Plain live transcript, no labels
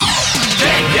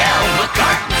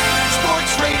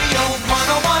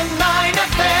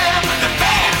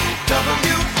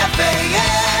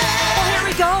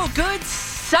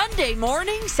Sunday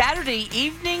morning, Saturday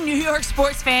evening, New York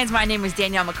sports fans. My name is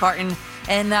Danielle McCartan,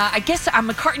 and I guess I'm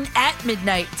McCartan at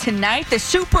midnight tonight. The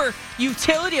super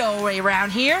utility array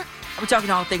around here. We're talking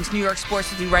all things New York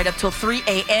sports with you right up till 3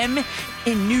 a.m.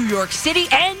 in New York City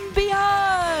and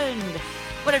beyond.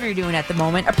 Whatever you're doing at the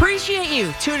moment, appreciate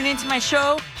you tuning into my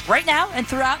show right now and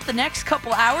throughout the next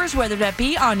couple hours, whether that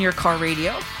be on your car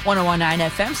radio, 101.9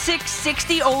 FM,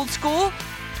 660 old school,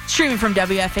 streaming from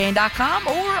WFAN.com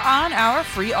or on our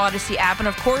free Odyssey app. And,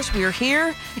 of course, we are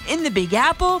here in the Big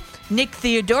Apple. Nick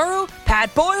Theodoro,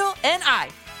 Pat Boyle, and I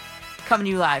coming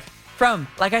to you live from,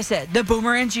 like I said, the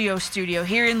Boomer and Geo studio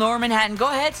here in Lower Manhattan. Go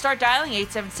ahead, start dialing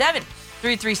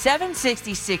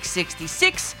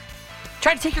 877-337-6666.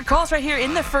 Try to take your calls right here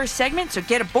in the first segment, so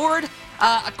get aboard.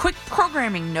 A quick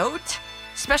programming note.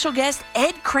 Special guest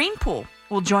Ed Kranepool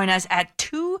will join us at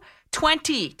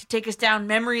 2:20 to take us down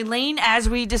memory lane as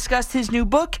we discussed his new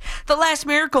book, The Last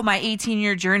Miracle, My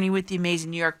 18-Year Journey with the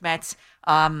Amazing New York Mets.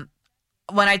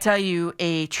 When I tell you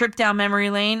a trip down memory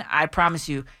lane, I promise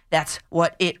you that's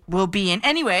what it will be. And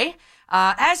anyway,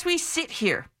 as we sit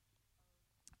here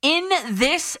in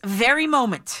this very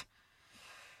moment,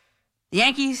 the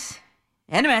Yankees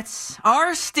and the Mets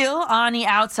are still on the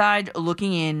outside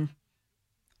looking in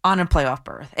on a playoff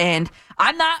berth. And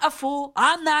I'm not a fool.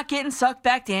 I'm not getting sucked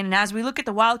back in. And as we look at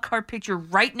the wild card picture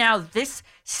right now, this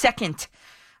second,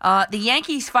 the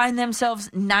Yankees find themselves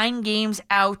 9 games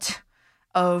out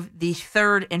of the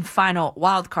third and final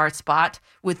wild card spot,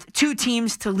 with 2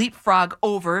 teams to leapfrog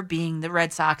over, being the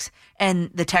Red Sox and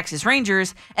the Texas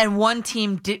Rangers, and 1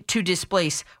 team to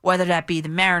displace, whether that be the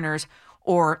Mariners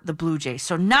or the Blue Jays.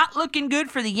 So not looking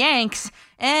good for the Yanks.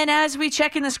 And as we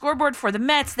check in the scoreboard for the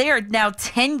Mets, they are now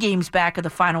 10 games back of the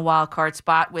final wild card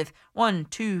spot, with 1,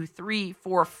 2, 3,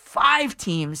 4, 5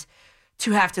 teams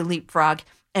to have to leapfrog,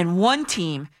 and 1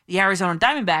 team, the Arizona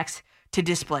Diamondbacks, to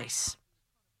displace.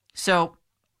 So,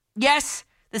 yes,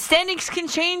 the standings can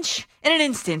change in an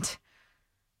instant,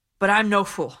 but I'm no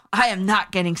fool. I am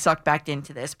not getting sucked back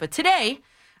into this. But today,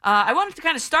 I wanted to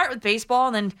kind of start with baseball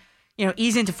and then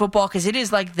ease into football, because it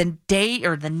is like the day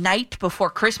or the night before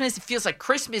Christmas. It feels like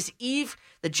Christmas Eve.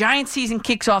 The Giants season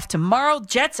kicks off tomorrow,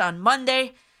 Jets on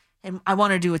Monday, and I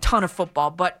want to do a ton of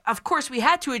football. But, of course, we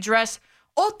had to address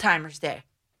Old Timers Day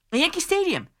at Yankee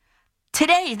Stadium.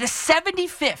 Today, the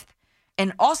 75th,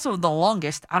 and also the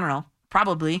longest, I don't know,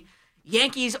 probably,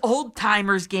 Yankees Old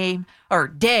Timers game or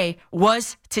day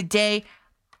was today.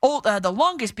 The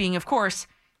longest being, of course,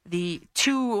 the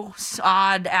 2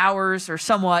 odd hours or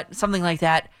something like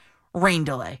that, rain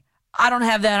delay. I don't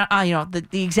have that,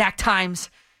 the exact times,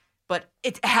 but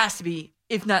it has to be,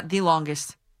 if not the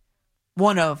longest,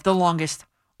 one of the longest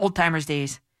Old Timers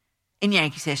days in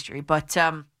Yankees history. But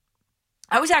I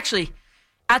was actually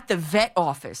at the vet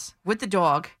office with the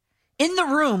dog, in the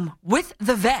room with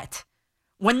the vet,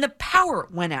 when the power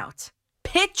went out.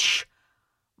 Pitch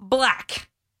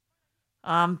black.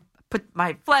 Put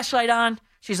my flashlight on.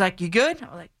 She's like, "You good?"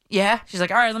 I'm like, "Yeah." She's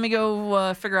like, "All right, let me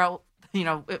go figure out,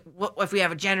 if we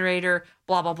have a generator,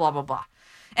 blah, blah, blah, blah, blah."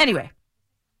 Anyway,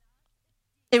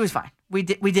 it was fine. We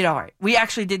did all right. We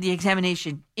actually did the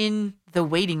examination in the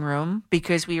waiting room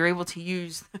because we were able to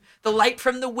use the light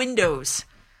from the windows.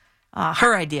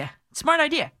 Her idea. Smart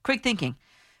idea. Quick thinking.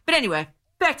 But anyway,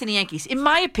 back to the Yankees. In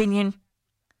my opinion,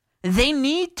 they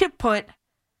need to put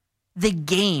the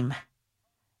game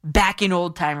back in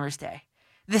Old Timers Day.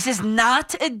 This is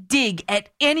not a dig at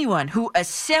anyone who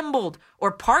assembled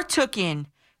or partook in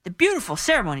the beautiful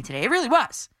ceremony today. It really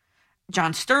was.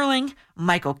 John Sterling,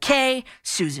 Michael Kay,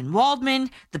 Susan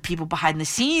Waldman, the people behind the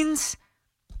scenes,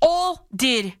 all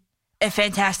did a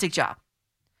fantastic job.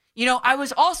 I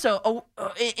was also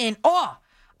in awe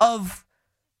of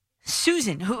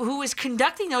Susan, who was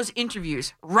conducting those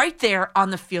interviews right there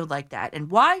on the field like that.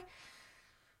 And why?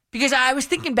 Because I was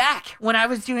thinking back when I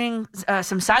was doing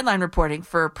some sideline reporting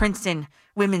for Princeton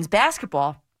women's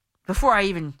basketball before I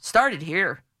even started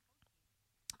here.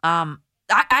 I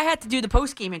had to do the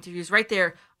post-game interviews right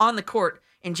there on the court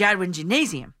in Jadwin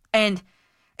Gymnasium. And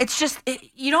it's just,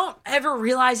 you don't ever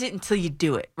realize it until you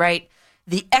do it, right?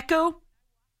 The echo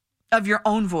of your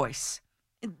own voice,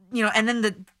 and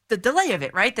then the delay of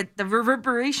it, right? The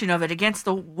reverberation of it against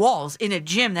the walls in a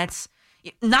gym that's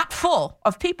not full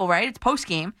of people, right? It's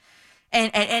post-game.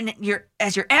 And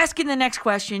as you're asking the next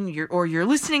question, you're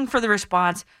listening for the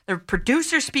response, the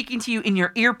producer's speaking to you in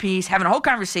your earpiece, having a whole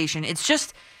conversation. It's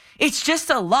just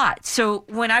a lot. So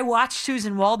when I watched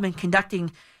Susan Waldman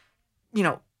conducting,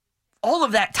 all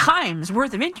of that time's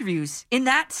worth of interviews in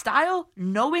that style,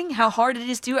 knowing how hard it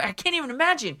is to do it, I can't even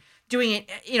imagine doing it,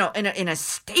 in a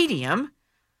stadium.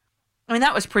 I mean,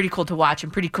 that was pretty cool to watch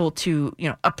and pretty cool to,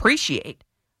 appreciate.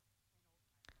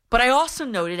 But I also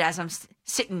noted as I'm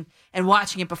sitting and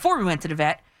watching it before we went to the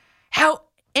vet, how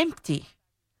empty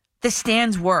the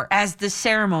stands were as the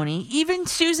ceremony, even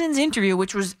Susan's interview,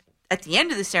 which was at the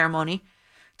end of the ceremony,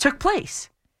 took place.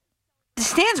 The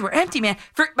stands were empty, man.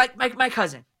 For my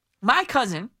cousin. My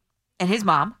cousin and his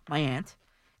mom, my aunt,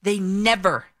 they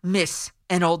never miss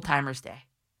an Old Timers Day.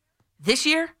 This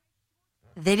year,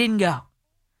 they didn't go.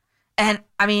 And,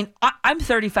 I mean, I'm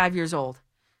 35 years old.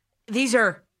 These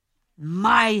are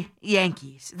my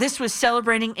Yankees. This was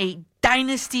celebrating a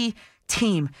dynasty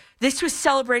team. This was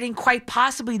celebrating quite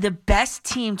possibly the best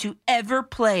team to ever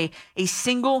play a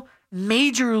single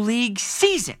major league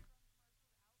season.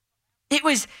 It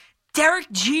was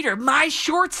Derek Jeter, my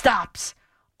shortstops,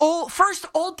 first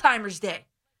Old Timers Day.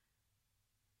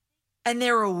 And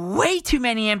there were way too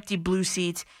many empty blue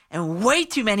seats and way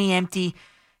too many empty,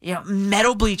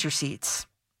 metal bleacher seats.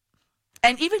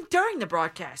 And even during the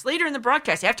broadcast, later in the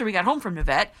broadcast, after we got home from the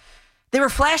vet, they were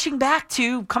flashing back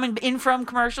to coming in from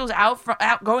commercials,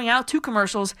 going out to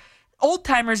commercials, Old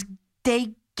Timers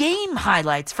Day game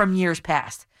highlights from years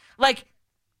past. Like,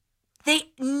 they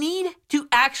need to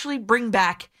actually bring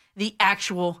back the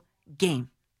actual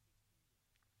game.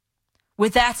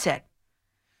 With that said,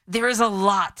 there is a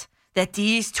lot that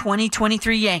these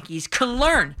 2023 Yankees can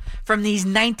learn from these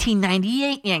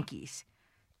 1998 Yankees.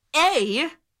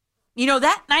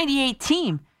 That 98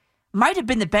 team might have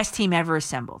been the best team ever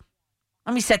assembled.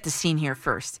 Let me set the scene here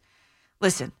first.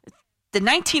 Listen, the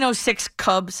 1906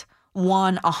 Cubs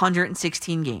won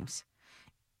 116 games.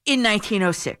 In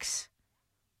 1906,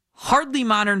 hardly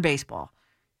modern baseball.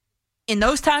 In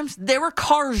those times, there were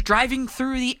cars driving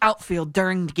through the outfield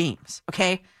during the games,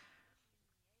 okay?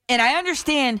 And I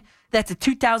understand that the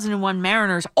 2001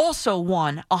 Mariners also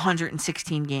won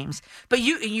 116 games. But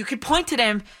you could point to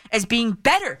them as being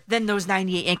better than those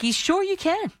 98 Yankees. Sure, you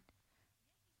can.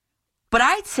 But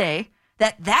I'd say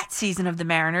that season of the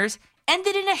Mariners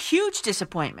ended in a huge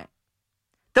disappointment.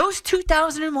 Those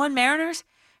 2001 Mariners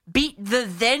beat the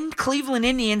then Cleveland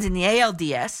Indians in the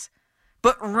ALDS,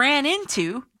 but ran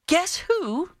into, guess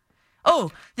who?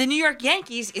 Oh, the New York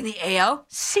Yankees in the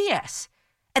ALCS.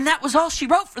 And that was all she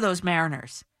wrote for those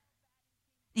Mariners.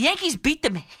 The Yankees beat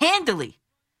them handily,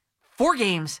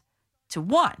 4-1.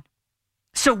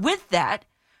 So with that,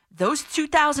 those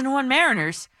 2001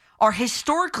 Mariners are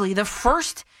historically the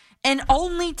first and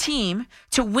only team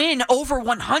to win over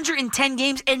 110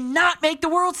 games and not make the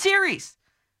World Series.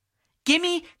 Give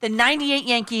me the 98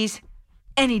 Yankees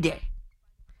any day.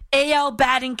 AL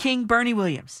batting king Bernie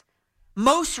Williams.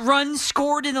 Most runs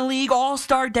scored in the league,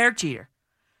 all-star Derek Jeter.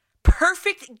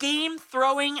 Perfect game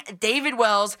throwing David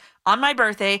Wells on my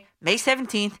birthday, May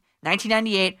 17th,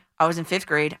 1998. I was in 5th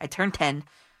grade. I turned 10.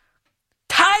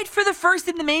 Tied for the first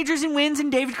in the majors in wins in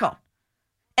David Cone.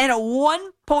 And a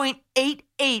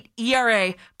 1.88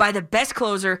 ERA by the best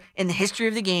closer in the history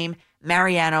of the game,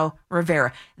 Mariano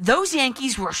Rivera. Those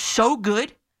Yankees were so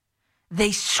good,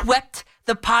 they swept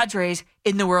the Padres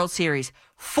in the World Series.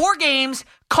 4 games,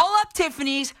 call up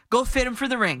Tiffany's, go fit them for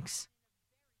the rings.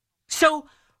 So,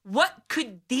 what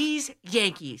could these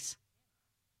Yankees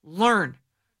learn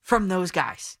from those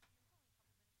guys?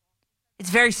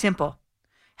 It's very simple.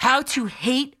 How to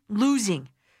hate losing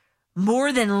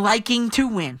more than liking to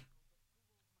win.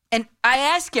 And I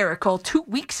asked Garrett Cole 2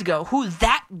 weeks ago who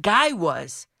that guy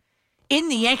was in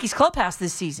the Yankees clubhouse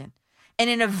this season. And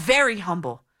in a very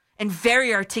humble and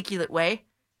very articulate way,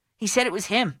 he said it was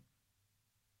him.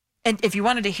 And if you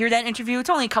wanted to hear that interview,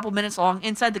 it's only a couple minutes long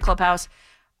inside the clubhouse.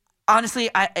 Honestly,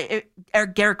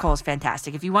 Garrett Cole is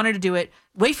fantastic. If you wanted to do it,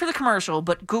 wait for the commercial,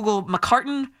 but Google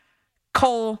McCartan,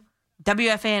 Cole,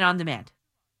 WFAN on demand.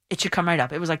 It should come right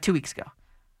up. It was like 2 weeks ago.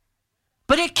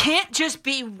 But it can't just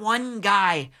be one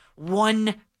guy,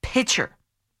 one pitcher.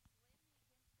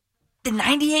 The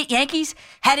 98 Yankees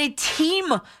had a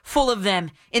team full of them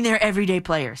in their everyday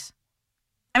players.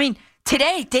 I mean,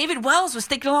 today, David Wells was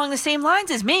thinking along the same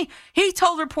lines as me. He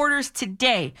told reporters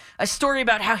today a story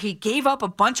about how he gave up a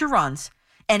bunch of runs.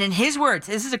 And in his words,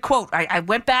 this is a quote. I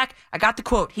went back. I got the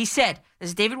quote. He said,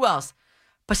 this is David Wells,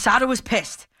 Posada was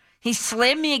pissed. He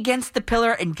slammed me against the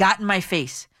pillar and got in my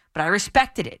face. But I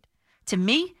respected it. To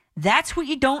me, that's what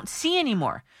you don't see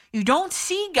anymore. You don't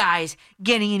see guys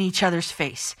getting in each other's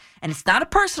face. And it's not a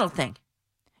personal thing.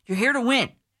 You're here to win.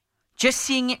 Just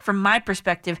seeing it from my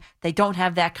perspective, they don't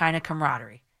have that kind of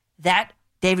camaraderie. That,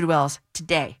 David Wells,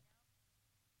 today.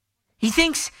 He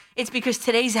thinks it's because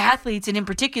today's athletes, and in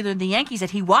particular the Yankees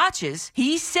that he watches,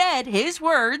 he said, his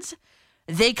words,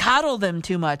 they coddle them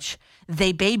too much.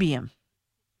 They baby him.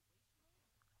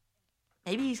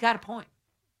 Maybe he's got a point.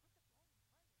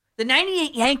 The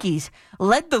 98 Yankees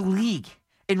led the league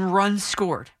in runs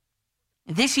scored.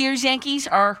 This year's Yankees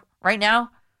are, right now,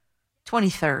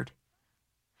 23rd.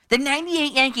 The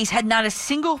 98 Yankees had not a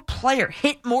single player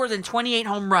hit more than 28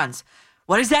 home runs.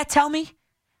 What does that tell me?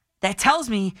 That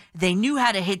tells me they knew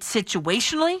how to hit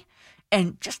situationally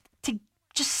and just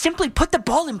simply put the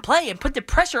ball in play and put the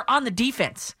pressure on the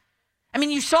defense. I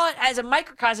mean, you saw it as a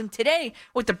microcosm today,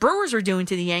 what the Brewers were doing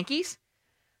to the Yankees.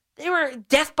 They were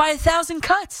death by 1,000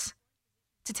 cuts.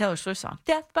 It's a Taylor Swift song.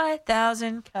 Death by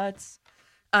 1,000 cuts.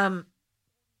 And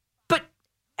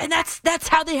that's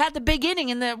how they had the big inning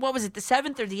in the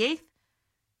 7th or the 8th?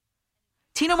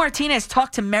 Tino Martinez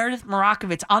talked to Meredith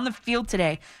Marakovitz on the field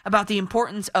today about the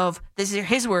importance of, this is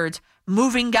his words,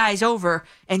 moving guys over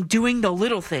and doing the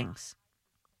little things.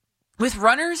 With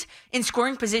runners in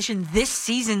scoring position this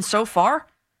season so far,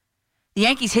 the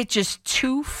Yankees hit just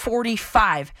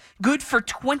 .245, good for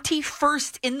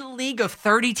 21st in the league of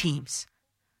 30 teams.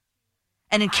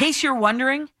 And in case you're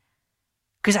wondering,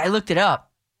 because I looked it up,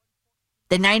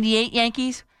 the 98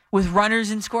 Yankees with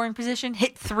runners in scoring position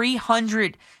hit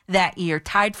 300 that year,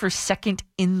 tied for second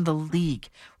in the league.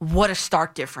 What a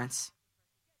stark difference.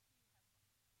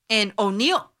 And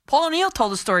Paul O'Neill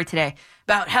told a story today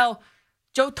about how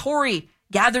Joe Torre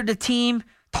gathered the team,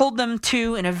 told them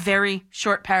to, in a very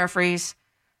short paraphrase,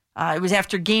 it was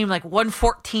after game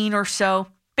 114 or so.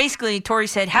 Basically, Torre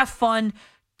said, have fun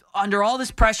under all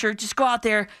this pressure. Just go out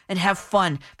there and have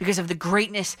fun because of the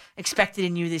greatness expected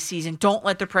in you this season. Don't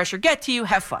let the pressure get to you.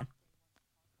 Have fun.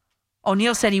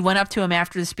 O'Neill said he went up to him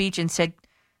after the speech and said,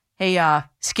 hey,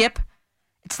 Skip,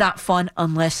 it's not fun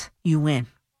unless you win.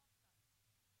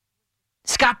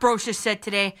 Scott Brocious said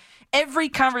today, every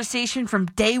conversation from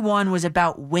day one was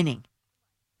about winning.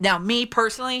 Now, me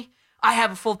personally, I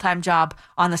have a full-time job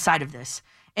on the side of this,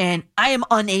 and I am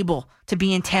unable to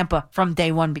be in Tampa from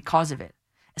day one because of it.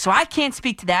 So I can't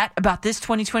speak to that about this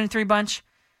 2023 bunch,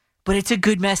 but it's a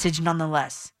good message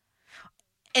nonetheless.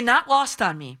 And not lost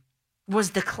on me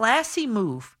was the classy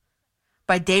move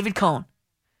by David Cohn.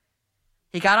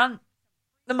 He got on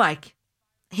the mic.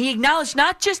 He acknowledged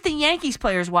not just the Yankees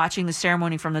players watching the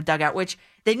ceremony from the dugout, which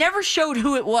they never showed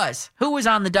who was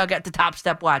on the dugout, the top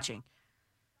step watching.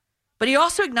 But he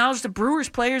also acknowledged the Brewers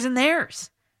players and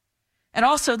theirs. And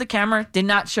also the camera did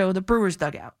not show the Brewers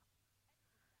dugout.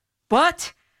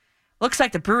 But looks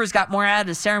like the Brewers got more out of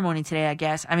the ceremony today, I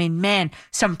guess. I mean, man,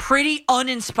 some pretty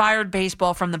uninspired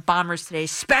baseball from the Bombers today,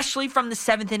 especially from the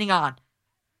 7th inning on.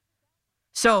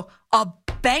 So I'll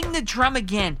bang the drum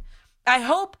again. I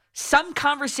hope some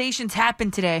conversations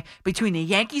happen today between the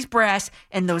Yankees brass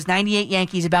and those 98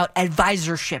 Yankees about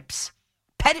advisorships.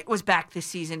 Pettit was back this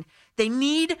season. They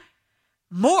need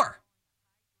more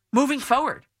moving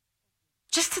forward.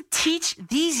 Just to teach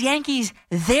these Yankees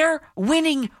their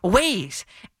winning ways,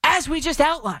 as we just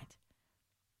outlined.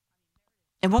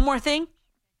 And one more thing.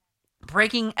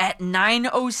 Breaking at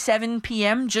 9:07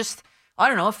 p.m., just,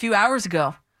 a few hours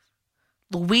ago.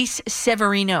 Luis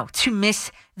Severino to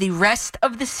miss the rest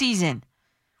of the season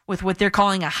with what they're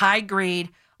calling a high-grade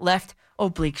left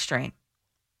oblique strain.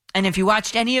 And if you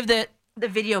watched any of the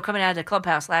video coming out of the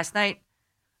clubhouse last night,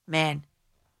 Meredith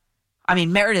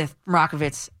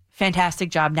Marakovitz, fantastic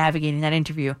job navigating that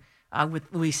interview with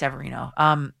Luis Severino.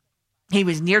 He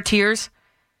was near tears.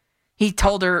 He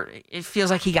told her it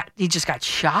feels like he just got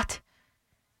shot.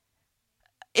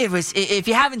 If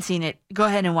you haven't seen it, go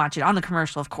ahead and watch it on the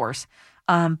commercial, of course.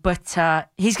 But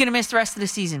he's going to miss the rest of the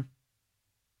season.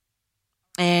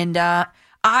 And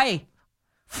I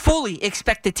fully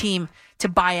expect the team to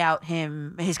buy out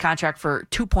his contract for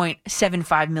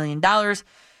 $2.75 million.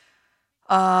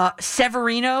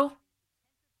 Severino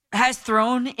has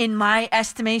thrown, in my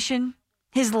estimation,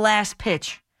 his last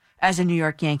pitch as a New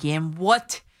York Yankee. And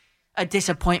what a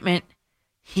disappointment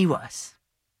he was.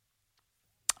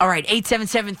 All right,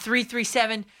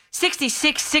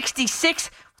 877-337-6666.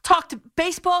 Talk to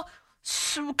baseball,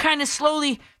 kind of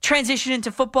slowly transition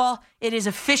into football. It is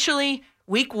officially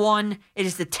week 1. It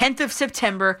is the 10th of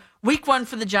September, week 1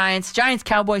 for the Giants.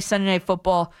 Giants-Cowboys Sunday Night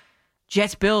Football.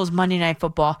 Jets-Bills Monday Night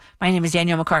Football. My name is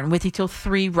Danielle McCartan with you till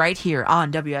 3 right here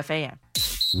on WFAN.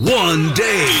 One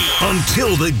day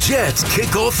until the Jets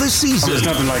kick off the season. It's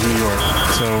nothing like New York,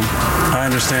 so I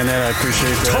understand that. I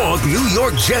appreciate that. Talk New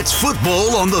York Jets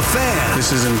football on the Fan.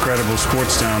 This is an incredible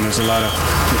sports town. There's a lot of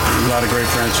great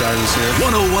franchises here.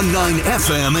 101.9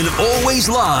 FM and always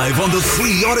live on the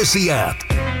free Odyssey app.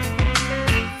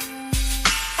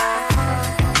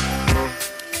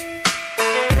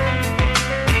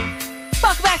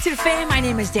 Welcome back to the Fan. My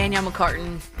name is Danielle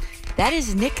McCartan. That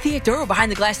is Nick Theodoro behind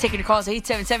the glass taking your calls,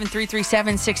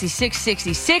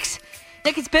 877-337-6666.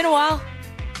 Nick, it's been a while.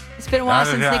 It's been a while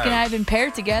That it since Nick and I has. have been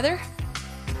paired together.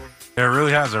 It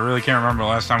really has. I really can't remember the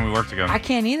last time we worked together. I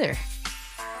can't either.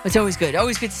 It's always good.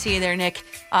 Always good to see you there, Nick.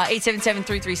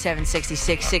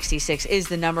 877-337-6666 is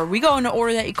the number. We go in the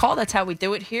order that you call. That's how we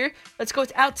do it here. Let's go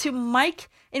out to Mike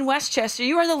in Westchester.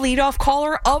 You are the leadoff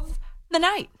caller of the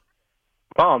night.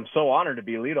 Oh, I'm so honored to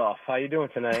be leadoff. How you doing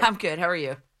tonight? I'm good. How are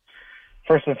you?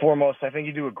 First and foremost, I think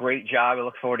you do a great job. I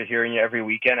look forward to hearing you every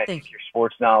weekend. I Thank think your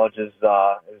sports knowledge is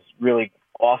really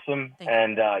awesome,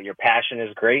 Thank you. and your passion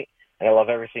is great. And I love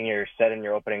everything you said in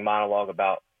your opening monologue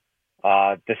about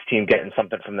this team getting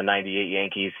something from the '98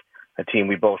 Yankees, a team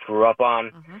we both grew up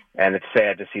on. Mm-hmm. And it's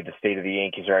sad to see the state of the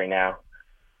Yankees right now.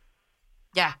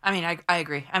 Yeah, I mean, I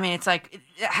agree. I mean, it's like,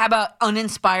 how about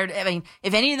uninspired? I mean,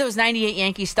 if any of those 98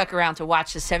 Yankees stuck around to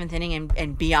watch the seventh inning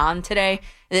and beyond today,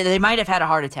 they might have had a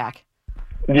heart attack.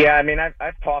 Yeah, I mean,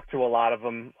 I've talked to a lot of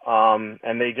them,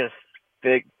 and they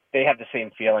have the same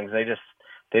feelings. They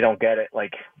don't get it.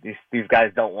 Like these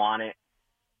guys don't want it.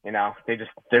 You know,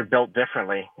 they're built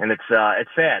differently, and it's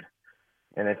sad.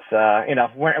 And it's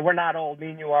we're not old. Me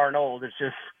and you aren't old. It's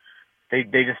just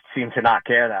they just seem to not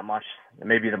care that much.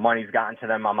 Maybe the money's gotten to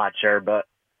them. I'm not sure, but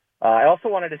I also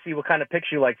wanted to see what kind of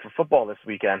picks you like for football this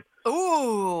weekend.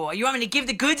 Ooh, you want me to give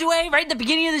the goods away right at the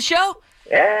beginning of the show?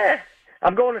 Yeah,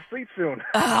 I'm going to sleep soon.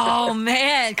 Oh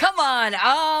man, come on.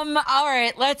 All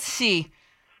right, let's see.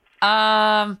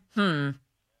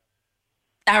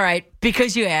 All right,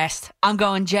 because you asked, I'm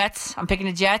going Jets. I'm picking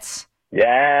the Jets.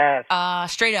 Yes.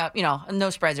 Straight up, no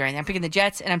spreads or anything. I'm picking the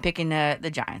Jets and I'm picking the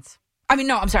Giants. I mean,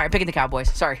 no, I'm sorry. I'm picking the Cowboys.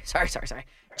 Sorry.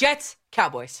 Jets,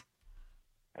 Cowboys.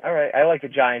 All right. I like the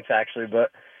Giants actually,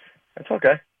 but that's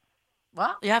okay.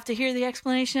 Well, you have to hear the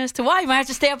explanation as to why. You might have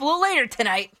to stay up a little later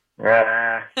tonight.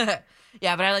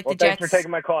 Yeah, but I like the Jets. Thanks for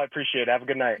taking my call. I appreciate it. Have a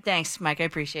good night. Thanks, Mike. I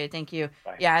appreciate it. Thank you.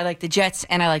 Bye. Yeah, I like the Jets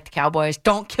and I like the Cowboys.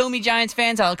 Don't kill me, Giants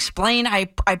fans. I'll explain. I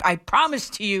promise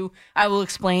to you I will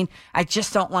explain. I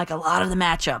just don't like a lot of the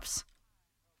matchups.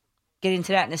 Get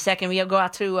into that in a second. We'll go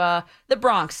out to the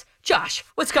Bronx. Josh,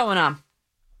 what's going on?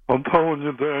 I'm telling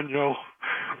you, Danielle.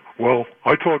 Well,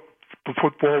 I talked the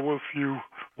football with you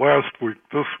last week.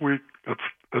 This week, it's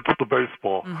the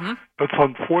baseball. Mm-hmm. It's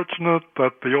unfortunate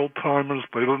that the old timers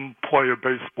they didn't play a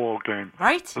baseball game.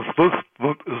 Right? Is this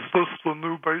the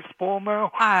new baseball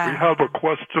now? We have a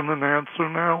question and answer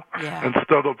now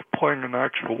instead of playing an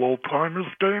actual old timers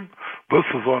game. This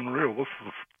is unreal. This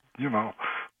is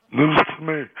news to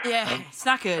me. Yeah, it's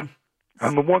not good.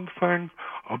 And the one thing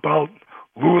about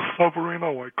Luis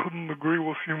Severino, I couldn't agree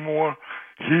with you more.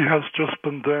 He has just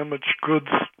been damaged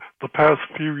goods the past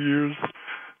few years,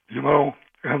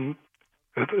 and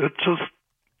it just,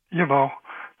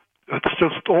 it's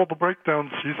just all the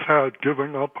breakdowns he's had,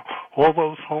 giving up all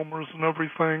those homers and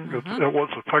everything. Mm-hmm. It was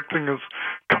affecting his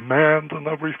command and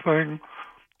everything.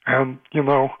 And,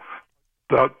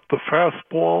 that the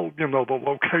fastball, the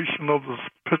location of his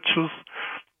pitches,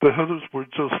 the hitters were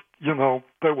just,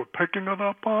 they were picking it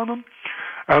up on him.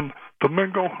 And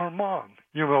Domingo Germán,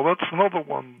 that's another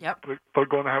one that they're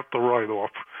going to have to write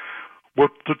off.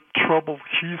 With the trouble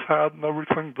he's had and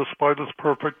everything, despite his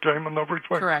perfect game and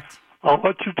everything. Correct. I'll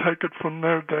let you take it from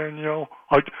there, Danielle.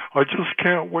 I just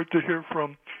can't wait to hear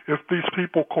from, if these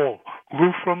people call,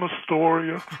 Lou from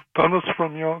Astoria, Dennis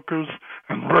from Yonkers,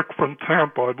 and Rick from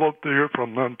Tampa. I'd love to hear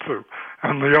from them, too.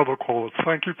 And the other callers.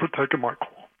 Thank you for taking my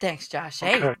call. Thanks, Josh.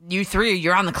 Okay. Hey, you three,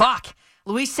 you're on the clock.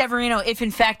 Luis Severino, if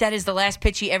in fact that is the last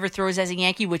pitch he ever throws as a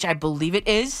Yankee, which I believe it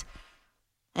is,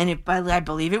 and I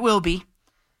believe it will be,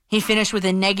 he finished with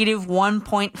a negative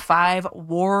 1.5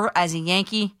 WAR as a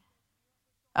Yankee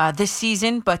this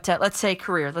season, but let's say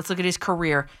career. Let's look at his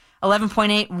career.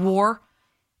 11.8 WAR,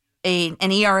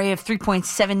 an ERA of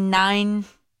 3.79.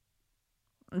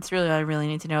 That's really all I really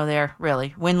need to know there,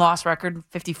 really. Win-loss record,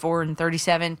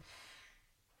 54-37.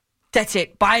 That's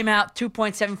it. Buy him out,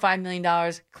 $2.75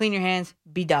 million. Clean your hands,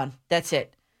 be done. That's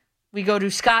it. We go to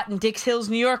Scott in Dix Hills,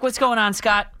 New York. What's going on,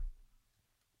 Scott?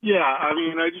 Yeah, I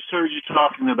mean, I just heard you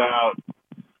talking about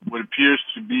what appears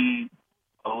to be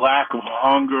a lack of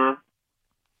hunger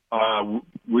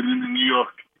within the New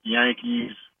York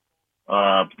Yankees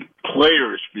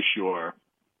players, for sure.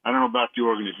 I don't know about the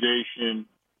organization.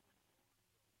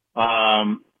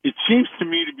 It seems to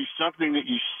me to be something that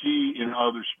you see in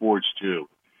other sports, too.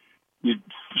 You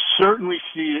certainly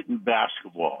see it in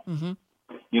basketball. Mm-hmm.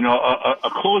 A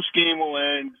close game will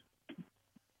end,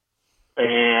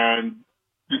 and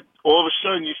all of a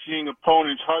sudden you're seeing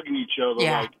opponents hugging each other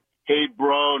like, hey,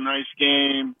 bro, nice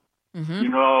game.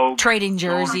 Mm-hmm. Trading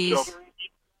jerseys.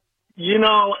 And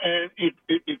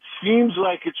it seems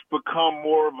like it's become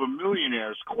more of a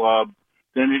millionaires club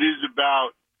than it is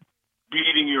about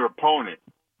beating your opponent.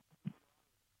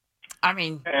 I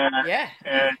mean, and, yeah.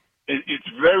 And it's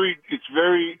very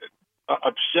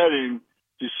upsetting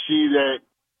to see that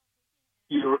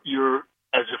you're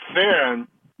as a fan,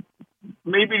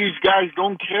 maybe these guys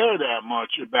don't care that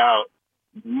much about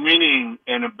winning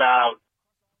and about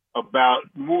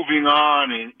moving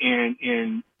on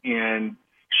and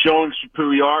showing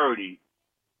superiority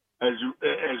as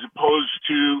opposed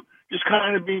to just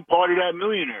kind of being part of that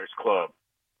millionaires club.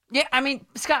 Yeah, I mean,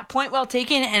 Scott, point well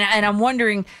taken, and I'm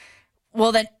wondering,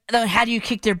 well, then how do you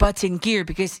kick their butts in gear?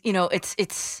 Because is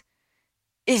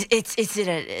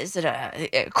it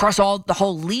across the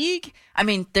whole league? I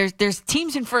mean, there's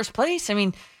teams in first place. I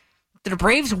mean, do the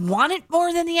Braves want it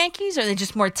more than the Yankees? Or are they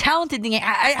just more talented than the Yankees?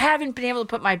 I haven't been able to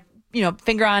put my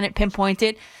finger on it, pinpoint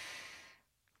it.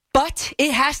 But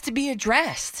it has to be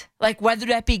addressed. Like, whether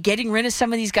that be getting rid of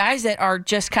some of these guys that are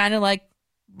just kind of like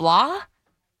blah,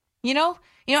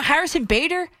 Harrison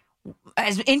Bader,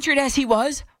 as injured as he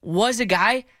was a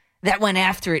guy that went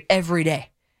after it every day.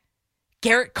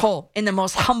 Garrett Cole, in the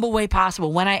most humble way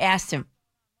possible, when I asked him,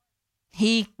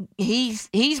 he's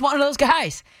one of those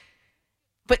guys.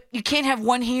 But you can't have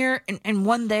one here and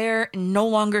one there and no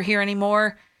longer here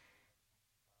anymore.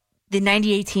 The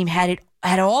 98 team had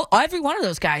every one of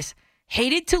those guys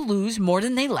hated to lose more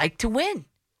than they liked to win.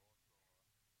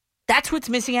 That's what's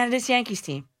missing out of this Yankees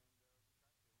team.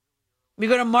 We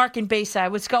go to Mark in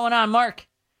Bayside. What's going on, Mark?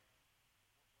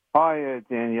 Hi,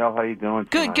 Danielle. How you doing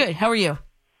tonight? Good. How are you?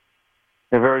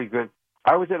 Yeah, very good.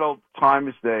 I was at Old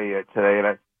Timers Day today,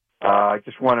 and I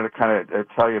just wanted to kind of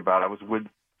tell you about it. I was with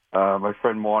my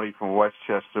friend Marty from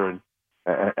Westchester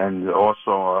and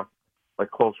also my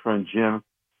close friend Jim.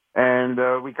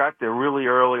 And we got there really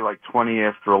early, like 20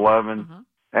 after 11. Mm-hmm.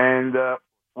 And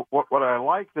what I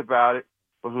liked about it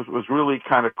was really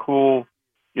kind of cool.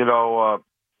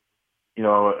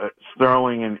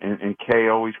 Sterling and Kay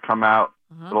always come out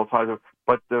at all times.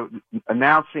 But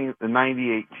announcing the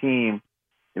 98 team,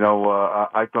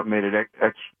 I thought made it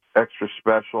extra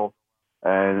special.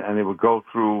 And they would go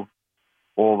through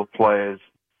all the players.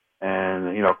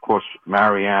 And, of course,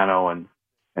 Mariano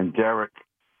and Derek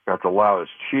got the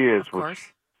loudest cheers, which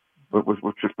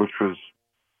was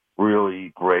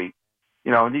really great.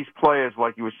 And these players,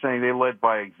 like you were saying, they led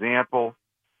by example.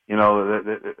 They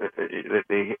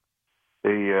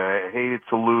hated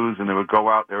to lose, and they would go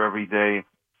out there every day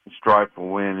and strive for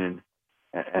win.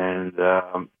 And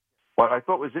what I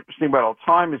thought was interesting about Old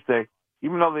Timers Day,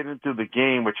 even though they didn't do the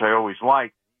game, which I always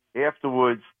liked,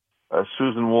 afterwards,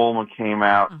 Susan Wallman came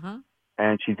out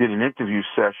and she did an interview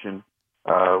session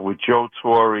with Joe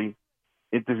Torre,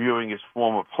 interviewing his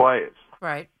former players,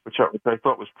 right? Which I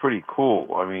thought was pretty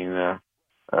cool. I mean,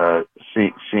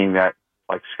 seeing that,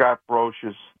 like Scott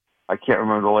Brocious, I can't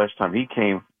remember the last time he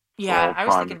came. Yeah, I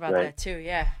was thinking about that too.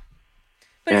 Yeah,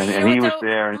 but and he was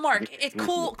there. Mark, it's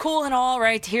cool and all,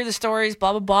 right, to hear the stories,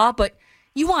 blah blah blah. But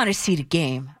you want to see the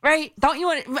game, right? Don't you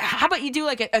want? How about you do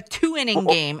like a 2-inning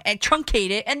game and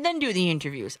truncate it, and then do the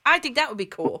interviews? I think that would be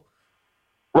cool.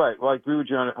 Right. Well, I agree with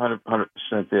you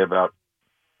 100% there about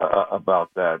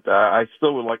that. I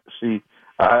still would like to see.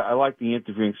 I like the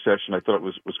interviewing session. I thought it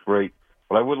was great,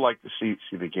 but I would like to see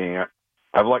the game.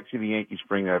 I'd like to see the Yankees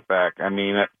bring that back. I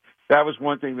mean, that was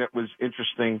one thing that was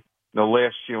interesting.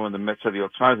 Last year when the Mets had the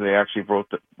Old Timers, they actually brought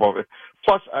it.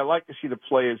 Plus, I like to see the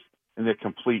players in their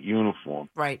complete uniform.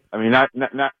 Right. I mean, not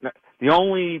the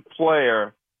only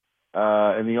player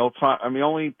in the Old Time. I mean, the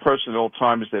only person in the Old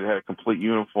Timers that had a complete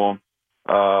uniform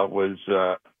was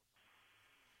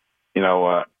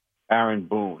Aaron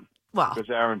Boone. Well, because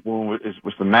Aaron Boone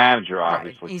was the manager,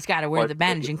 obviously. Right. He's got to wear the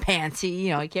managing pants. He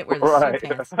can't wear the suit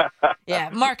pants. Yeah,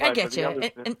 Mark, I get you.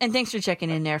 And thanks for checking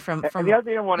in there from and the other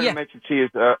thing I wanted to mention to you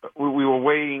is we were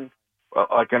waiting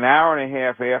like an hour and a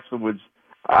half afterwards.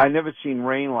 I never seen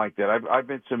rain like that. I've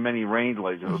been to many rain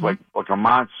delays. It was like a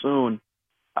monsoon.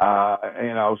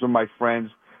 I was with my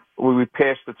friends. We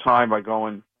passed the time by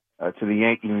going to the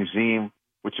Yankee Museum,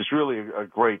 which is really a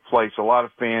great place. A lot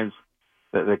of fans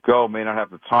that go may not have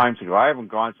the time to go. I haven't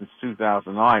gone since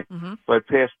 2009, so I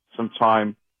passed some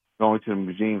time going to the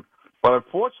museum. But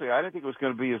unfortunately, I didn't think it was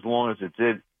going to be as long as it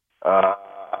did.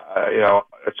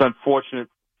 It's unfortunate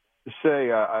to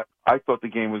say. I thought the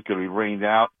game was going to be rained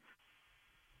out,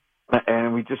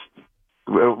 and we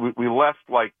left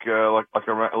like around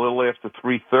a little after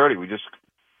 3:30. We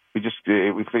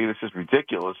figured this is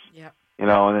ridiculous. Yeah.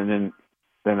 And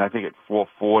then I think at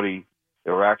 4:40. They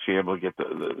were actually able to get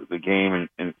the game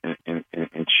in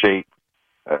shape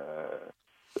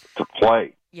to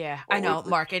play. Yeah, I know,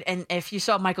 Mark. And if you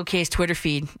saw Michael Kay's Twitter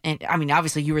feed, and I mean,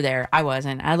 obviously you were there, I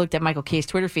wasn't. I looked at Michael Kay's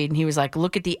Twitter feed, and he was like,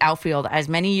 "Look at the outfield. As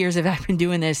many years as I've been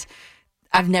doing this,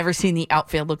 I've never seen the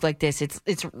outfield look like this.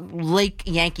 It's Lake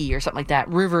Yankee or something like that.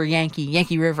 River Yankee,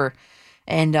 Yankee River.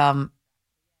 And,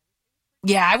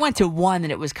 yeah, I went to one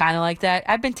and it was kind of like that.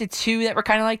 I've been to two that were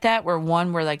kind of like that, where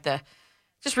one were like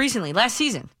just recently, last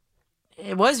season,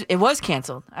 it was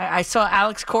canceled. I saw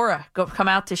Alex Cora come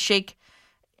out to shake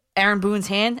Aaron Boone's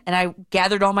hand, and I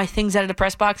gathered all my things out of the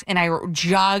press box, and I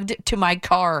jogged to my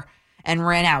car and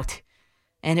ran out.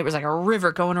 And it was like a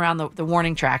river going around the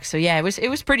warning track. So, yeah, it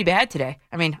was pretty bad today.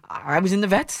 I mean, I was in the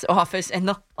vet's office, and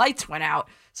the lights went out.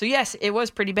 So, yes, it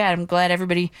was pretty bad. I'm glad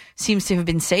everybody seems to have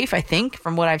been safe, I think,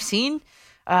 from what I've seen.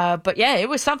 But, yeah, it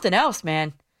was something else,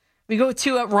 man. We go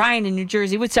to Ryan in New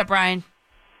Jersey. What's up, Ryan?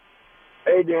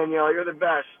 Hey, Danielle, you're the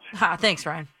best. Thanks,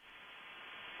 Ryan.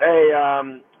 Hey,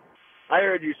 I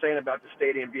heard you saying about the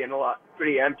stadium being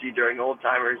pretty empty during Old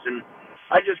Timers, and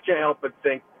I just can't help but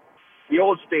think the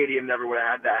old stadium never would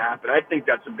have had that happen. I think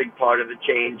that's a big part of the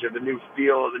change of the new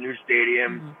feel of the new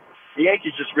stadium. Mm-hmm. The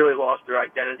Yankees just really lost their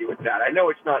identity with that. I know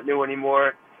it's not new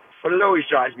anymore, but it always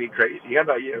drives me crazy. How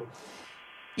about you?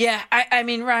 Yeah, I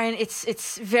mean, Ryan,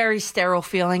 it's very sterile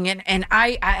feeling, and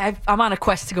I'm on a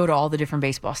quest to go to all the different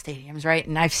baseball stadiums, right?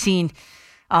 And I've seen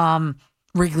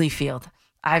Wrigley Field,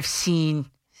 I've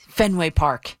seen Fenway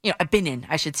Park. I've been in,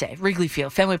 I should say, Wrigley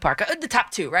Field, Fenway Park, the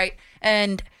top two, right?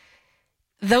 And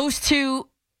those two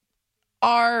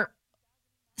are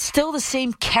still the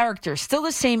same character, still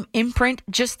the same imprint,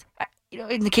 just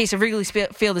in the case of Wrigley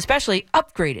Field especially,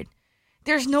 upgraded.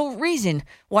 There's no reason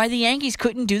why the Yankees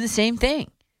couldn't do the same thing.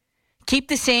 Keep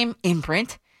the same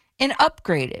imprint and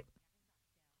upgrade it.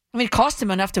 I mean, it cost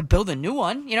them enough to build a new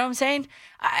one. You know what I'm saying?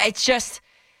 It's just,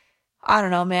 I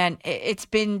don't know, man. It's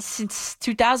been since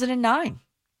 2009.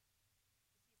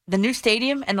 The new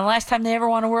stadium and the last time they ever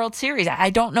won a World Series. I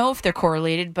don't know if they're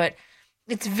correlated, but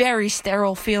it's very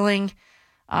sterile feeling.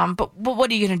 But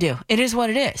what are you going to do? It is what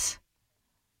it is.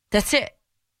 That's it.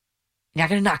 You're not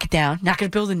going to knock it down. Not going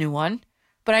to build a new one.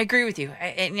 But I agree with you.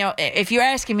 If you're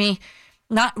asking me,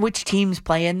 not which teams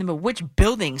play in them, but which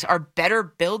buildings are better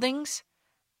buildings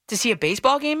to see a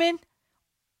baseball game in,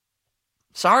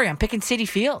 sorry, I'm picking Citi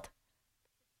Field.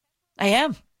 I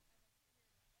am.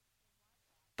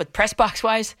 But press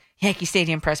box-wise, Yankee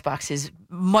Stadium press box is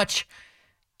much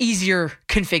easier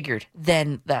configured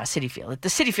than the Citi Field. The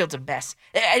Citi Field's a mess.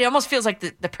 It almost feels like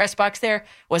the press box there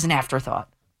was an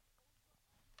afterthought.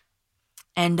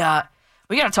 And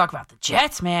we got to talk about the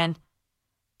Jets, man.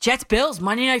 Jets-Bills,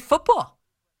 Monday Night Football.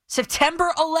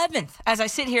 September 11th, as I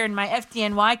sit here in my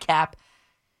FDNY cap.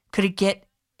 Could it get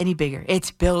any bigger?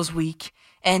 It's Bills week.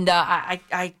 And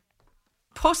I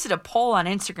posted a poll on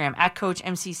Instagram at Coach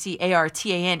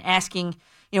MCCARTAN asking,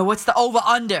 what's the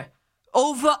over-under?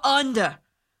 Over-under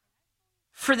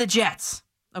for the Jets.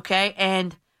 Okay?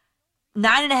 And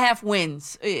 9.5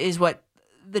 wins is what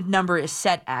the number is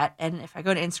set at. And if I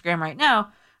go to Instagram right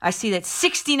now, I see that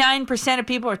 69% of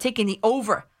people are taking the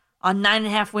over on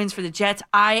 9.5 wins for the Jets.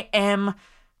 I am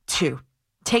too.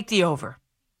 Take the over.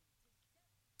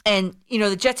 And,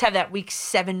 the Jets have that week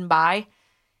 7 bye.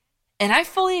 And I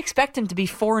fully expect them to be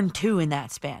 4-2 in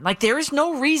that span. Like, there is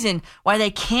no reason why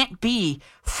they can't be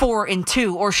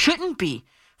 4-2 or shouldn't be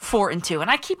 4-2.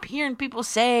 And I keep hearing people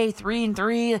say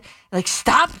 3-3. Like,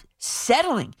 stop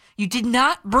settling. You did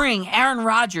not bring Aaron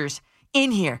Rodgers in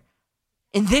here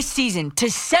in this season to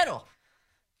settle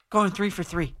going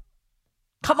 3-3.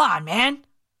 Come on, man.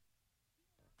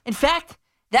 In fact,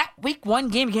 that week 1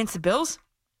 game against the Bills,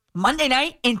 Monday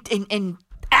night in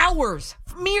hours,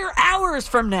 mere hours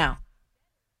from now,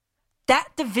 that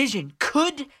division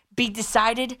could be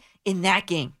decided in that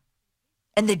game.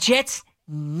 And the Jets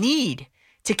need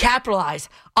to capitalize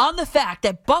on the fact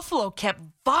that Buffalo kept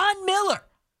Von Miller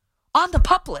on the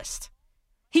PUP list.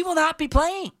 He will not be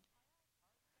playing.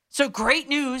 So great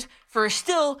news for a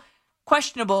still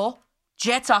questionable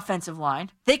Jets offensive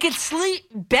line. They could sleep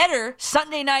better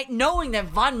Sunday night knowing that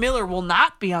Von Miller will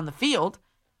not be on the field.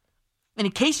 And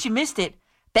in case you missed it,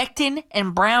 Becton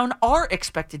and Brown are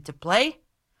expected to play.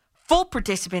 Full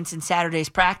participants in Saturday's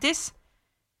practice.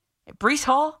 Breece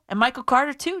Hall and Michael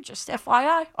Carter, too, just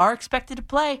FYI, are expected to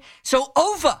play. So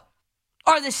over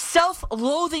are the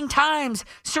self-loathing times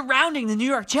surrounding the New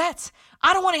York Jets.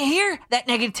 I don't want to hear that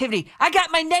negativity. I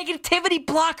got my negativity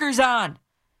blockers on.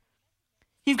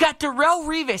 You've got Darrelle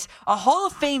Revis, a Hall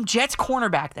of Fame Jets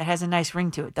cornerback that has a nice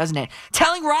ring to it, doesn't it?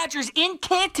 Telling Rodgers in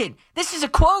Canton, this is a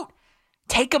quote,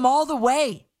 take him all the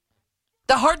way.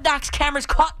 The Hard Knocks cameras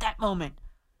caught that moment.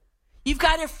 You've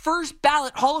got a first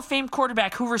ballot Hall of Fame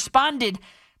quarterback who responded,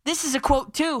 this is a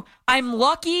quote too, I'm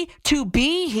lucky to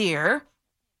be here,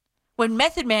 when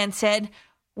Method Man said,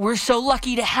 we're so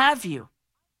lucky to have you.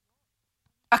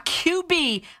 A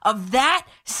QB of that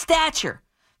stature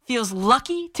feels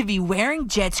lucky to be wearing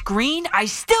Jets green. I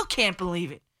still can't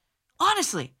believe it.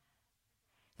 Honestly.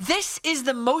 This is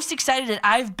the most excited that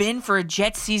I've been for a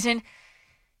Jets season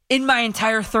in my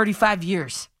entire 35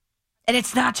 years. And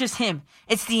it's not just him.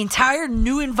 It's the entire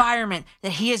new environment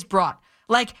that he has brought.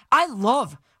 Like, I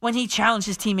love when he challenged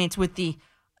his teammates with the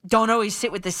don't always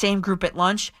sit with the same group at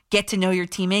lunch, get to know your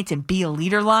teammates and be a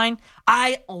leader line.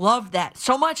 I love that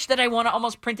so much that I want to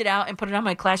almost print it out and put it on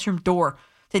my classroom door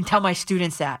to tell my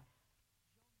students that.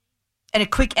 And a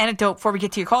quick anecdote before we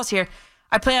get to your calls here.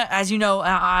 I play, as you know,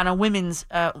 on a women's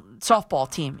softball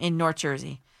team in North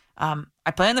Jersey. I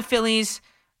play on the Phillies.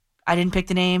 I didn't pick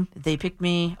the name. They picked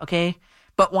me, okay?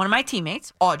 But one of my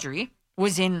teammates, Audrey,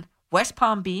 was in West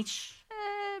Palm Beach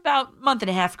about a month and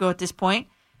a half ago at this point.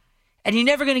 And you're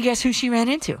never going to guess who she ran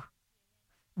into.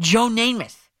 Joe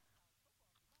Namath.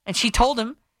 And she told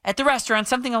him at the restaurant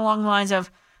something along the lines of,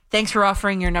 thanks for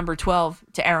offering your number 12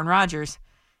 to Aaron Rodgers.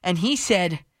 And he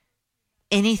said,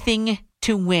 anything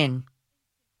to win.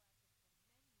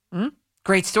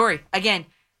 Great story. Again,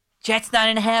 Jets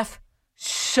 9.5,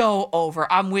 so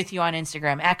over. I'm with you on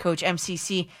Instagram, at Coach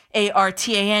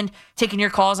MCCARTAN, taking your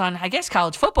calls on, I guess,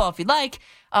 college football if you'd like.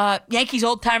 Yankees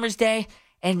Old Timers Day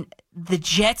and the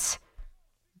Jets,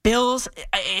 Bills.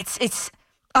 It's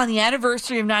on the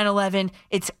anniversary of 9/11.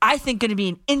 It's, I think, going to be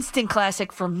an instant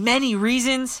classic for many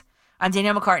reasons. I'm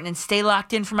Danielle McCartan, and stay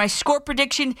locked in for my score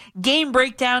prediction, game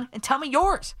breakdown, and tell me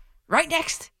yours right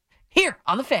next. Here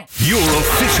on The Fan. Your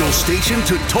official station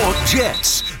to talk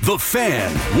Jets. The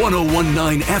Fan,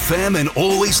 101.9 FM and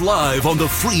always live on the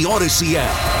free Odyssey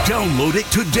app. Download it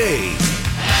today.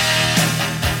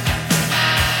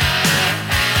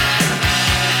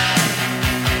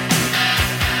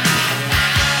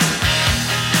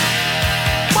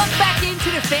 Welcome back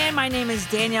into The Fan. My name is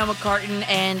Danielle McCartan,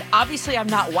 and obviously I'm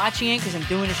not watching it because I'm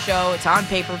doing a show. It's on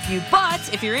pay-per-view.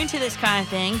 But if you're into this kind of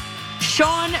thing,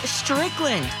 Sean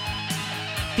Strickland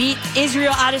beat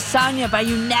Israel Adesanya by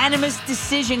unanimous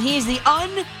decision. He is the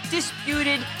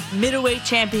undisputed middleweight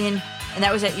champion, and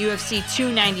that was at UFC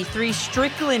 293.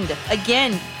 Strickland,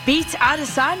 again, beats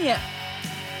Adesanya.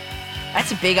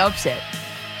 That's a big upset.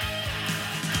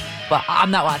 But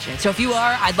I'm not watching it. So if you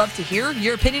are, I'd love to hear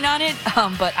your opinion on it.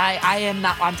 But I am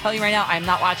not. I'm telling you right now, I'm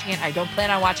not watching it. I don't plan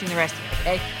on watching the rest of it,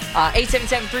 okay?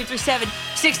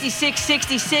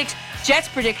 877-337-6666. Jets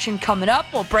prediction coming up.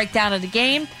 We'll break down of the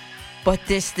game. But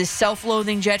this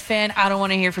self-loathing Jet fan, I don't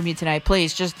want to hear from you tonight.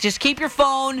 Please, just keep your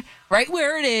phone right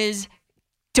where it is.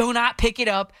 Do not pick it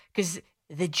up because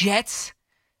the Jets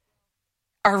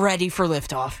are ready for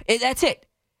liftoff. That's it.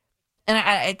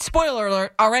 And spoiler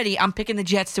alert, already I'm picking the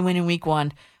Jets to win in week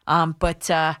 1. But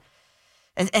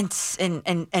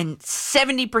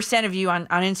 70% of you on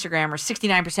Instagram, or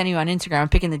 69% of you on Instagram, are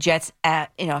picking the Jets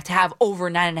at to have over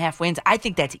 9.5 wins. I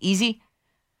think that's easy.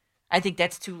 I think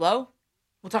that's too low.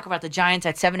 We'll talk about the Giants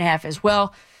at 7.5 as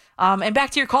well. And back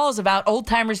to your calls about Old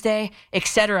Timers Day,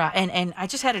 etc. And I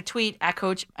just had a tweet at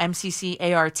Coach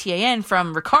MCCARTAN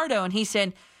from Ricardo, and he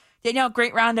said, Danielle,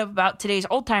 great roundup about today's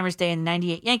Old Timers Day and the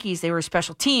 98 Yankees. They were a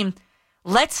special team.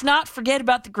 Let's not forget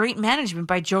about the great management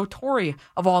by Joe Torre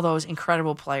of all those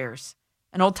incredible players.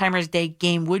 An Old Timers Day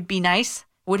game would be nice,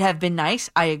 would have been nice.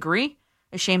 I agree.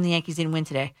 A shame the Yankees didn't win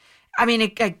today. I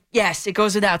mean, yes, it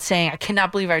goes without saying. I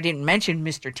cannot believe I didn't mention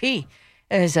Mr. T,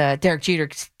 as Derek Jeter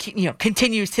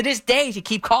continues to this day to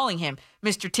keep calling him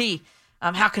Mr. T.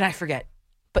 How can I forget?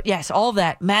 But yes, all of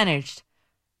that managed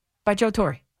by Joe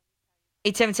Torre.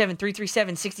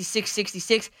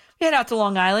 877-337-6666. We head out to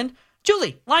Long Island.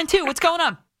 Julie, line 2, what's going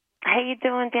on? How you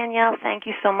doing, Danielle? Thank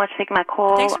you so much for taking my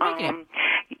call. Thanks for making it.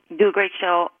 You do a great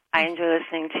show. I enjoy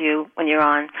listening to you when you're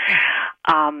on.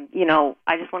 I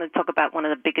just want to talk about one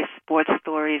of the biggest sports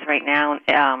stories right now,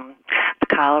 the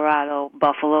Colorado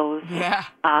Buffaloes. Yeah.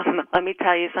 Let me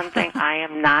tell you something. I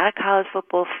am not a college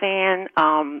football fan.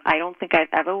 I don't think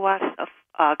I've ever watched a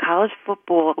college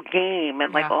football game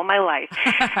in all my life,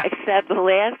 except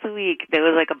last week there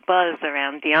was a buzz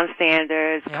around Deion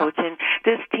Sanders coaching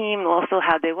this team, also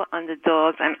how they were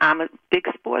underdogs, and I'm a big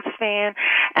sports fan,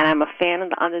 and I'm a fan of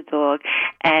the underdog,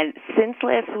 and since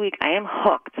last week I am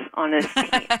hooked on this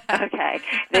team. Okay,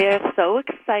 they are so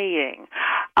exciting.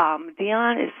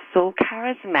 Deion is so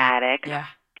charismatic,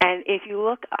 and if you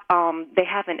look, they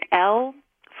have an L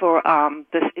for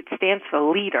it stands for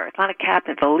leader. It's not a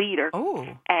captain, it's a leader. Oh.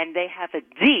 And they have a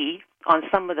D on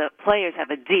some of the players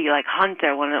have a D, like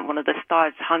Hunter, one of the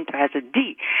stars, Hunter has a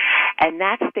D. And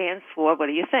that stands for, what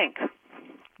do you think?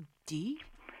 D?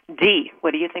 D.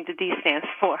 What do you think the D stands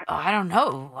for? Oh, I don't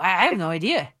know. I have no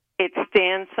idea. It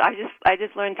stands, I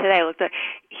just learned today. I looked at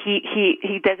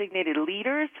he designated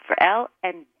leaders for L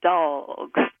and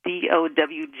dogs,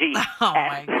 DOWG. Oh,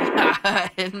 my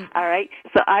God. All right.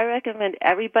 So I recommend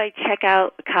everybody check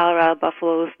out Colorado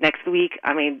Buffaloes next week.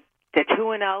 I mean, they're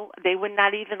 2-0. They would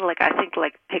not even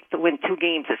pick to win 2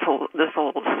 games this whole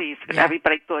season. Yeah.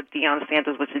 Everybody thought Deion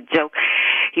Sanders was a joke.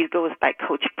 He goes by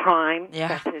Coach Prime. Yeah.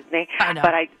 That's his name. I know.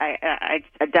 But I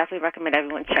definitely recommend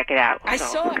everyone check it out. I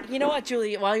saw, you know what,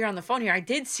 Julie, while you're on the phone here, I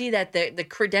did see that the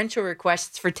credential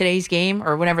requests for today's game,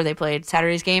 or whenever they played,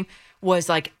 Saturday's game, was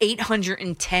like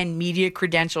 810 media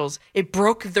credentials. It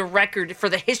broke the record for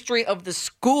the history of the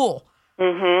school.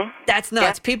 Mm-hmm. That's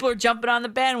nuts. Yeah. People are jumping on the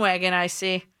bandwagon, I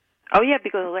see. Oh yeah,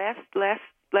 because last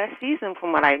season,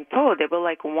 from what I'm told, they were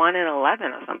like 1-11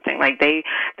 or something. Like they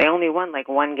only won like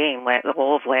 1 game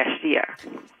all of last year.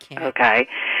 Can't. Okay,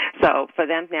 so for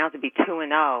them now to be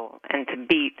 2-0 and to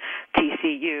beat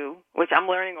TCU, which I'm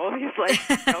learning all these sports,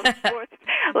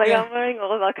 Yeah. I'm learning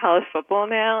all about college football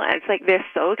now, and it's like they're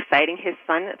so exciting. His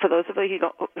son, for those of you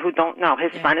who don't know,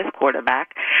 his son is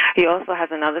quarterback. He also has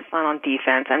another son on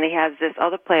defense, and he has this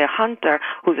other player, Hunter,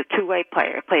 who's a two-way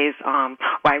player. He plays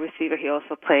wide receiver. He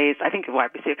also plays, I think,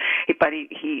 wide receiver. But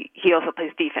he also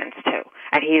plays defense too,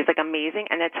 and he is like amazing.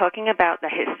 And they're talking about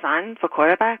that his son, for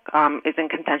quarterback, is in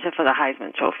contention for the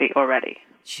Heisman Trophy already.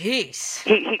 Jeez.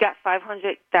 He got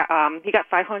 500. He got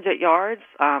 500 yards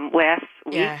last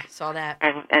week. Yeah, saw that.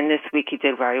 And this week he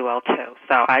did very well too.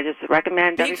 So I just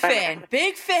recommend Big everybody.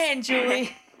 Big fan,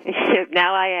 Julie.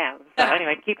 Now I am. So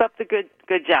anyway, keep up the good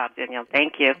job, Danielle.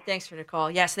 Thank you. Thanks for the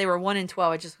call. Yes, they were 1-12.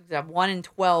 I just looked it up.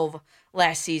 1-12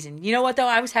 last season. You know what though?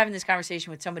 I was having this conversation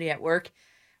with somebody at work.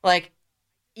 Like,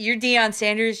 you're Deion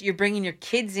Sanders. You're bringing your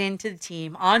kids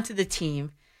onto the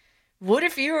team. What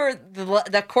if you're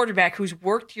the quarterback who's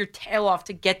worked your tail off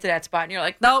to get to that spot, and you're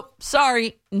like, nope,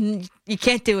 sorry, you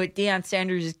can't do it. Deion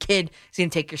Sanders' kid is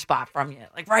going to take your spot from you,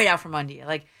 like right out from under you.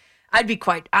 Like, I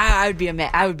would be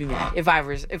mad if I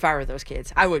were those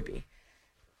kids. I would be.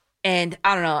 And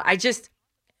I don't know. I guess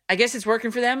it's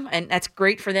working for them, and that's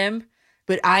great for them.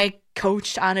 But I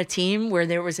coached on a team where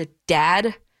there was a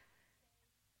dad,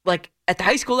 like at the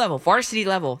high school level, varsity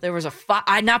level. There was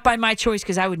not by my choice,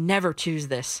 because I would never choose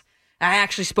this. I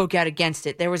actually spoke out against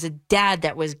it. There was a dad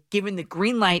that was given the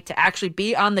green light to actually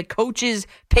be on the coach's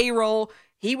payroll.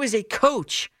 He was a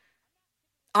coach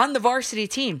on the varsity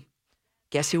team.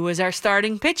 Guess who was our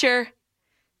starting pitcher?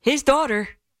 His daughter.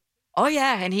 Oh,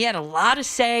 yeah, and he had a lot to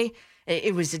say.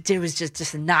 It was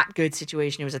just a not good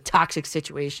situation. It was a toxic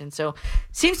situation. So,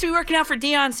 seems to be working out for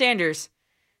Deion Sanders.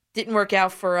 Didn't work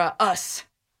out for us,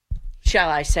 shall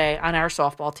I say, on our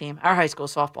softball team, our high school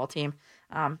softball team.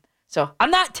 So I'm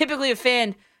not typically a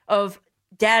fan of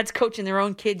dads coaching their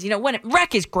own kids. You know, when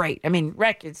rec is great. I mean,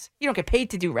 you don't get paid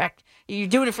to do rec. You're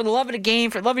doing it for the love of the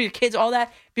game, for the love of your kids, all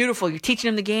that. Beautiful. You're teaching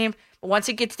them the game. But once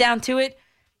it gets down to it,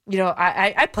 you know,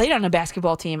 I played on a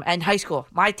basketball team in high school.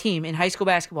 My team in high school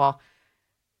basketball,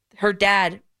 her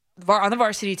dad, on the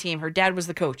varsity team, her dad was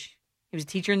the coach. He was a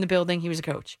teacher in the building. He was a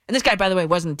coach. And this guy, by the way,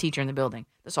 wasn't a teacher in the building,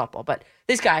 the softball. But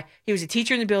this guy, he was a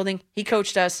teacher in the building. He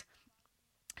coached us.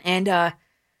 And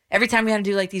every time we had to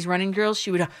do like these running drills,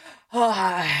 she would,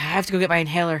 I have to go get my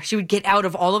inhaler. She would get out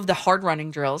of all of the hard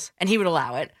running drills, and he would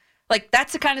allow it. Like,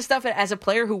 that's the kind of stuff that, as a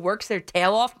player who works their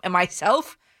tail off, and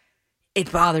myself,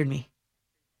 it bothered me.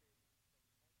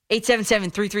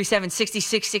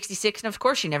 877-337-6666. And of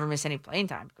course, you never miss any playing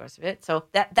time because of it. So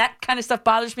that kind of stuff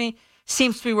bothers me.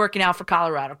 Seems to be working out for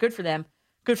Colorado. Good for them.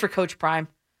 Good for Coach Prime,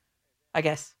 I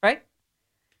guess, right?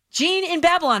 Gene in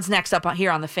Babylon's next up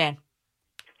here on The Fan.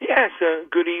 Yes,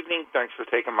 good evening. Thanks for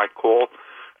taking my call.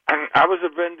 I was a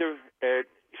vendor at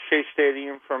Shea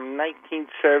Stadium from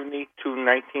 1970 to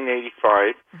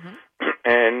 1985,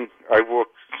 and I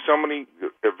worked so many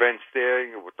events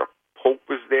there. With the Pope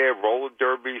was there, roller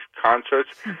derbies,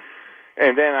 concerts,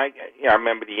 and then I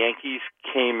remember the Yankees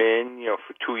came in,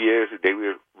 for 2 years. They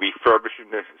were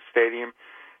refurbishing the stadium,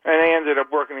 and I ended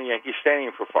up working at Yankee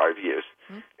Stadium for 5 years.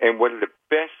 And one of the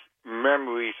best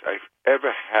memories I've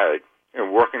ever had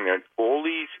in working at all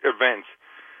these events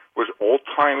was Old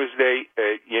Timers Day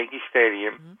at Yankee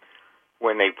Stadium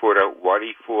when they put out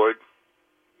Waddy Ford,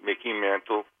 Mickey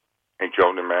Mantle, and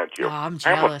Joe DiMaggio. Oh, I'm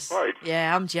jealous.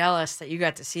 Yeah, I'm jealous that you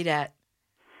got to see that.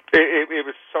 It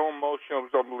was so emotional.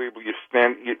 It was unbelievable.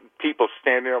 People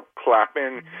standing up,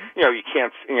 clapping. You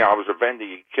can't. I was a vendor.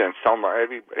 You can't sell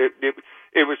my.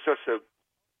 It was just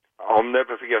I'll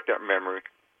never forget that memory.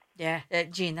 Yeah,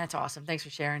 Gene, that's awesome. Thanks for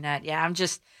sharing that. Yeah, I'm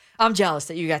jealous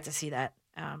that you got to see that.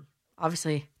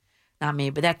 Obviously, not me,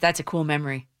 but that's a cool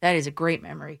memory. That is a great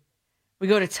memory. We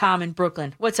go to Tom in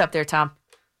Brooklyn. What's up there, Tom?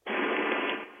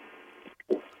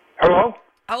 Hello?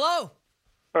 Hello.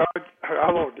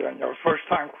 Hello, Danielle. First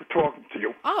time talking to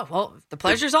you. Oh, well, the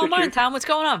pleasure's all mine, Tom. What's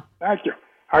going on? Thank you.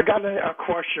 I got a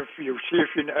question for you. See if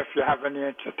you have an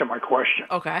answer to my question.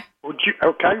 Okay. Would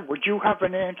you have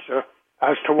an answer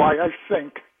as to why I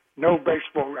think no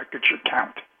baseball record should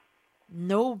count?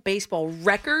 No baseball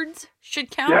records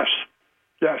should count?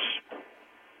 Yes.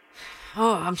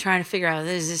 Oh, I'm trying to figure out.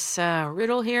 Is this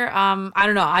riddle here? I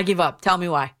don't know. I give up. Tell me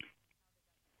why.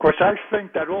 Because I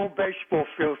think that all baseball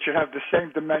fields should have the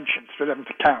same dimensions for them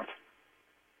to count.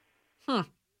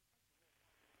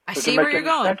 I see where you're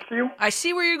going. I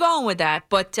see where you're going with that,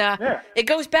 but it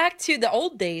goes back to the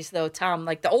old days, though, Tom.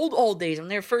 Like the old days when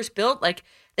they were first built, like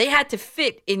they had to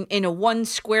fit in a one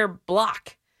square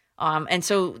block, and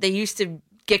so they used to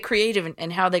get creative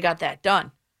in how they got that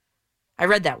done. I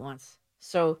read that once.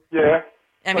 So yeah,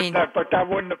 but that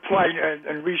wouldn't apply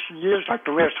in recent years, like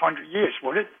the last 100 years,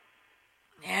 would it?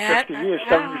 Yeah, 50 years,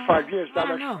 75 years.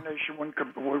 That explanation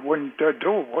wouldn't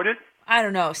do, would it? I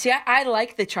don't know. See, I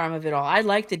like the charm of it all. I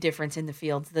like the difference in the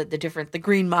fields, the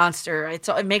green monster.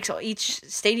 It makes each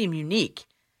stadium unique.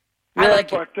 I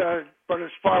like it. But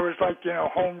as far as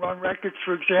home run records,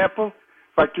 for example,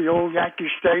 like the old Yankee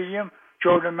Stadium,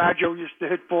 Joe DiMaggio used to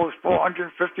hit balls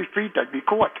 450 feet. That'd be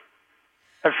caught.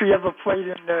 If he ever played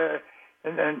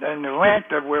in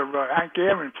Atlanta, where Hank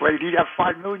Aaron played, he'd have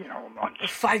 5 million home runs.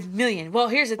 5 million. Well,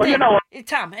 here's the thing,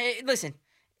 Tom. Listen.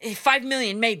 5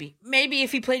 million, maybe. Maybe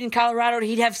if he played in Colorado,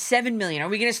 he'd have 7 million. Are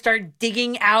we going to start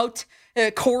digging out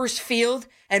Coors Field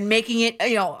and making it,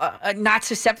 not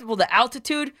susceptible to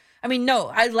altitude? I mean,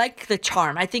 no, I like the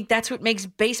charm. I think that's what makes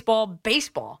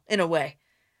baseball in a way.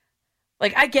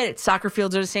 Like, I get it. Soccer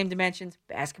fields are the same dimensions.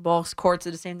 Basketball courts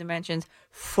are the same dimensions.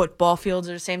 Football fields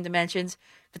are the same dimensions.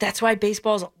 But that's why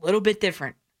baseball is a little bit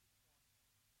different.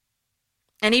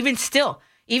 And even still,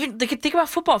 think about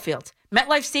football fields.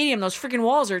 MetLife Stadium, those freaking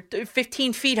walls are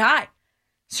 15 feet high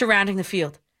surrounding the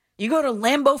field. You go to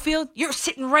Lambeau Field, you're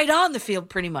sitting right on the field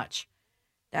pretty much.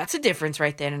 That's a difference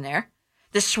right then and there.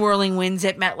 The swirling winds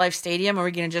at MetLife Stadium, are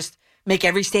we going to just make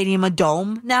every stadium a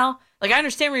dome now? Like, I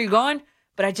understand where you're going,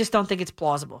 but I just don't think it's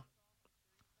plausible.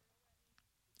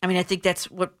 I mean, I think that's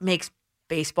what makes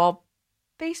baseball,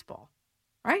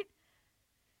 right?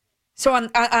 So on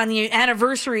the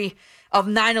anniversary of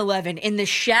 9/11, in the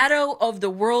shadow of the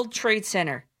World Trade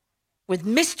Center, with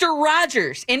Mr.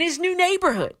 Rogers in his new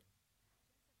neighborhood,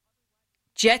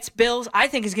 Jets Bills, I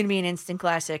think, is going to be an instant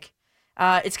classic.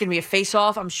 It's going to be a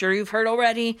face-off, I'm sure you've heard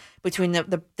already, between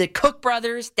the Cook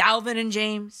brothers, Dalvin and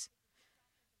James.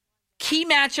 Key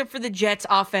matchup for the Jets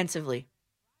offensively.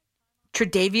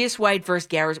 Tre'Davious White versus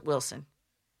Garrett Wilson.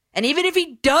 And even if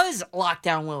he does lock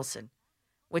down Wilson,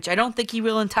 which I don't think he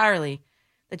will entirely,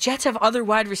 the Jets have other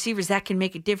wide receivers that can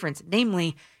make a difference,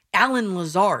 namely Allen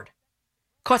Lazard.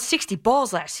 Caught 60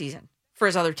 balls last season for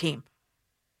his other team.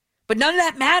 But none of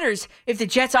that matters if the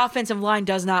Jets' offensive line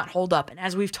does not hold up. And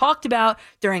as we've talked about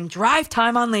during drive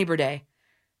time on Labor Day,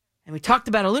 and we talked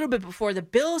about a little bit before, the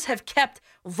Bills have kept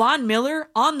Von Miller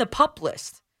on the PUP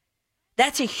list.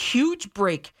 That's a huge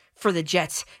break for the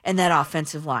Jets and that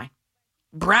offensive line.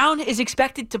 Brown is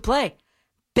expected to play.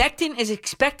 Becton is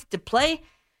expected to play,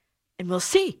 and we'll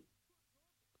see.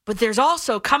 But there's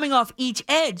also, coming off each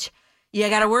edge, you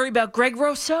got to worry about Greg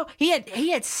Rousseau. He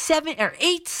had 7 or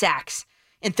 8 sacks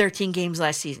in 13 games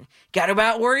last season. Got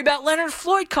to worry about Leonard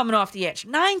Floyd coming off the edge.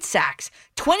 9 sacks,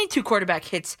 22 quarterback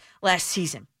hits last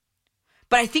season.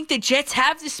 But I think the Jets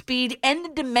have the speed and the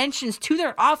dimensions to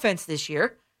their offense this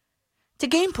year to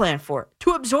game plan for it,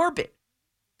 to absorb it.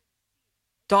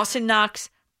 Dawson Knox,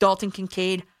 Dalton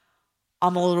Kincaid,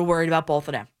 I'm a little worried about both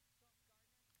of them.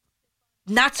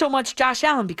 Not so much Josh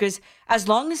Allen, because as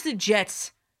long as the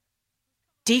Jets'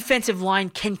 defensive line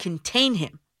can contain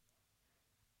him,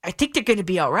 I think they're going to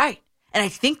be all right. And I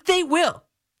think they will,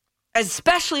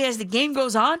 especially as the game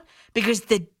goes on, because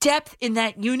the depth in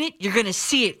that unit, you're going to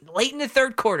see it late in the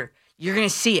third quarter. You're going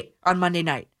to see it on Monday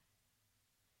night.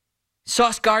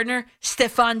 Sauce Gardner,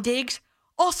 Stephon Diggs,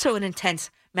 also an intense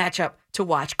matchup to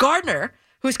watch. Gardner,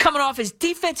 who's coming off his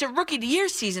defensive rookie of the year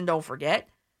season, don't forget.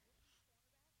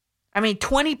 I mean,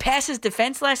 20 passes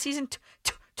defense last season,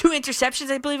 2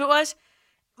 interceptions, I believe it was.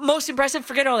 Most impressive,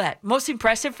 forget all that. Most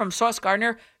impressive from Sauce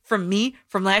Gardner, from me,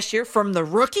 from last year, from the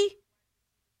rookie.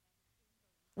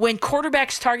 When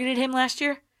quarterbacks targeted him last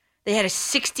year, they had a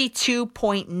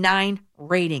 62.9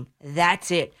 rating.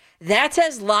 That's it. That's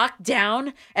as locked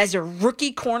down as a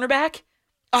rookie cornerback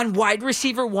on wide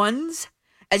receiver ones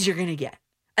as you're going to get.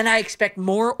 And I expect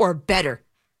more or better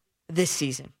this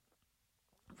season.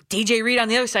 DJ Reed on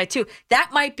the other side, too.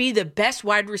 That might be the best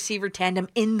wide receiver tandem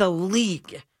in the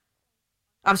league.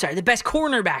 I'm sorry, the best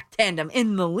cornerback tandem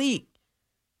in the league.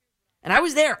 And I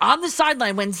was there on the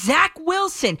sideline when Zach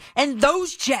Wilson and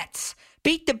those Jets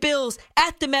beat the Bills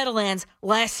at the Meadowlands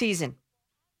last season.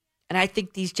 And I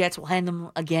think these Jets will hand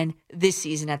them again this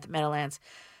season at the Meadowlands.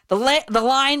 The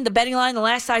betting line, the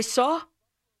last I saw,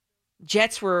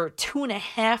 Jets were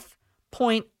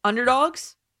 2.5-point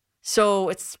underdogs. So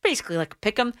it's basically like a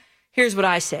pick 'em. Here's what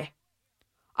I say.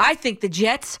 I think the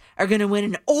Jets are going to win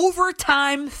an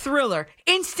overtime thriller,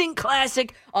 instant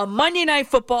classic on Monday Night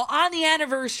Football on the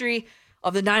anniversary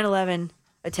of the 9/11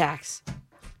 attacks.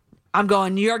 I'm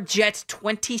going New York Jets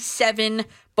 27,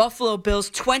 Buffalo Bills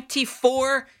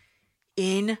 24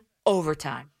 in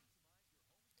overtime.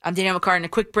 I'm Danielle McCartan. A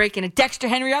quick break and a Dexter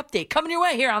Henry update coming your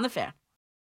way here on The Fan.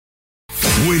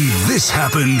 When this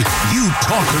happened, you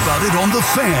talked about it on The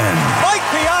Fan. Mike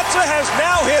Piazza has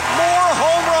now hit more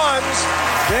home runs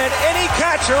than any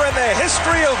catcher in the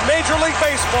history of Major League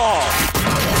Baseball.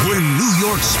 When New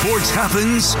York sports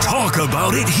happens, talk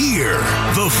about it here.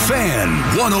 The Fan,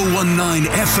 101.9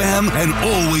 FM, and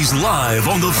always live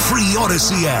on the free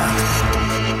Odyssey app.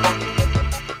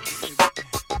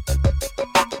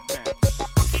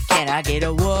 Can I get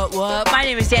a what? My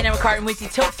name is Danielle McCartan with you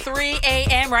till 3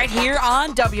 a.m. right here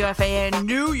on WFAN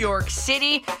New York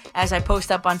City. As I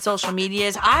post up on social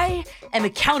medias, I am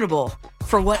accountable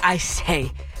for what I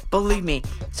say. Believe me.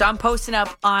 So I'm posting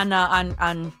up on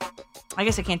I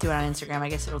guess I can't do it on Instagram. I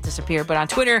guess it'll disappear. But on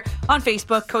Twitter, on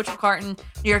Facebook, Coach McCartan,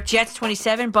 New York Jets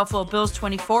 27, Buffalo Bills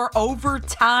 24.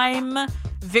 Overtime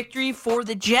victory for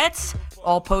the Jets.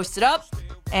 All posted up.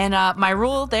 And my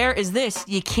rule there is this.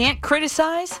 You can't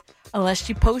criticize unless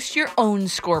you post your own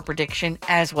score prediction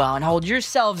as well and hold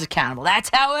yourselves accountable. That's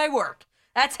how I work.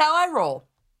 That's how I roll.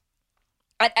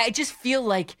 I just feel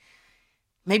like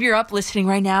maybe you're up listening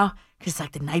right now because it's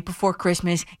like the night before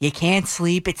Christmas. You can't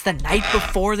sleep. It's the night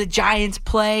before the Giants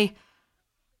play.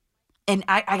 And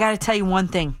I got to tell you one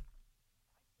thing.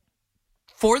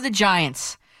 For the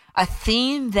Giants, a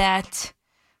theme that...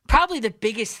 probably the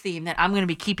biggest theme that I'm going to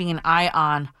be keeping an eye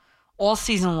on all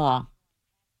season long.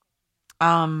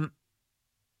 And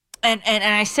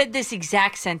I said this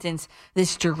exact sentence,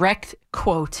 this direct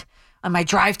quote on my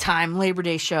Drive Time Labor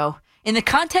Day show in the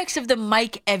context of the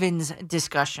Mike Evans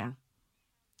discussion.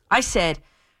 I said,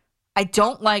 I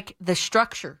don't like the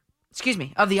structure,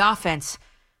 of the offense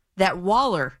that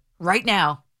Waller right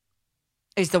now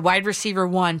is the wide receiver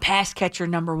 1, pass catcher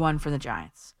number 1 for the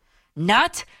Giants.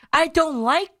 Not, I don't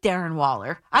like Darren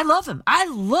Waller. I love him. I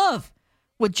love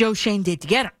what Joe Shane did to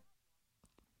get him.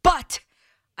 But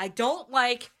I don't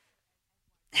like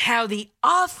how the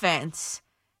offense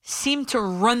seemed to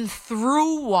run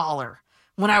through Waller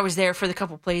when I was there for the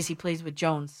couple plays he plays with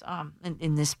Jones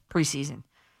in this preseason.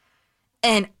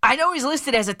 And I know he's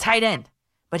listed as a tight end,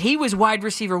 but he was wide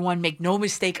receiver 1, make no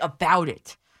mistake about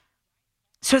it.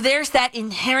 So there's that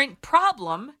inherent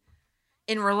problem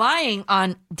in relying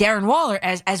on Darren Waller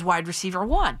as wide receiver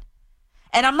 1.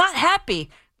 And I'm not happy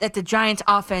that the Giants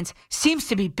offense seems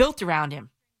to be built around him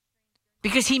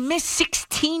because he missed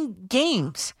 16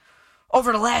 games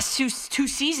over the last two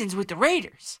seasons with the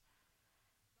Raiders.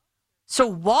 So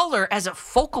Waller as a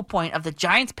focal point of the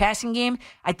Giants passing game,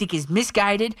 I think is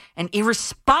misguided and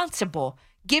irresponsible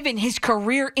given his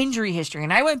career injury history.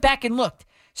 And I went back and looked.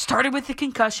 Started with the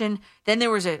concussion, then there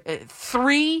was a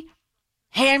 3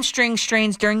 hamstring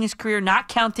strains during his career, not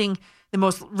counting the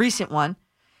most recent one.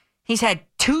 He's had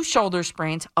 2 shoulder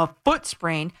sprains, a foot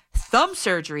sprain, thumb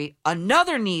surgery,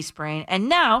 another knee sprain, and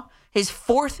now his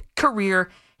 4th career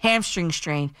hamstring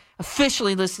strain,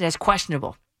 officially listed as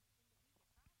questionable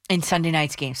in Sunday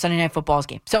Night Football's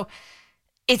game. So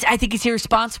I think it's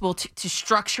irresponsible to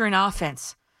structure an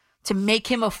offense, to make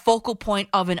him a focal point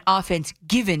of an offense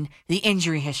given the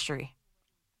injury history.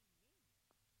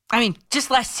 I mean, just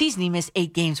last season, he missed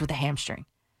 8 games with a hamstring.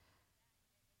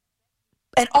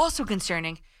 And also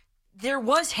concerning, there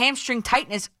was hamstring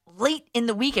tightness late in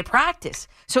the week at practice.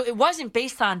 So it wasn't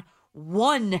based on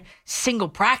one single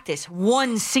practice,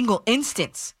 one single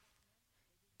instance.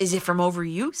 Is it from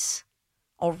overuse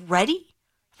already?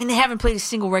 I mean, they haven't played a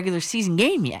single regular season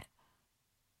game yet.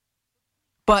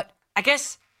 But I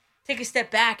guess take a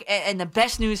step back, and the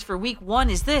best news for week 1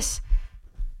 is this.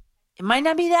 It might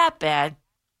not be that bad,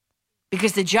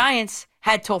 because the Giants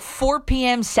had till 4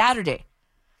 p.m. Saturday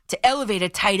to elevate a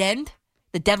tight end.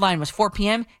 The deadline was 4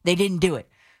 p.m. They didn't do it.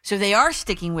 So they are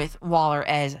sticking with Waller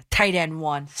as tight end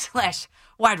 1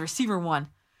 / wide receiver 1.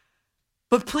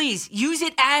 But please, use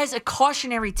it as a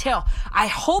cautionary tale. I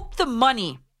hope the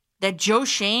money that Joe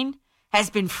Shane has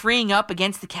been freeing up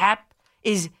against the cap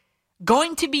is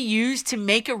going to be used to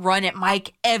make a run at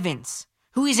Mike Evans,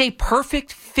 who is a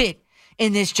perfect fit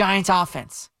in this Giants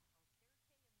offense.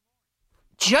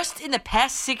 just in the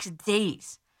past 6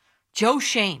 days, Joe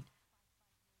Shane,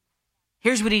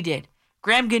 here's what he did.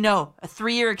 Graham Gano, a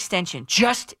 3-year extension.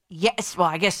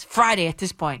 I guess Friday at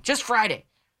this point. Just Friday.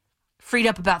 Freed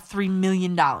up about $3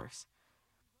 million.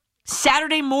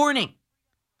 Saturday morning,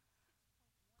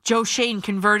 Joe Shane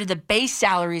converted the base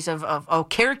salaries of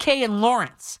Okereke and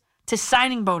Lawrence to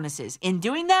signing bonuses. In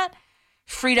doing that,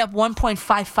 freed up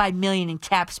 $1.55 million in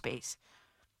cap space.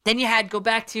 Then you had, go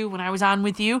back to when I was on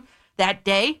with you that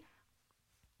day,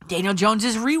 Daniel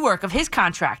Jones's rework of his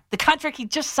contract. The contract he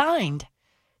just signed.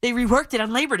 They reworked it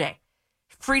on Labor Day.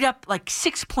 Freed up like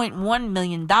 $6.1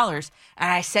 million. And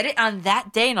I said it on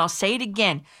that day, and I'll say it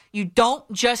again. You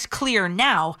don't just clear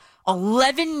now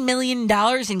 $11 million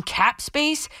in cap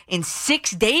space in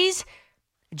 6 days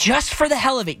just for the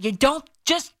hell of it. You don't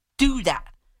just do that.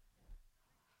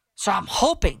 So I'm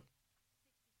hoping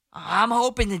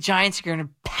the Giants are going to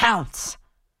pounce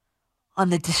on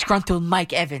the disgruntled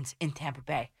Mike Evans in Tampa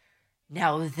Bay.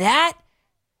 Now that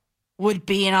would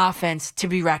be an offense to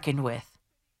be reckoned with.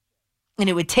 And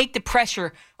it would take the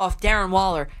pressure off Darren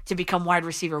Waller to become wide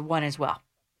receiver 1 as well.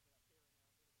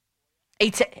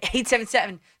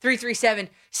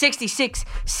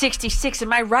 877-337-6666.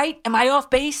 Am I right? Am I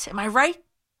off base? Am I right?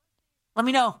 Let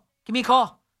me know. Give me a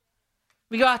call.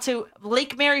 We go out to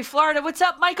Lake Mary, Florida. What's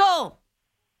up, Michael?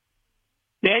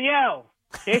 Danielle,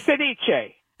 che si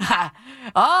dice?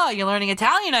 Oh, you're learning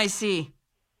Italian, I see.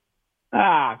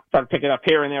 Try to pick it up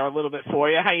here and there a little bit for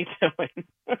you. How you doing?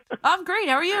 I'm great.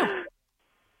 How are you?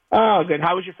 Oh, good.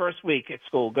 How was your first week at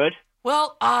school? Good?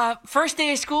 Well, first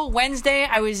day of school, Wednesday,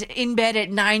 I was in bed at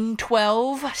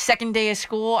 9:12. Second day of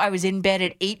school, I was in bed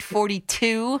at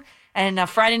 8:42. And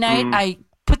Friday night, I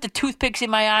put the toothpicks in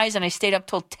my eyes and I stayed up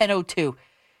till 10:02.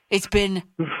 It's been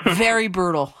very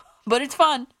brutal, but it's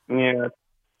fun. Yeah.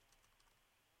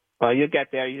 Well, you'll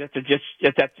get there. You have to just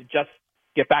get back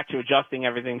to adjusting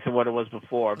everything to what it was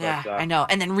before. Yeah, but, I know.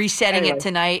 And then resetting it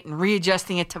tonight and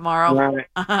readjusting it tomorrow.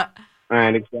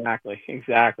 Right, exactly.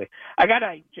 I got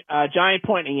a Giant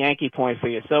point and a Yankee point for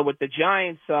you. So with the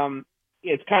Giants,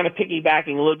 it's kind of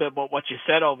piggybacking a little bit about what you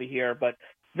said over here, but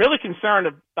really concerned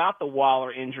about the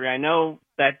Waller injury. I know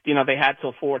that they had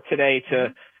till 4 today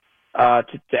to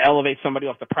elevate somebody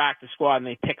off the practice squad, and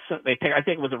they picked. I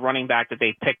think it was a running back that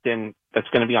they picked in that's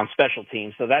going to be on special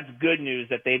teams. So that's good news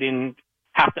that they didn't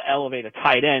have to elevate a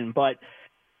tight end, but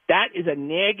that is a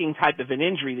nagging type of an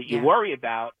injury that you worry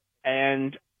about,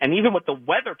 and even with the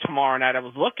weather tomorrow night, I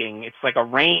was looking, it's like a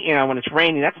rain, when it's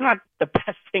raining, that's not the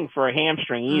best thing for a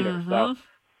hamstring either. Mm-hmm. So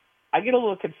I get a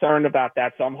little concerned about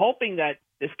that. So I'm hoping that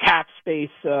this cap space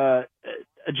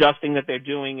adjusting that they're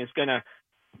doing is going to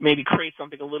maybe create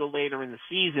something a little later in the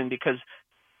season, because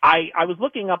I was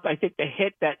looking up, I think the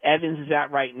hit that Evans is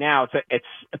at right now, it's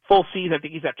a full season, I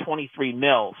think he's at $23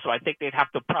 million. So I think they'd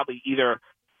have to probably either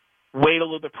wait a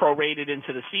little bit prorated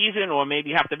into the season or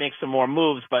maybe have to make some more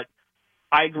moves. But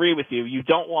I agree with you. You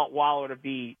don't want Waller to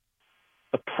be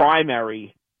the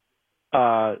primary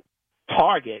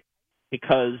target,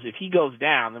 because if he goes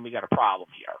down, then we got a problem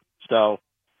here. So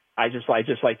I just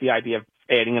like the idea of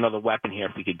adding another weapon here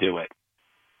if we could do it.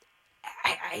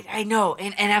 I know,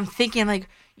 and I'm thinking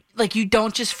like you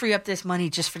don't just free up this money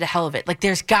just for the hell of it. Like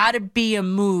there's got to be a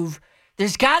move.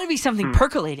 There's got to be something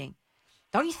percolating,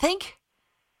 don't you think?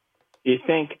 You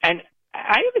think? And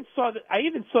I even saw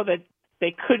that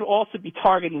they could also be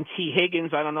targeting T.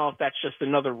 Higgins. I don't know if that's just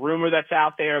another rumor that's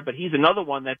out there, but he's another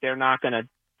one that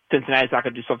Cincinnati's not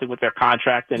going to do something with their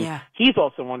contract, and he's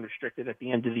also unrestricted at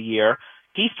the end of the year.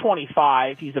 He's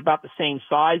 25. He's about the same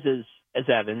size as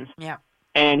Evans. Yeah.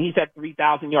 And he's at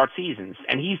 3,000-yard seasons,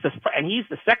 and he's the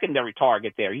secondary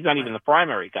target there. He's not even the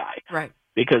primary guy, right?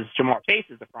 Because Jamar Chase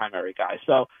is the primary guy.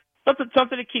 So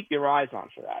something to keep your eyes on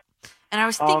for that. And I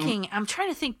was thinking, I'm trying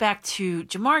to think back to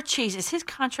Jamar Chase. Is his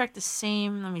contract the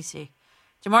same? Let me see.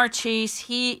 Jamar Chase,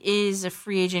 he is a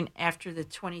free agent after the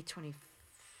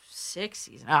 2026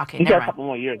 season. Oh, okay, he's never got mind. A couple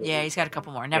more years. Yeah, he's got a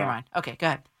couple more. Never mind. Okay, go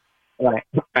ahead. Right.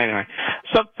 Anyway,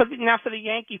 so now for the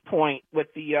Yankee point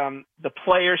with the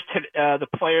players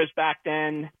back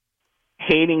then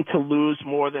hating to lose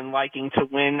more than liking to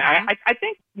win. I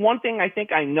think one thing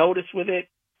I noticed with it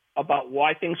about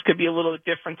why things could be a little bit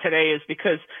different today is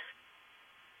because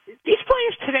these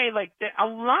players today, a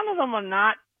lot of them are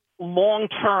not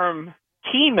long-term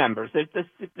team members.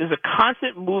 There's a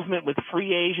constant movement with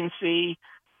free agency,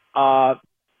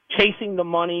 chasing the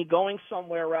money, going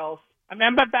somewhere else. I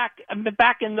remember back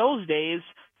in those days,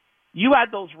 you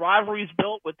had those rivalries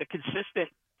built with the consistent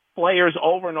players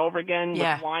over and over again with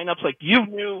lineups. Like you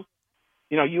knew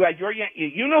how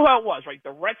it was, right?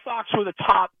 The Red Sox were the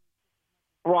top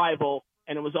rival,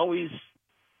 and it was always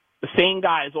the same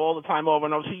guys all the time over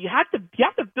and over. So you have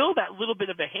to build that little bit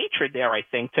of a hatred there, I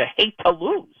think, to hate to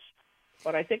lose.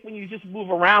 But I think when you just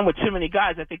move around with too many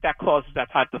guys, I think that causes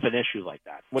that type of an issue like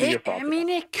that. What are your thoughts? I mean,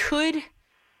 it could.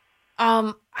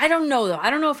 I don't know, though. I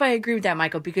don't know if I agree with that,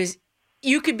 Michael, because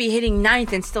you could be hitting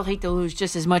ninth and still hate to lose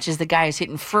just as much as the guy is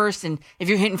hitting first. And if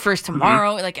you're hitting first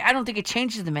tomorrow, I don't think it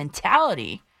changes the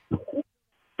mentality.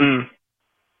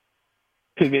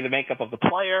 Could be the makeup of the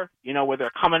player, where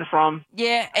they're coming from.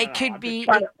 Yeah, it could be.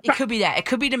 It could be that. It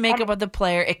could be the makeup of the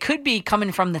player. It could be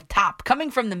coming from the top,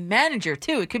 coming from the manager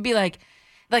too. It could be like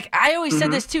I always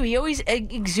said this too. He always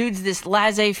exudes this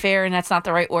laissez-faire, and that's not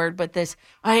the right word, but this,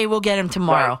 hey, we'll get him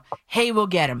tomorrow. Right. Hey, we'll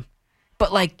get him.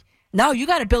 But no, you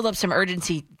got to build up some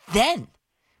urgency then.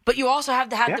 But you also have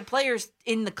to have the players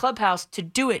in the clubhouse to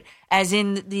do it, as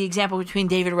in the example between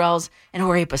David Wells and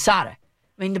Jorge Posada.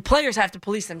 I mean, the players have to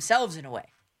police themselves in a way.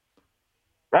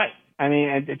 Right. I mean,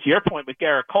 and to your point with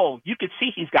Garrett Cole, you could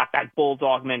see he's got that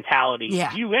bulldog mentality.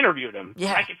 Yeah. You interviewed him.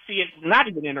 Yeah. I could see it, not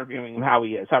even interviewing him, how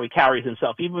he is, how he carries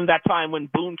himself. Even that time when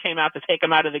Boone came out to take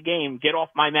him out of the game, get off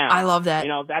my mound. I love that.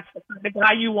 That's the kind of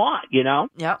guy you want,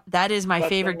 Yep. That is my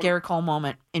favorite Garrett Cole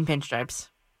moment in Pinstripes.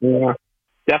 Yeah.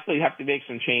 Definitely have to make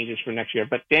some changes for next year.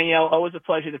 But, Danielle, always a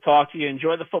pleasure to talk to you.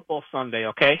 Enjoy the football Sunday,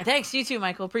 okay? Thanks. You too,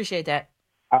 Michael. Appreciate that.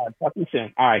 All right. Talk to you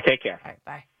soon. All right. Take care. All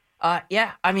right. Bye.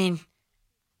 Yeah, I mean,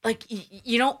 when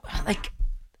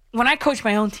I coach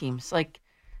my own teams,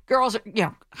 girls are,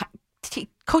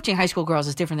 coaching high school girls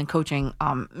is different than coaching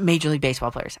Major League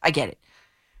Baseball players. I get it.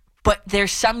 But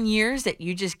there's some years that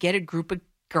you just get a group of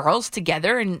girls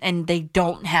together and they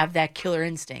don't have that killer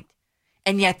instinct.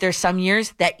 And yet there's some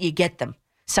years that you get them.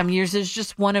 Some years there's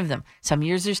just one of them. Some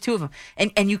years there's two of them.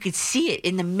 And you could see it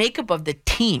in the makeup of the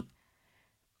team.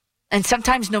 And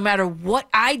sometimes no matter what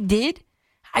I did,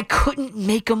 I couldn't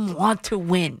make them want to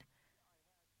win.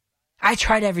 I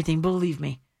tried everything, believe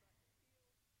me.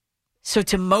 So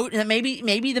maybe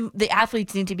the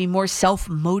athletes need to be more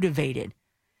self-motivated.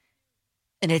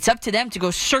 And it's up to them to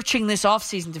go searching this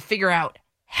offseason to figure out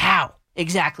how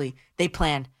exactly they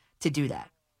plan to do that.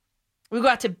 We go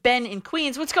out to Ben in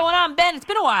Queens. What's going on, Ben? It's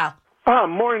been a while.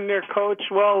 Morning there, Coach.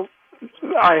 Well,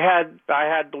 I had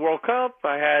the World Cup.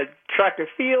 I had track and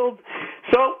field.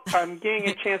 So I'm getting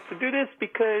a chance to do this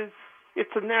because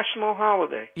it's a national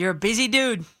holiday. You're a busy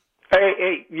dude.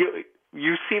 Hey,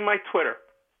 you see my Twitter.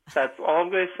 That's all I'm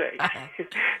going to say.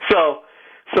 So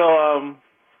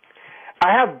I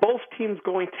have both teams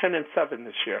going 10-7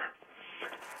 this year.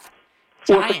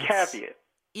 Giants. With a caveat.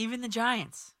 Even the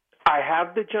Giants. I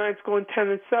have the Giants going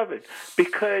 10-7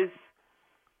 because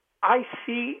I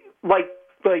see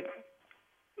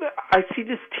I see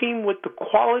this team with the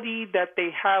quality that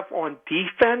they have on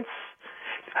defense,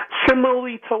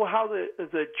 similarly to how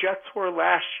the Jets were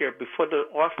last year before the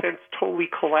offense totally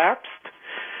collapsed.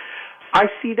 I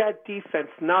see that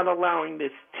defense not allowing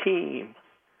this team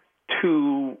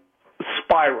to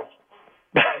spiral.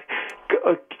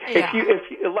 If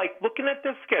you like looking at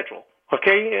their schedule,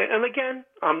 okay, and again,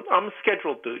 I'm a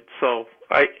schedule dude, so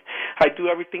I do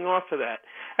everything off of that,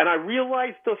 and I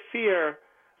realize the fear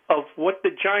of what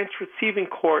the Giants receiving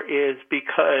core is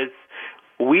because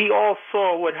we all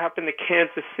saw what happened to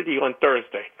Kansas City on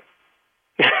Thursday.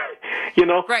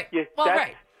 Right.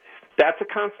 Right. That's a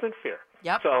constant fear.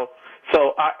 Yep. So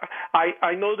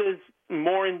I know there's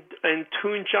more in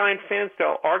tune Giant fans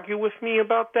that'll argue with me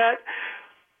about that.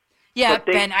 Yeah,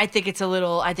 Ben, I think it's a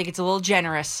little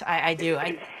generous. I do.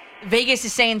 Vegas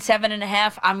is saying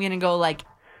 7.5. I'm gonna go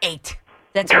 8.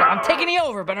 That's what I'm taking the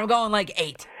over, but I'm going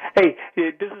 8. Hey,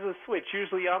 this is a switch.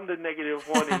 Usually I'm the negative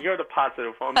one and you're the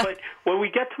positive one. But when we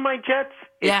get to my Jets,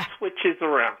 it switches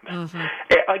around. Mm-hmm.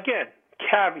 Again,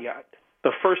 caveat,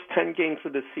 the first 10 games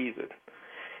of the season.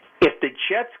 If the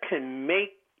Jets can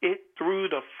make it through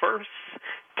the first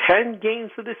 10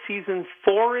 games of the season,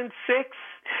 4-6,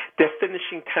 they're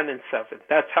finishing 10-7.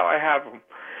 That's how I have them.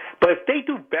 But if they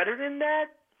do better than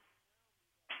that,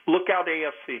 look out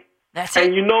AFC. That's it.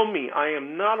 And you know me, I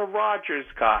am not a Rodgers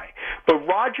guy. But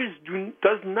Rodgers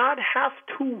does not have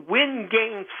to win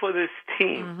games for this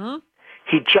team. Mm-hmm.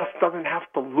 He just doesn't have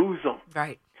to lose them.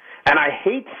 Right. And I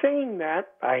hate saying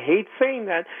that.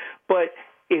 But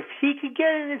if he could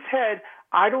get in his head,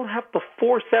 I don't have to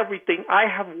force everything. I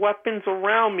have weapons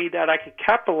around me that I could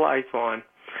capitalize on.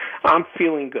 I'm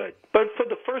feeling good. But for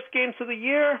the first games of the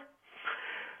year,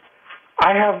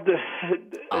 I have the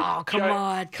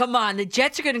come on. The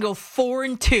Jets are going to go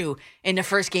 4-2 in the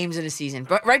first games of the season.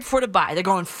 But right before the bye, they're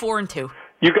going 4-2.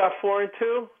 You got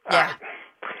 4-2? Yeah.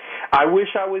 I wish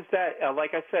I was that.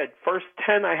 Like I said, first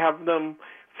 10, I have them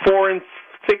 4-6,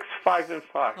 5-5.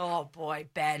 Oh boy,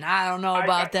 Ben, I don't know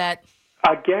about that.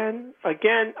 Again,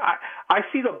 I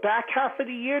see the back half of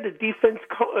the year, the defense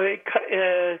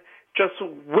just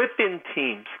within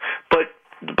teams. But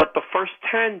the first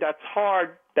 10, that's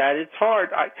hard. That is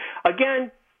hard.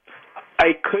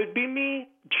 It could be me,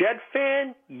 Jet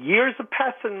fan, years of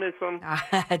pessimism.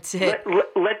 That's it.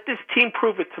 Let this team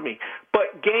prove it to me.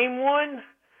 But game one,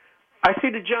 I see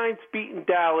the Giants beating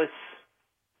Dallas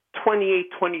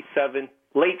 28-27,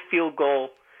 late field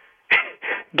goal.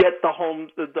 Get the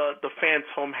fans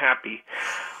home happy.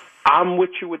 I'm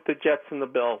with you with the Jets and the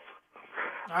Bills.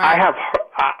 Right.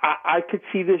 I could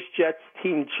see this Jets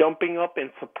team jumping up and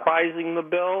surprising the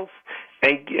Bills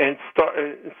and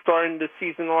starting the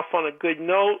season off on a good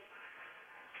note.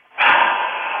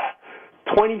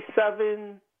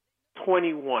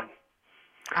 27-21.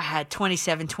 I had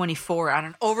 27-24 on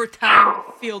an overtime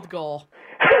field goal.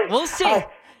 We'll see. I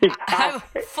have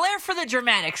a flair for the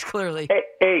dramatics, clearly.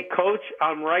 Hey, Coach,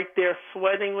 I'm right there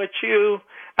sweating with you.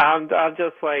 I'm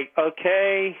just like,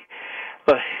 okay.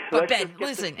 But Ben,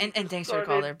 listen, and thanks for the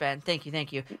call there, Ben. Thank you.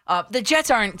 The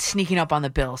Jets aren't sneaking up on the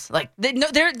Bills.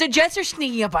 The Jets are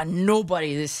sneaking up on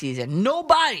nobody this season.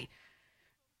 Nobody.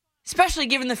 Especially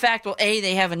given the fact,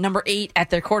 they have a number 8 at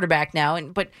their quarterback now,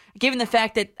 but given the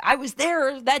fact that I was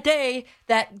there that day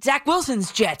that Zach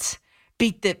Wilson's Jets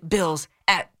beat the Bills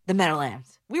at the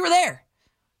Meadowlands. We were there.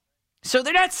 So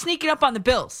they're not sneaking up on the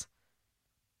Bills.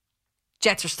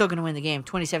 Jets are still going to win the game,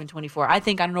 27-24, I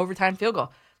think, on an overtime field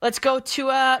goal. Let's go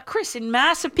to Chris in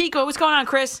Massapequa. What's going on,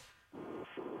 Chris?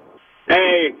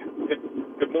 Hey,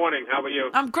 good morning. How are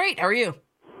you? I'm great. How are you?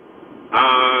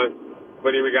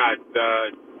 What do we got?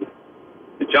 The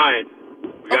Giants.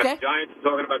 We got the Giants. We're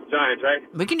talking about the Giants, right?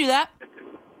 We can do that.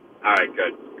 All right,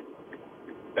 good.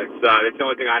 That's the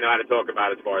only thing I know how to talk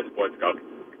about as far as sports go.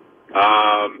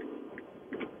 I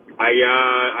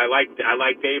like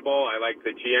Dable. I like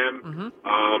the GM. Mm-hmm.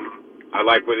 I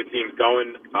like where the team's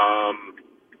going.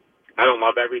 I don't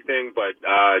love everything, but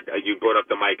you brought up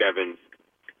the Mike Evans,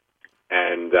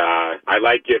 and I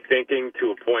like your thinking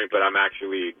to a point. But I'm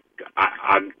actually,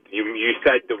 you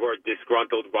said the word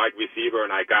disgruntled wide receiver,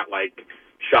 and I got like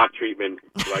shock treatment,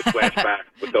 like flashback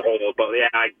with the whole. But yeah,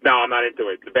 I'm not into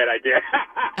it. It's a bad idea.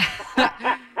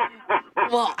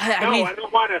 Well, I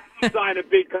don't want to sign a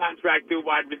big contract to a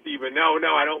wide receiver. No,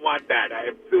 I don't want that. I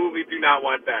absolutely do not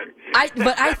want that. I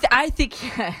think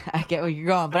I get where you're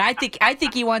going, but I think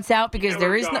he wants out because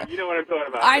there is no. You know what I'm talking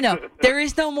about. I know there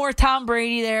is no more Tom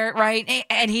Brady there, right?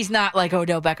 And he's not like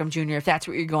Odell Beckham Jr. if that's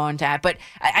what you're going to. But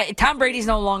Tom Brady's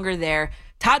no longer there.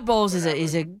 Todd Bowles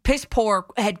is a piss poor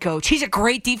head coach. He's a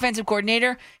great defensive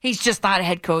coordinator. He's just not a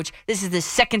head coach. This is the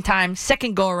second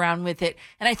go around with it,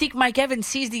 and I think Mike Evans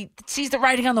sees the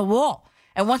writing on the wall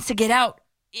and wants to get out,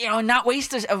 and not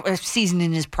waste a season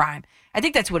in his prime. I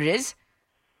think that's what it is.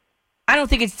 I don't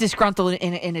think it's disgruntled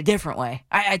in a different way.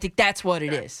 I think that's what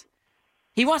it is.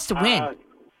 He wants to win.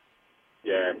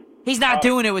 Yeah. He's not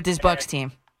doing it with this Bucs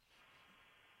team.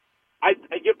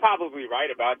 You're probably right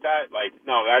about that. Like,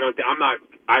 no, I don't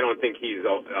think he's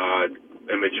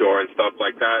immature and stuff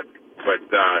like that. But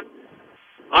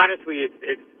honestly,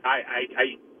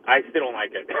 I still don't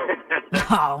like it.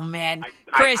 Oh man,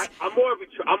 Chris, I'm more of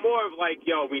like,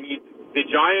 we need the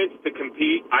Giants to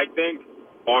compete. I think.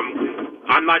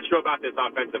 I'm not sure about this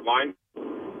offensive line.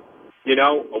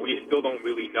 We still don't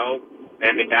really know.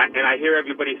 And I hear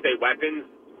everybody say weapons.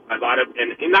 A lot of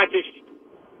and not just.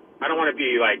 I don't want to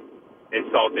be like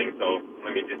insulting, so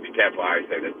let me just be careful how I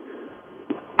say this.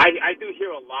 I do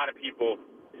hear a lot of people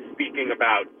speaking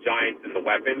about Giants and the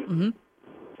weapons, mm-hmm.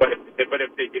 but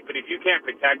if you can't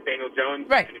protect Daniel Jones,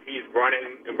 right. And if he's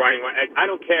running, I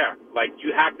don't care. Like,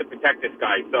 you have to protect this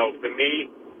guy. So for me,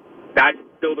 that's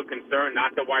still the concern,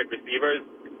 not the wide receivers.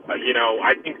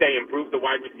 I think they improved the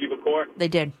wide receiver core. They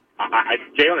did.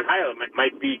 Jalen Hyatt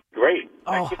might be great.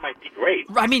 Oh. That kid might be great.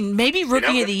 I mean, maybe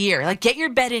Rookie of the Year. Like, get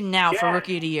your bet in now for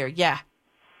Rookie of the Year. Yeah.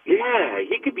 Yeah,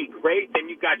 he could be great. Then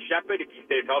you got Shepard if he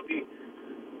stays healthy.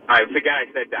 I forgot I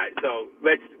said that. So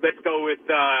let's go with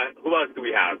who else do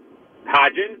we have?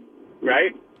 Hodgins,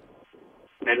 right?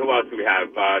 And who else do we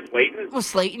have? Slayton. Well,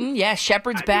 Slayton, yeah.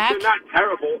 Shepard's back. They're not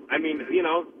terrible. I mean,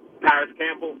 Paris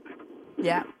Campbell.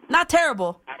 Yeah, not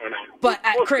terrible. I don't know. But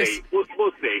we'll Chris, see.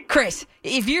 We'll see. Chris,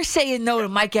 if you're saying no to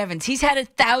Mike Evans, he's had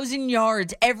 1,000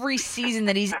 yards every season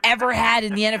that he's ever had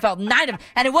in the NFL. 9 of them.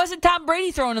 And it wasn't Tom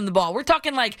Brady throwing him the ball. We're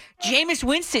talking like Jameis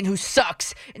Winston, who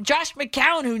sucks, and Josh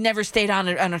McCown, who never stayed on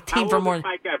a team for more.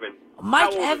 Mike Evans.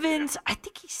 Mike Evans, I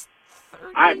think he's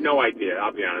 30. I have no idea.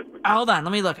 I'll be honest with you. Hold on,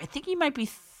 let me look. I think he might be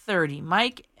 30.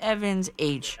 Mike Evans'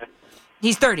 age.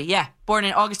 He's 30. Yeah, born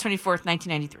on August 24th,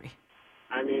 1993.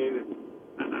 I mean,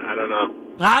 I don't know.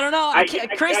 I don't know.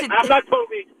 Chris, I'm not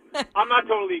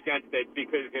totally against it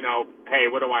because, hey,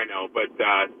 what do I know? But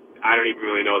I don't even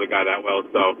really know the guy that well.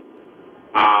 So,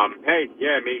 hey,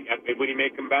 yeah, would he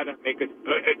make him better?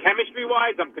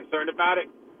 Chemistry-wise, I'm concerned about it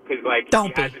because, he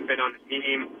hasn't been on the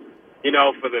team,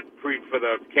 for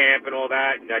the camp and all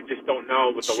that. And I just don't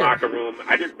know with the locker room.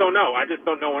 I just don't know.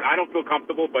 And I don't feel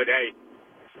comfortable. But hey,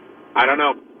 I don't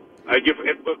know.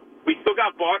 We still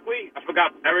got Barkley. I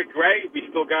forgot Eric Gray. We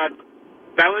still got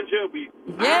Bellinger.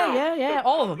 Yeah.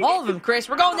 All of them, Chris.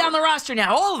 We're going down the roster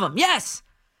now. All of them, yes.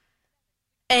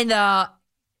 And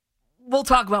we'll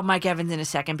talk about Mike Evans in a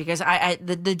second because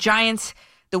the Giants,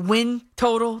 the win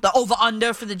total, the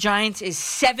over-under for the Giants is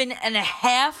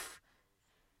 7.5.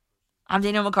 I'm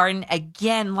Danielle McCartan.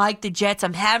 Again, like the Jets,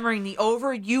 I'm hammering the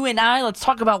over. You and I, let's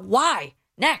talk about why.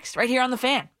 Next, right here on The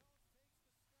Fan.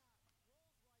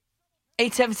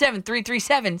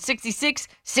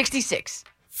 877-337-6666.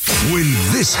 When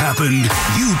this happened,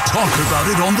 you talk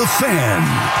about it on The Fan.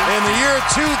 In the year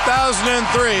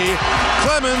 2003,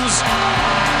 Clemens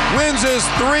wins his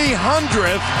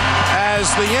 300th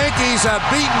as the Yankees have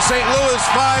beaten St. Louis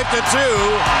 5-2.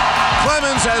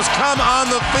 Clemens has come on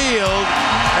the field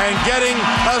and getting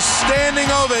a standing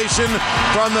ovation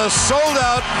from the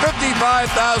sold-out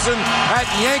 55,000 at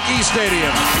Yankee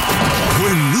Stadium.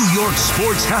 When New York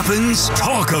sports happens,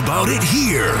 talk about it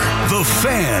here. The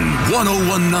Fan,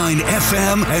 101.9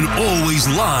 FM, and always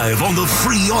live on the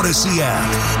free Odyssey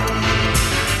app.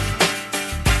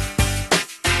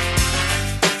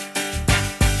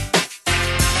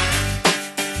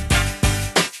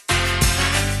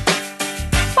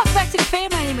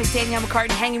 Danielle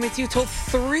McCartan hanging with you till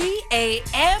 3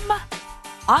 a.m.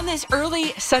 on this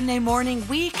early Sunday morning,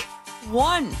 week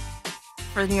 1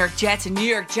 for the New York Jets and New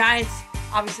York Giants.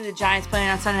 Obviously, the Giants playing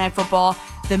on Sunday Night Football.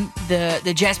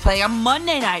 The Jets playing on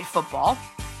Monday Night Football.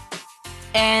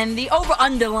 And the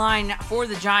over-under line for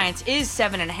the Giants is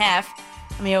 7.5.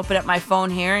 Let me open up my phone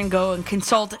here and go and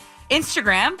consult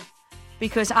Instagram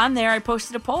because on there I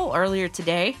posted a poll earlier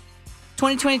today.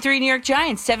 2023 New York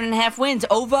Giants, 7.5 wins,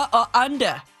 over or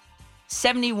under.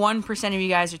 71% of you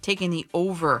guys are taking the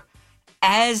over,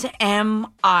 as am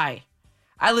I.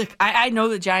 I know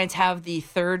the Giants have the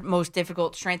third most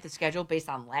difficult strength of schedule based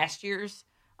on last year's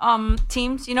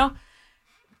teams,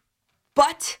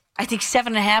 But I think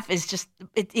 7.5 is just,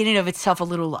 in and of itself, a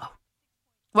little low.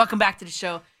 Welcome back to the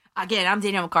show. Again, I'm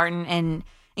Danielle McCartan, and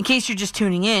in case you're just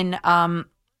tuning in,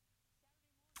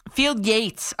 Field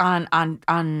Yates on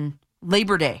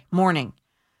Labor Day morning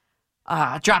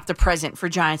dropped a present for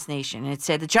Giants Nation. And it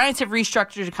said, the Giants have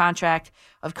restructured a contract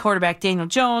of quarterback Daniel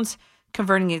Jones,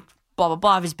 converting it, blah, blah,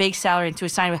 blah, of his base salary into a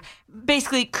signing,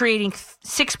 basically creating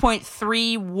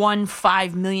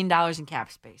 $6.315 million in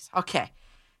cap space. Okay.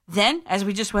 Then, as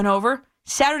we just went over,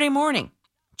 Saturday morning,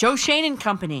 Joe Shane and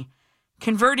company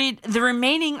converted the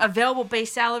remaining available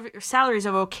base salaries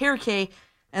of Okereke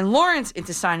and Lawrence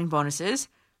into signing bonuses.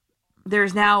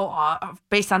 There's now,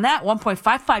 based on that,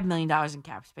 $1.55 million in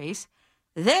cap space.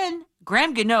 Then,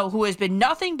 Graham Gano, who has been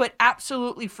nothing but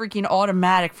absolutely freaking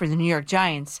automatic for the New York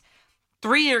Giants,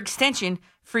 3-year extension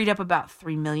freed up about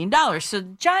 $3 million. So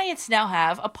the Giants now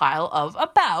have a pile of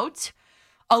about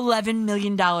 $11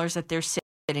 million that they're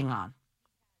sitting on.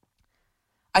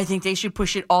 I think they should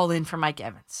push it all in for Mike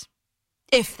Evans,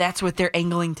 if that's what they're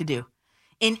angling to do.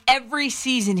 In every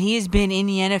season he has been in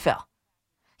the NFL,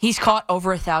 he's caught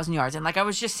over 1,000 yards. And like I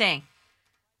was just saying,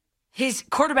 his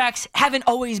quarterbacks haven't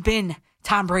always been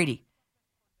Tom Brady.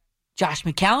 Josh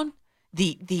McCown,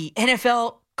 the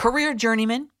NFL career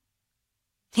journeyman.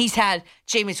 He's had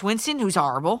Jameis Winston, who's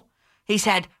horrible. He's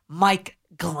had Mike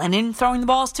Glennon throwing the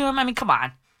balls to him. I mean, come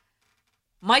on.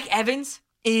 Mike Evans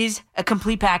is a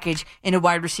complete package in a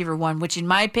wide receiver one, which in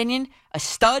my opinion, a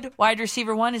stud wide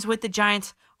receiver one is what the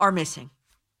Giants are missing.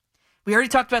 We already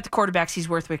talked about the quarterbacks he's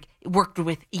worked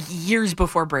with years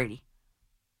before Brady.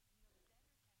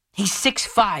 He's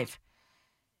 6'5",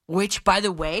 which, by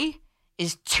the way,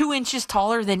 is 2 inches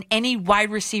taller than any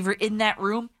wide receiver in that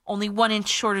room, only 1 inch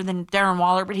shorter than Darren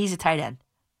Waller, but he's a tight end.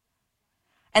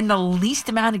 And the least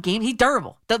amount of games, he's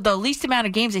durable. The least amount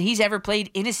of games that he's ever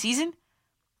played in a season,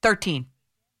 13.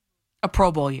 A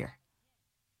Pro Bowl year.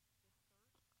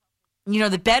 You know,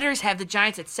 the bettors have the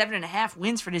Giants at 7.5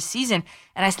 wins for this season.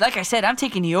 And like I said, I'm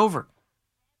taking the over.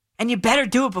 And you better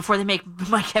do it before they make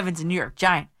Mike Evans a New York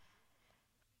Giant.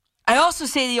 I also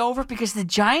say the over because the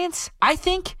Giants, I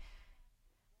think,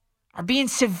 are being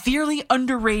severely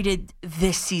underrated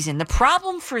this season. The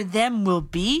problem for them will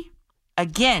be,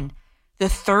 again, the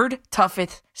third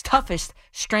toughest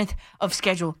strength of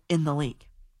schedule in the league.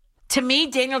 To me,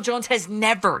 Daniel Jones has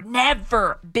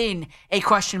never been a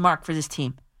question mark for this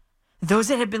team. Those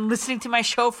that have been listening to my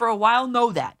show for a while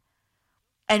know that.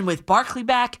 And with Barkley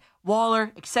back,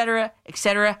 Waller, et cetera,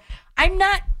 I'm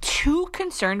not too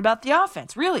concerned about the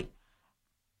offense, really.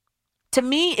 To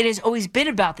me, it has always been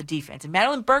about the defense. And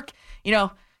Madeline Burke,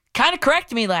 kind of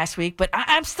corrected me last week, but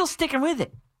I'm still sticking with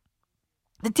it.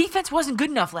 The defense wasn't good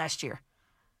enough last year.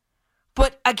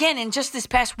 But again, in just this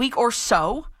past week or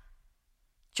so,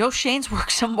 Joe Shane's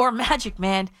worked some more magic,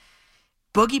 man.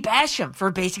 Boogie Basham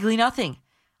for basically nothing.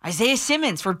 Isaiah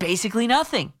Simmons for basically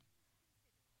nothing.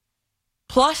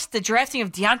 Plus the drafting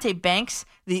of Deonte Banks,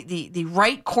 the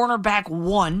right cornerback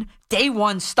day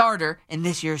one starter in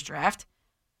this year's draft.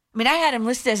 I mean, I had him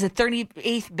listed as the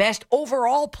 38th best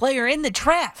overall player in the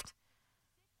draft.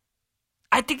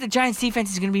 I think the Giants'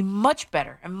 defense is going to be much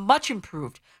better and much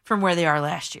improved from where they are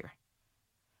last year.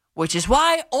 Which is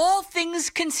why, all things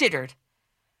considered,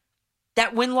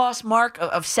 that win-loss mark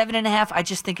of 7.5, I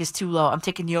just think is too low. I'm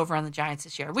taking the over on the Giants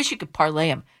this year. I wish you could parlay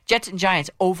them. Jets and Giants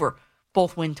over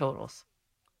both win totals.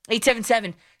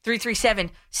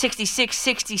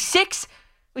 877-337-6666.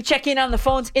 We check in on the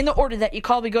phones in the order that you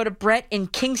call. We go to Brett in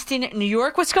Kingston, New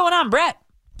York. What's going on, Brett?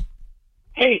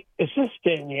 Hey, is this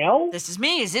Danielle? This is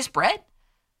me. Is this Brett?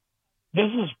 This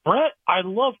is Brett. I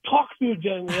love talking to you,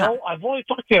 Danielle. I've only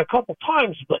talked to you a couple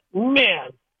times, but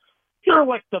man, you're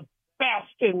like the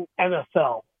best in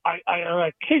NFL.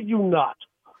 I kid you not.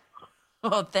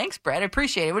 Well, thanks, Brett. I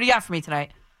appreciate it. What do you got for me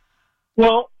tonight?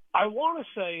 Well, I want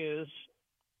to say is,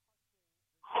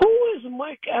 who is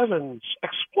Mike Evans?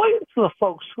 Explain to the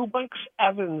folks who Mike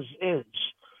Evans is.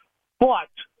 But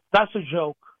that's a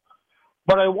joke.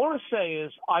 What I want to say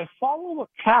is, I follow a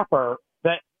capper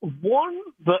that won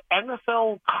the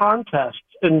NFL contest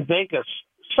in Vegas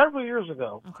several years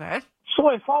ago. Okay. So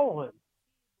I follow him.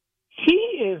 He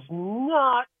is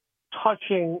not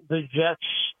touching the Jets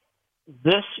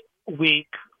this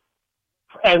week,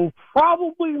 and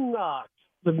probably not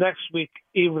the next week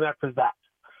even after that.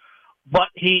 But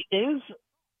he is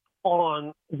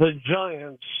on the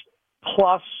Giants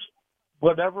plus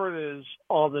whatever it is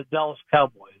on the Dallas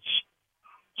Cowboys.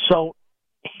 So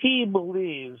he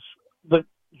believes the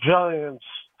Giants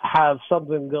have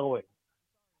something going.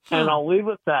 And I'll leave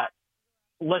it at that.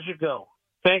 Let you go.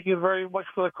 Thank you very much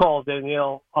for the call,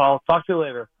 Danielle. I'll talk to you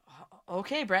later.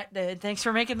 Okay, Brett. Thanks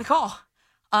for making the call.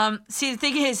 See, the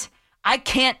thing is, I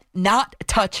can't not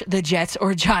touch the Jets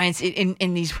or Giants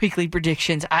in these weekly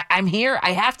predictions. I'm here.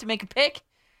 I have to make a pick,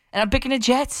 and I'm picking the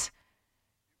Jets.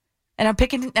 And I'm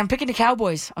picking the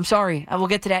Cowboys. I'm sorry. I will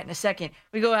get to that in a second.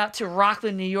 We go out to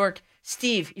Rockland, New York.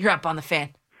 Steve, you're up on the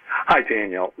fan. Hi,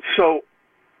 Danielle. So,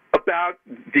 about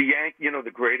the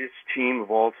the greatest team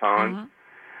of all time. Mm-hmm.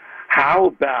 How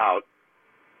about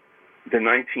the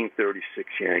 1936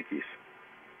 Yankees?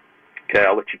 Okay,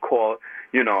 I'll let you call it.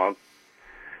 You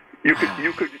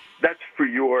could. That's for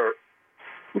your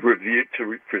review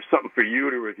for something for you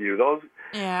to review those.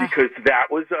 Yeah. Because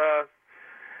that was.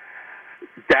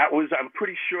 I'm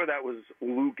pretty sure that was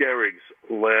Lou Gehrig's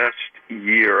last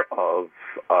year of,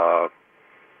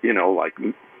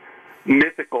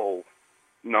 mythical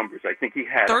numbers. I think he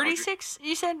had 36.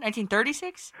 You said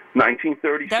 1936.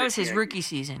 1936. That was his rookie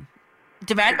season.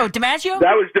 DiMaggio?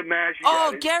 That was DiMaggio.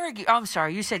 Oh, Gehrig. Oh, I'm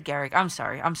sorry. You said Gehrig. I'm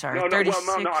sorry. No, 36.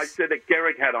 no. I said that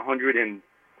Gehrig had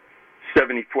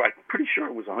 174. I'm pretty sure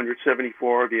it was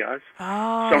 174 RBIs.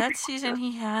 Oh, that season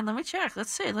he had. Let me check.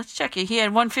 Let's see. Let's check it. He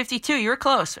had 152. You were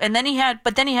close. And then he had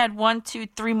 1, 2,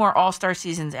 3 more All-Star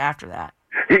seasons after that.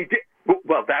 He did.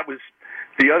 Well, that was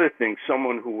the other thing.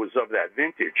 Someone who was of that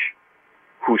vintage,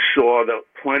 who saw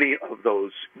plenty of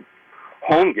those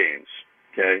home games.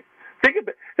 Okay. Think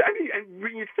about.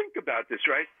 When you think about this,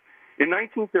 right? In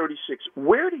 1936,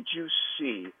 where did you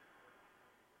see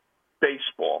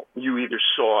baseball? You either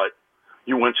saw it.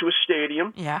 You went to a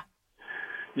stadium. Yeah.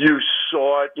 You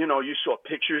saw it. You saw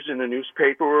pictures in the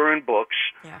newspaper or in books.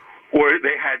 Yeah. Or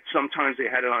sometimes they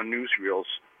had it on newsreels.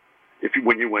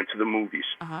 When you went to the movies.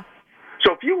 Uh-huh.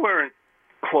 So if you weren't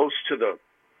close to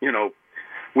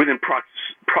within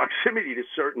proximity to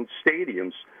certain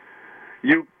stadiums,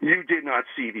 you did not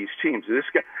see these teams. This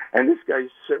guy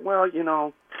said, well,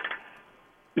 the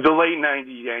late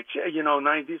 90s Yankees,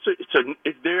 90s,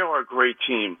 they are a great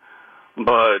team,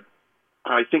 but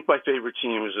I think my favorite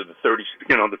team is the 30,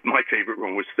 my favorite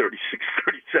one was 36,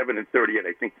 37, and 38,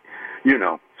 I think,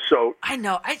 so. I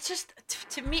know. I just,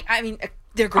 to me, I mean,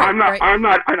 they're great, I'm not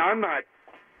right?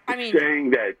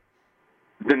 saying that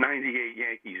the 98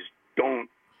 Yankees don't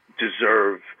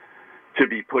deserve to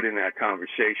be put in that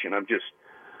conversation. I'm just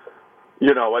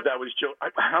You know, that was Joe.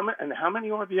 How many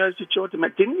RBIs did Joe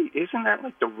DiMaggio? Isn't that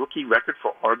like the rookie record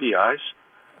for RBIs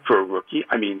for a rookie?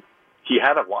 I mean, he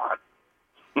had a lot.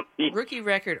 Rookie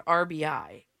record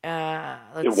RBI.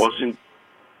 It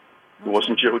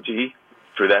wasn't Joe D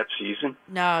for that season.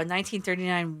 No,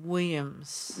 1939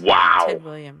 Williams. Wow. Ted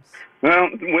Williams. Well,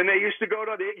 when they used to go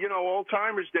to the Old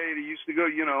Timers Day, they used to go.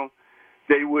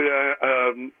 They would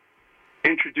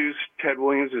introduce Ted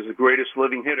Williams as the greatest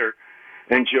living hitter,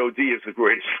 and Joe D is the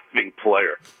greatest living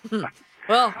player.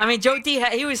 Well, I mean, Joe D,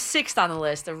 he was 6th on the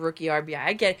list of rookie RBI.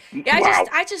 I get it. Yeah,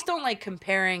 I just don't like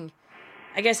comparing.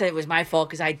 I guess it was my fault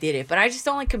because I did it, but I just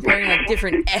don't like comparing like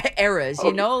different eras.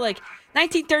 You know, like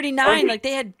 1939, like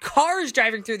they had cars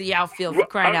driving through the outfield for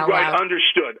crying out loud. Right,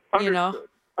 understood. You know,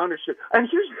 understood. And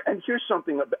here's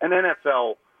something, an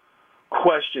NFL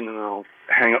question, and I'll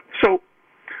hang up. So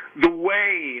the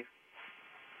way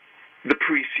the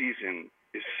preseason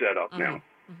is set up now,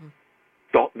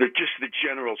 just the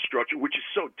general structure, which is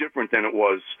so different than it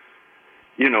was,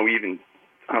 even,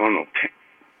 I don't know,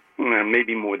 10,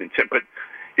 maybe more than 10, but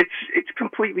it's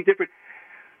completely different.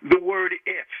 The word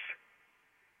 "if"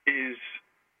 is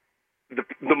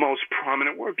the most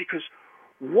prominent word, because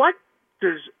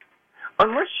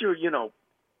unless you're,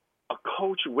 a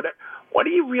coach or whatever, what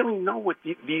do you really know what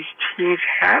these teams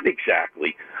have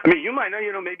exactly? I mean, you might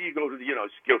know, maybe you go to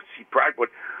go see practice, but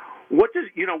what do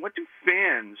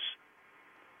fans,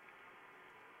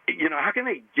 how can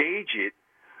they gauge it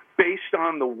based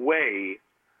on the way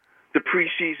the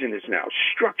preseason is now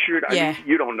structured? I mean,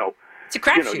 you don't know. It's a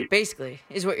crapshoot, basically,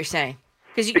 is what you're saying.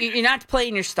 Because you're not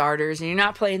playing your starters and you're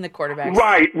not playing the quarterbacks.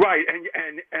 Right.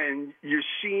 And you're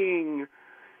seeing,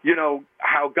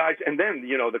 how guys, and then,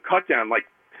 the cut down, like,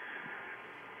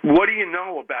 what do you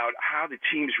know about how the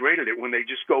teams rated it when they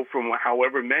just go from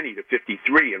however many to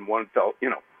 53 and one fell,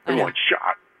 in one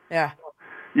shot? Yeah.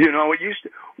 It used to,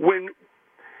 when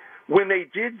they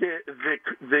did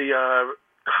the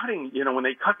cutting, when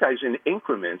they cut guys in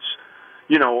increments,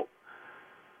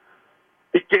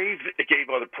 it gave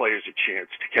other players a chance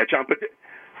to catch on. But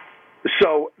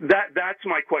so that's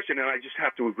my question, and I just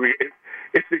have to agree.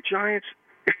 If the Giants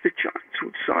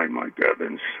would sign Mike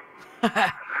Evans,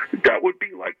 that would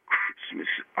be like Christmas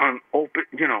on open,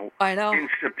 I know. in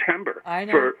September. I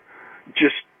know.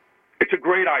 It's a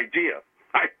great idea.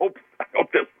 I hope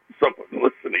there's someone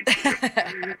listening.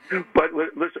 But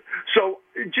listen, so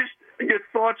just your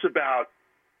thoughts about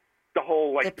the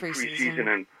whole the preseason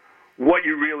and what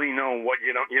you really know and what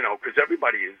you don't, because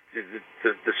everybody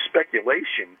the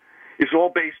speculation is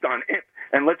all based on if.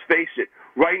 And let's face it,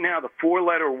 right now the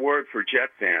 4-letter word for Jet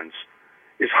fans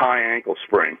is high ankle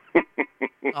sprain.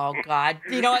 Oh, God.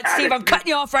 You know what, Steve? I'm cutting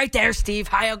you off right there, Steve.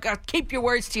 Keep your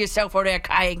words to yourself over there,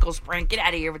 high ankle sprain. Get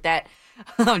out of here with that.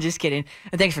 I'm just kidding.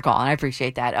 Thanks for calling. I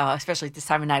appreciate that, especially at this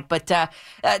time of night. But the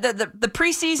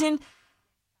preseason,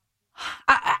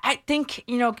 I think,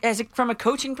 from a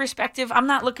coaching perspective, I'm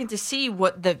not looking to see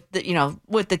what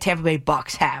what the Tampa Bay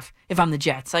Bucks have if I'm the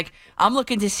Jets. Like, I'm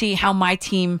looking to see how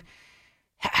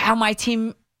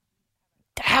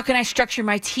can I structure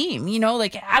my team?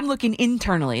 I'm looking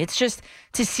internally. It's just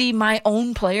to see my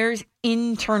own players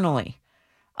internally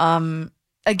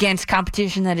against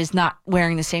competition that is not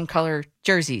wearing the same color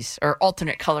jerseys or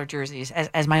alternate color jerseys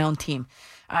as my own team.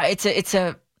 I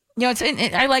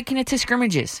liken it to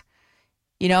scrimmages.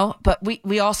 But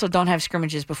we also don't have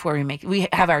scrimmages before we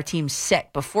have our team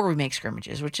set before we make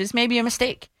scrimmages, which is maybe a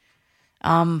mistake.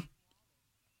 I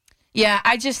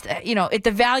just,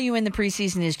 the value in the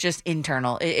preseason is just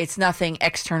internal. It's nothing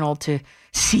external to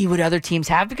see what other teams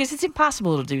have because it's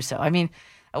impossible to do so. I mean,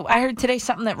 I heard today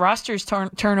something that rosters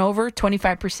turn over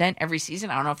 25% every season.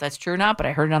 I don't know if that's true or not, but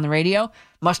I heard it on the radio.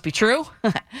 Must be true.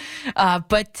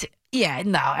 But yeah,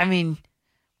 no, I mean,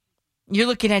 you're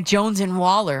looking at Jones and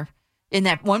Waller in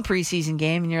that one preseason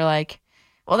game, and you're like,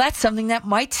 well, that's something that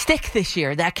might stick this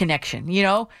year, that connection,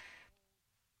 I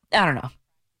don't know.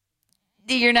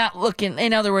 You're not looking,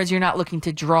 in other words, you're not looking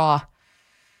to draw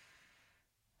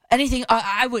anything.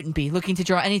 I wouldn't be looking to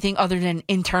draw anything other than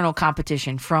internal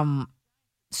competition from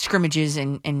scrimmages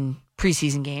and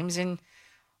preseason games. And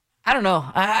I don't know.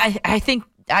 I think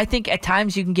at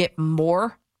times you can get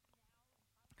more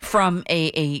from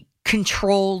a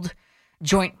controlled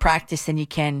joint practice than you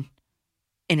can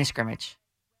in a scrimmage.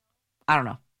 I don't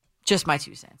know. Just my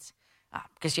 2 cents.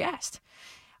 Because you asked.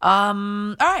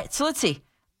 All right, so let's see.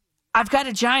 I've got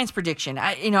a Giants prediction.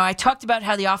 I talked about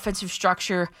how the offensive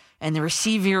structure and the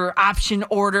receiver option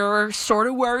order sort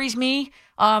of worries me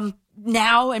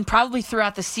now and probably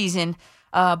throughout the season.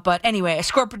 But anyway, a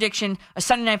score prediction, a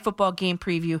Sunday Night Football game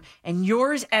preview, and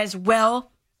yours as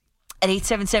well. at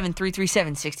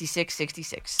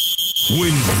 877-337-6666.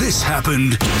 When this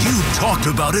happened, you talked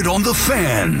about it on The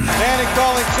Fan. Manning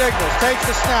calling signals, takes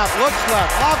the snap, looks left,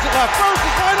 lobs it left, first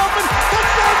is wide open,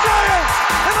 touchdown Giants!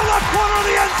 In the left corner of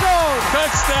the end zone!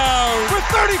 Touchdown! With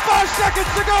 35 seconds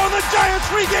to go, the Giants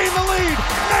regain the lead!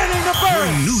 Manning to Burris!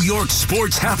 When New York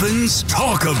sports happens,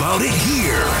 talk about it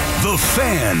here. The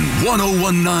Fan,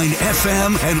 101.9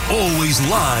 FM, and always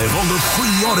live on the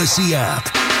free Odyssey app.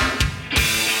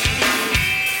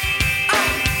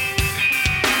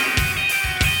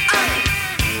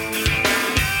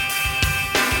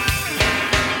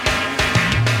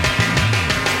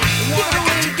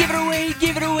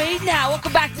 Give it away now.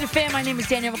 Welcome back to The Fan. My name is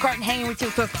Danielle McCartan, hanging with you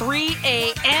until 3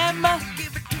 a.m.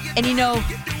 And you know,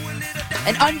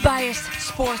 an unbiased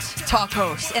sports talk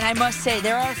host. And I must say,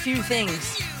 there are a few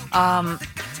things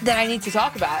that I need to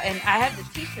talk about. And I have the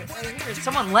t-shirt right here.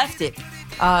 Someone left it.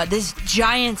 This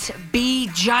Giant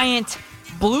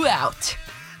Blue Out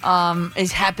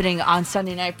is happening on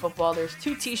Sunday Night Football. There's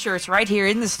 2 t-shirts right here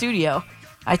in the studio.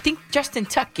 I think Justin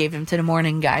Tuck gave them to the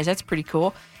morning guys. That's pretty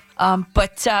cool.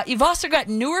 But you've also got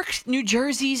Newark, New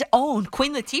Jersey's own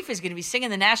Queen Latifah is going to be singing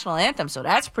the national anthem, so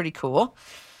that's pretty cool.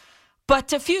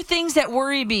 But a few things that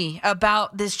worry me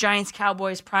about this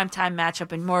Giants-Cowboys primetime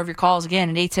matchup, and more of your calls again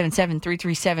at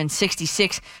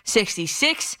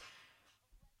 877-337-6666.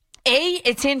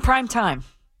 It's in primetime.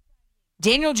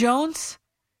 Daniel Jones,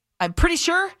 I'm pretty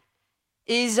sure,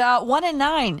 is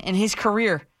 1-9 in his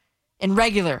career in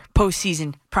regular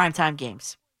postseason primetime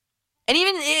games. And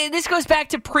even this goes back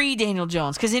to pre-Daniel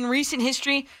Jones, because in recent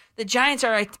history, the Giants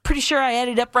are, I'm pretty sure I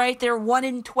added up right, they're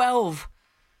 1-12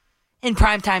 in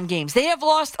primetime games. They have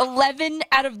lost 11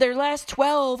 out of their last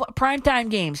 12 primetime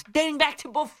games, dating back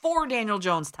to before Daniel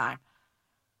Jones' time.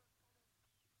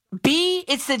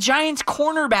 It's the Giants'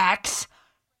 cornerbacks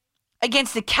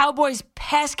against the Cowboys'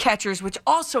 pass catchers, which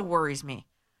also worries me.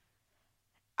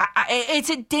 It's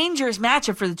a dangerous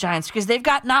matchup for the Giants because they've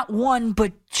got not one,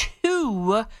 but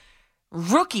 2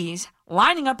 rookies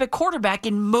lining up at quarterback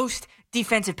in most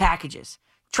defensive packages.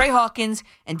 Trey Hawkins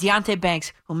and Deonte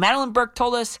Banks, who Madeline Burke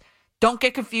told us, don't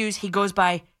get confused, he goes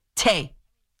by Tay.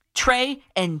 Trey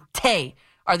and Tay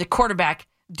are the quarterback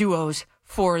duos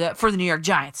for the New York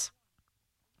Giants.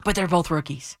 But they're both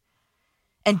rookies.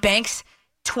 And Banks,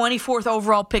 24th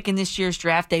overall pick in this year's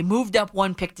draft. They moved up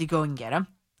 1 pick to go and get him.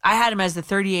 I had him as the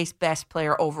 38th best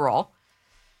player overall.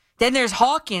 Then there's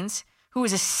Hawkins, who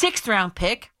was a 6th-round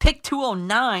pick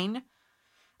 209.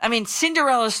 I mean,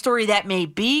 Cinderella's story that may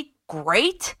be,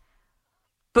 great.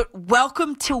 But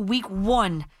welcome to week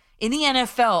 1 in the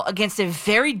NFL against a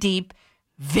very deep,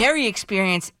 very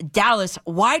experienced Dallas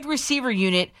wide receiver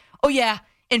unit. Oh, yeah,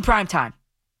 in prime time.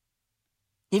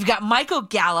 You've got Michael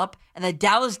Gallup and the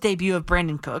Dallas debut of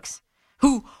Brandon Cooks,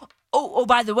 who,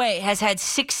 by the way, has had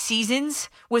 6 seasons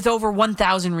with over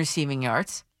 1,000 receiving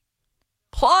yards.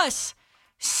 Plus,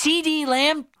 CeeDee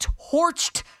Lamb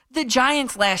torched the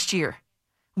Giants last year.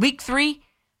 Week 3,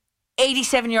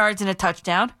 87 yards and a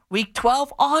touchdown. Week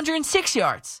 12, 106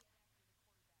 yards.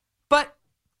 But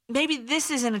maybe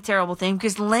this isn't a terrible thing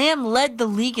because Lamb led the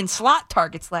league in slot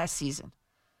targets last season.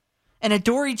 And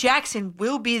Adoree Jackson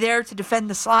will be there to defend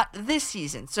the slot this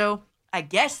season. So I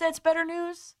guess that's better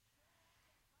news.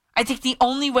 I think the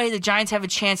only way the Giants have a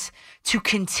chance to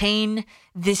contain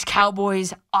this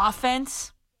Cowboys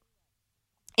offense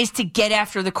is to get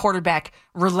after the quarterback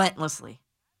relentlessly.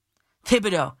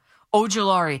 Thibodeau,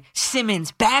 Ojulari,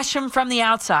 Simmons, bash him from the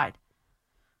outside.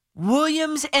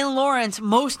 Williams and Lawrence,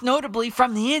 most notably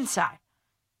from the inside.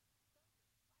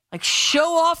 Like,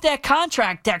 show off that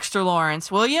contract, Dexter Lawrence,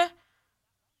 will you?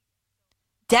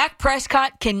 Dak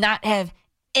Prescott cannot have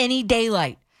any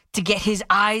daylight to get his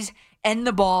eyes and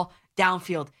the ball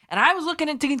downfield. And I was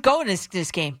looking to go in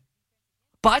this game.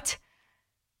 But,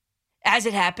 as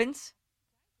it happens,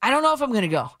 I don't know if I'm going to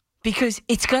go because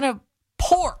it's going to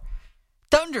pour.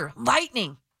 Thunder,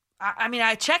 lightning. I mean,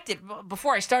 I checked it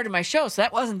before I started my show, so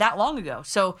that wasn't that long ago.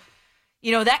 So,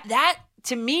 you know, that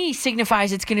to me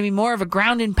signifies it's going to be more of a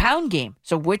ground and pound game.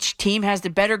 So which team has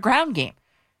the better ground game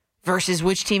versus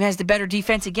which team has the better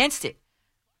defense against it?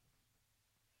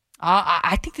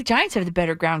 I think the Giants have the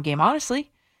better ground game,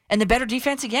 honestly, and the better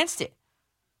defense against it.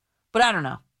 But I don't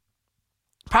know.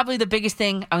 Probably the biggest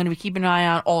thing I'm going to be keeping an eye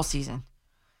on all season.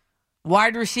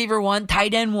 Wide receiver 1,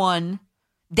 tight end 1,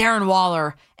 Darren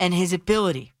Waller, and his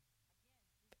ability.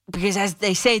 Because as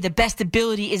they say, the best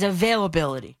ability is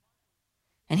availability.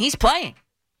 And he's playing.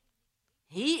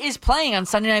 He is playing on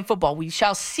Sunday Night Football. We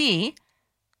shall see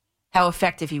how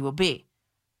effective he will be.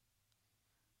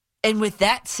 And with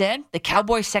that said, the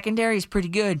Cowboys secondary is pretty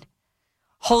good.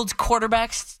 holds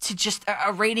quarterbacks to just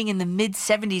a rating in the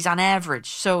mid-70s on average.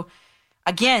 So,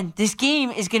 again, this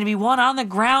game is going to be won on the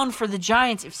ground for the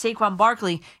Giants if Saquon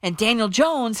Barkley and Daniel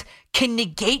Jones can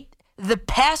negate the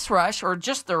pass rush or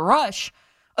just the rush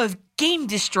of game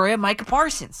destroyer Micah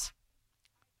Parsons,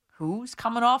 who's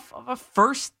coming off of a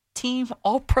first-team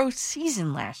All-Pro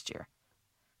season last year.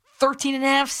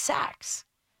 13.5 sacks.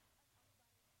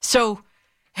 So,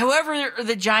 however,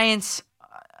 the Giants,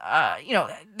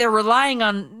 they're relying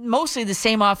on mostly the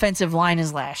same offensive line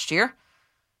as last year,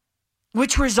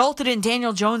 which resulted in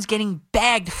Daniel Jones getting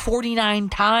bagged 49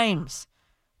 times,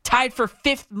 tied for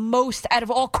 5th most out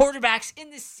of all quarterbacks in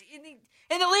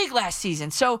the league last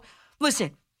season. So,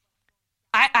 listen,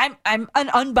 I'm an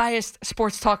unbiased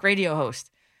sports talk radio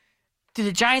host. Do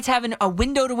the Giants have a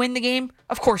window to win the game?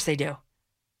 Of course they do.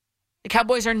 The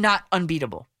Cowboys are not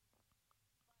unbeatable.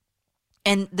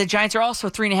 And the Giants are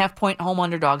also 3.5-point home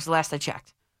underdogs, the last I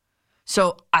checked.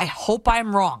 So I hope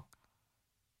I'm wrong.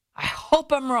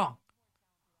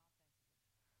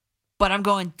 But I'm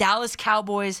going Dallas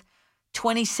Cowboys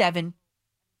 27,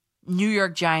 New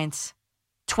York Giants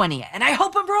 20. And I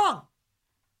hope I'm wrong.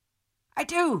 I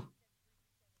do.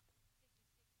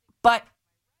 But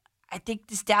I think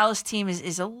this Dallas team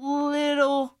is a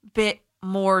little bit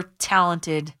more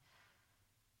talented.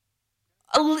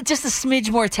 Just a smidge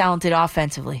more talented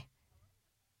offensively.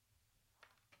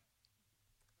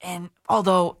 And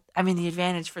although, the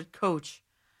advantage for the coach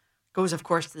goes, of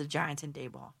course, to the Giants and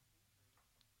Dayball.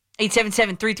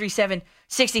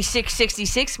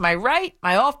 877-337-6666. My right?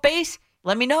 My off base?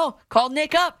 Let me know. Call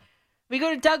Nick up. We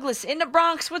go to Douglas in the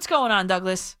Bronx. What's going on,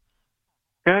 Douglas?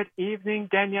 Good evening,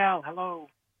 Danielle. Hello.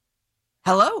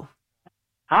 Hello.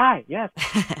 Hi, yes.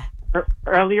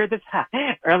 Earlier this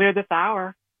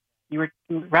hour, you were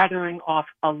rattling off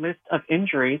a list of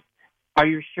injuries. Are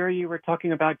you sure you were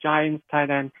talking about Giants tight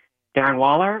end Darren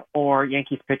Waller or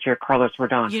Yankees pitcher Carlos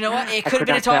Rodon? You know what? It could have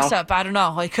been a toss-up. I don't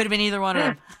know. It could have been either one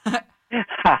of them.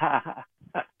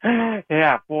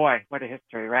 Yeah, boy, what a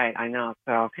history, right? I know.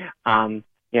 So,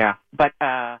 yeah. But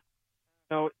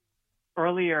so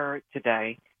earlier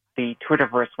today, the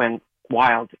Twitterverse went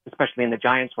wild, especially in the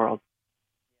Giants world,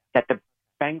 that the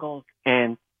Bengals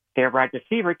and their wide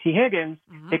receiver, T. Higgins,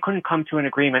 they couldn't come to an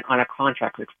agreement on a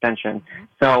contract extension.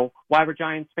 So why were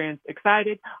Giants fans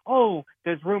excited? Oh,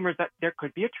 there's rumors that there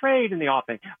could be a trade in the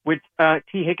offing. Would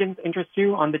T. Higgins interest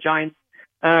you on the Giants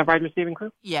wide receiving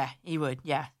crew? Yeah, he would,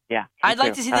 yeah. Yeah. I'd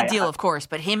like to see the deal, of course,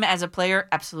 but him as a player,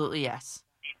 absolutely yes.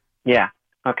 Yeah,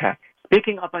 okay.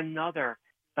 Speaking of another,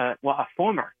 a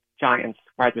former Giants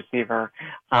wide receiver,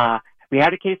 we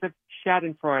had a case of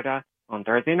Schadenfreude on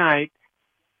Thursday night.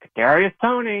 Kadarius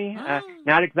Toney,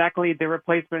 not exactly the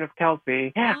replacement of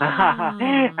Kelsey.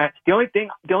 The only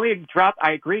drop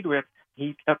I agreed with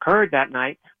he occurred that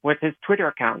night was his Twitter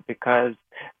account, because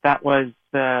that was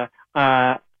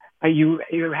you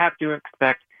have to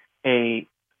expect a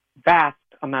vast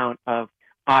amount of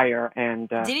ire and.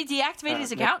 Did he deactivate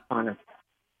his account?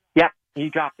 Yep, he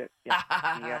dropped it.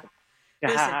 Yeah.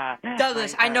 Listen,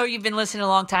 Douglas, I know you've been listening a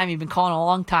long time. You've been calling a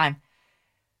long time.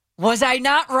 Was I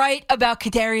not right about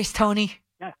Kadarius Toney?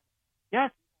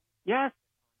 Yes,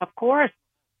 of course.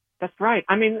 That's right.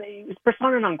 He was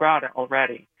persona non grata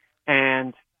already.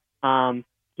 And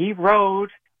he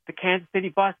rode the Kansas City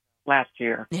bus last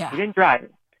year. Yeah. He didn't drive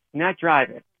it. Not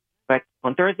drive it. But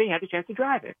on Thursday, he had the chance to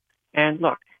drive it. And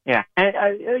look, yeah.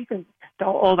 And you can,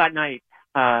 all that night,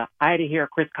 I had to hear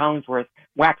Chris Collinsworth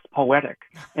wax poetic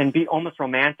and be almost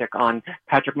romantic on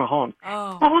Patrick Mahomes.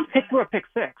 Mahomes hit through a pick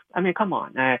six. Come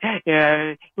on.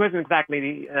 He wasn't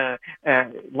exactly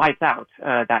lights out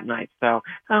that night. So,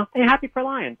 hey, happy for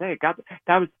Lions. Hey, that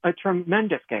was a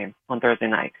tremendous game on Thursday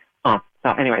night. So,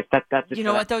 anyways, that's just. You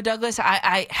know what, though, Douglas?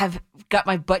 I have got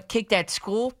my butt kicked at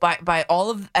school by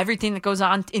all of everything that goes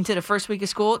on into the first week of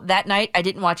school. That night, I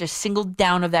didn't watch a single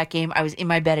down of that game. I was in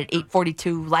my bed at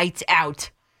 8:42, lights out.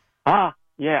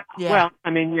 Yeah. Well,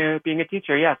 being a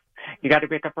teacher, yes, you got to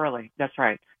wake up early. That's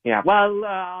right. Yeah. Well,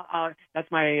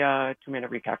 that's my 2-minute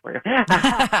recap for you.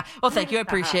 Well, thank you. I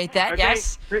appreciate that. Okay.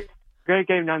 Yes. Great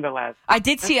game nonetheless. I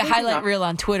did see a highlight reel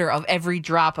on Twitter of every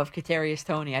drop of Kadarius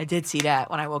Toney. I did see that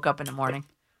when I woke up in the morning.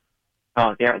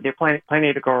 Oh, there are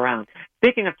plenty to go around.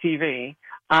 Speaking of TV,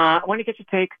 I want to get your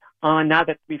take on, now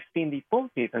that we've seen the full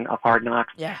season of Hard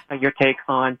Knocks, your take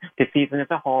on the season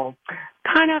as a whole.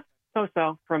 Kind of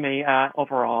so-so for me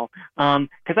overall,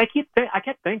 because I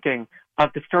kept thinking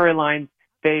of the storylines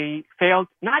they failed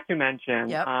not to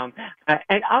mention. And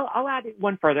I'll add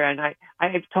one further, and I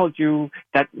have told you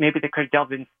that maybe they could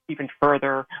delve in even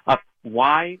further of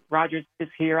why Rodgers is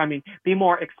here. Be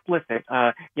more explicit.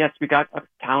 Yes, we got a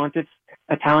talented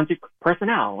a talented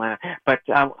personnel. But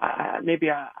maybe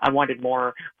I wanted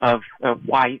more of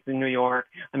why he's in New York.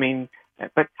 I mean,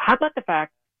 but how about the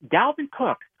fact Dalvin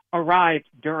Cook arrived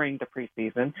during the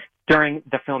preseason, during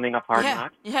the filming of Hard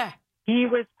Knocks? Yeah. He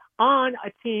was on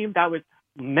a team that was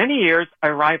many years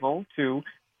a rival to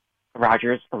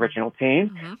Rodgers' original team.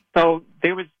 Mm-hmm. So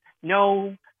there was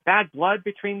no bad blood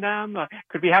between them.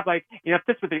 Could we have if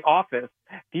this were The Office,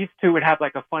 these two would have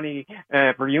a funny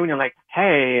reunion,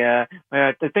 hey,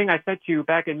 the thing I said to you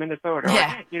back in Minnesota.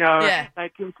 Yeah.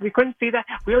 We couldn't see that.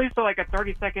 We only saw a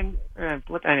 30-second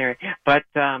blip anyway. But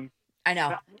I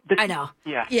know.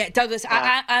 Yeah. Yeah, Douglas,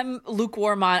 I'm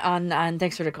lukewarm on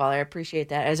thanks for the call. I appreciate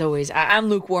that, as always. I'm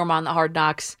lukewarm on the Hard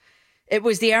Knocks. It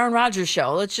was the Aaron Rodgers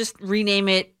show. Let's just rename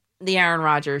it the Aaron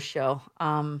Rodgers show.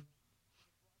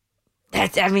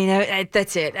 That's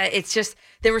it. It's just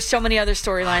there were so many other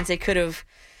storylines they could have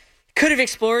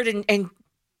explored and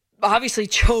obviously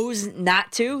chose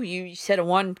not to. You said a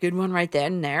one good one right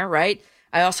then and there, right?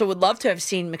 I also would love to have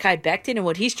seen Mekhi Becton and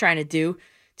what he's trying to do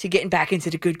to getting back into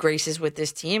the good graces with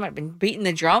this team. I've been beating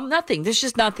the drum. Nothing. There's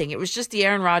just nothing. It was just the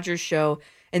Aaron Rodgers show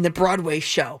and the Broadway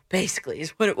show, basically,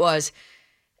 is what it was.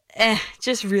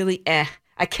 Just really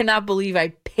I cannot believe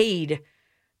I paid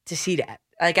to see that.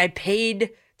 I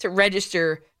paid to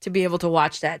register to be able to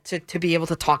watch that, to be able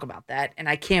to talk about that. And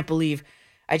I can't believe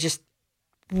I just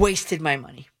wasted my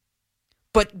money.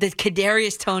 But the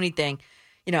Kadarius Toney thing,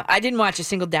 I didn't watch a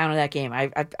single down of that game.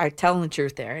 I telling the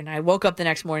truth there. And I woke up the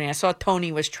next morning, I saw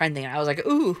Toney was trending. And I was like,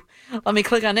 ooh, let me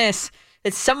click on this.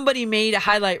 That somebody made a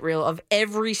highlight reel of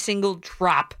every single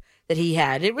drop that he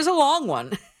had. It was a long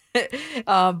one.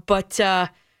 But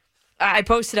I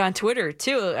posted on Twitter,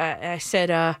 too. I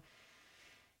said,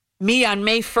 me on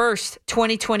May 1st,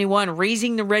 2021,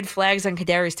 raising the red flags on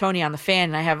Kadarius Toney on the fan.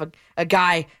 And I have a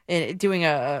guy doing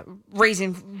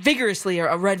raising vigorously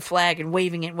a red flag and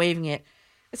waving it.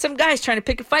 And some guy's trying to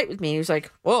pick a fight with me. He was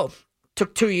like, whoa,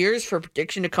 took 2 years for a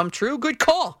prediction to come true. Good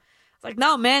call. It's like,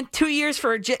 no, man, 2 years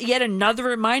for yet another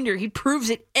reminder. He proves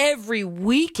it every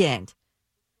weekend.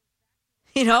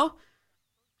 I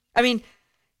mean,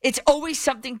 it's always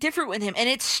something different with him. And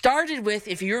it started with,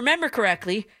 if you remember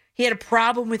correctly, he had a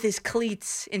problem with his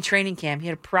cleats in training camp. He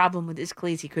had a problem with his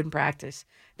cleats. He couldn't practice.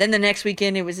 Then the next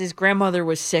weekend, it was his grandmother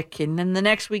was sick. And then the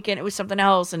next weekend, it was something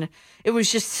else. And it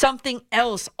was just something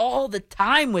else all the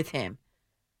time with him.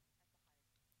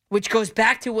 Which goes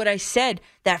back to what I said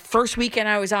that first weekend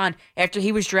I was on after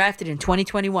he was drafted in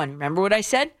 2021. Remember what I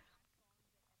said?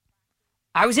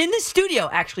 I was in this studio,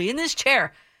 actually, in this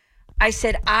chair. I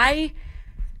said, I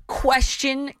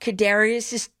question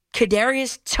Kadarius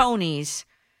Toney's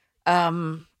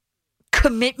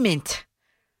commitment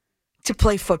to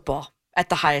play football at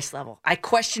the highest level. I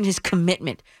question his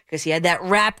commitment because he had that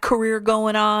rap career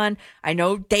going on. I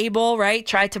know Daboll, right,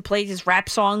 tried to play his rap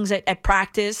songs at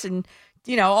practice and,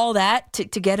 all that to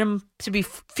get him to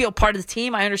feel part of the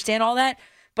team. I understand all that,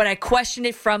 but I questioned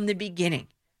it from the beginning.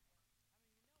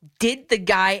 Did the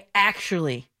guy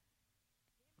actually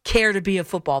care to be a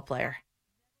football player?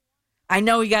 I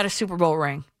know he got a Super Bowl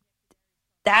ring.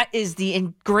 That is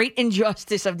the great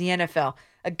injustice of the NFL.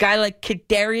 A guy like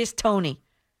Kadarius Toney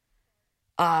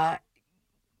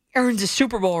earns a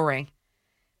Super Bowl ring,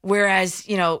 whereas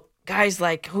guys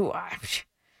like I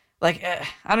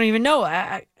don't even know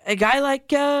a guy like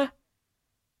Dan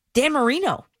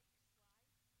Marino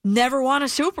never won a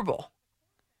Super Bowl,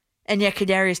 and yet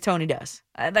Kadarius Toney does.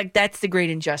 That's the great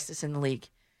injustice in the league,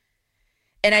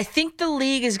 and I think the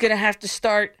league is going to have to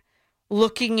start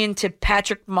looking into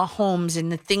Patrick Mahomes and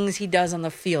the things he does on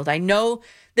the field. I know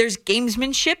there's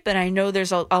gamesmanship, and I know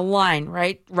there's a line,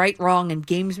 right, wrong, and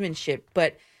gamesmanship.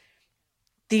 But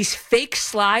these fake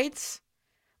slides,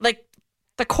 like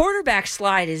the quarterback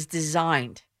slide is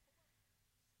designed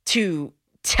to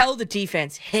tell the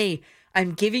defense, hey,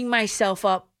 I'm giving myself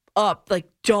up, like,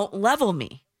 don't level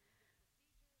me.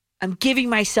 I'm giving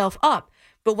myself up.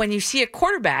 But when you see a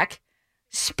quarterback,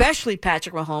 especially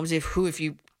Patrick Mahomes, if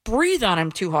you breathe on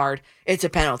him too hard, it's a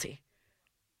penalty.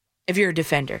 If you're a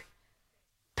defender.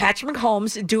 Patrick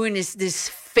Mahomes doing this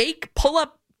fake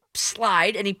pull-up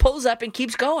slide, and he pulls up and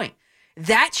keeps going.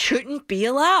 That shouldn't be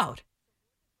allowed.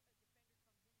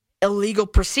 Illegal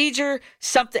procedure,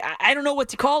 something, I don't know what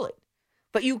to call it.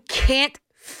 But you can't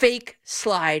fake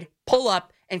slide, pull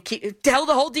up, and tell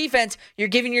the whole defense you're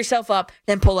giving yourself up,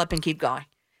 then pull up and keep going.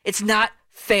 It's not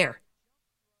fair.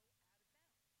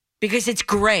 Because it's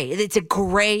gray. It's a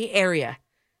gray area.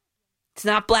 It's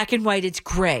not black and white. It's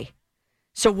gray.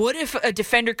 So what if a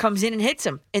defender comes in and hits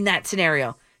him in that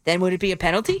scenario? Then would it be a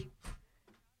penalty?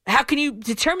 How can you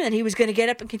determine that he was going to get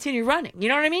up and continue running? You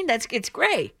know what I mean? It's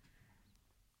gray.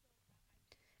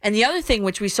 And the other thing,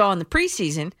 which we saw in the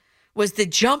preseason, was the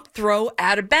jump throw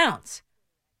out of bounds.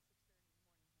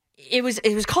 It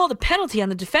was called a penalty on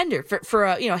the defender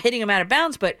for hitting him out of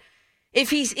bounds. But if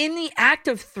he's in the act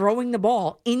of throwing the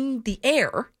ball in the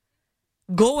air,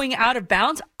 going out of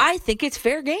bounds, I think it's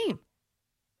fair game.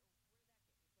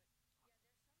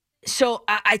 So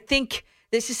I think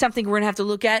this is something we're going to have to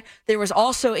look at. There was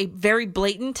also a very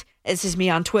blatant, this is me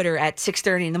on Twitter at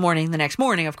 6:30 in the morning, the next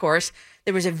morning, of course.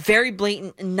 There was a very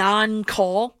blatant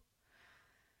non-call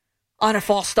on a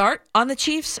false start on the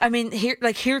Chiefs. I mean,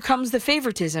 here comes the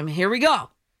favoritism. Here we go.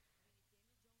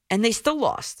 And they still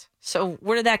lost. So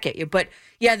where did that get you? But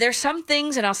yeah, there's some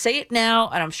things, and I'll say it now,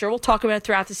 and I'm sure we'll talk about it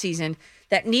throughout the season,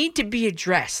 that need to be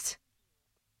addressed,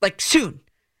 like soon.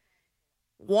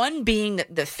 One being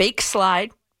the fake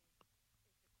slide,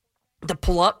 the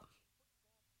pull-up,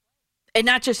 and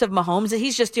not just of Mahomes.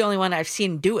 He's just the only one I've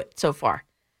seen do it so far.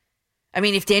 I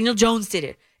mean, if Daniel Jones did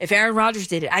it, if Aaron Rodgers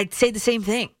did it, I'd say the same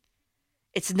thing.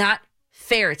 It's not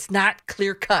fair. It's not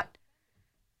clear-cut.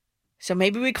 So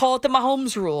maybe we call it the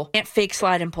Mahomes rule. Can't fake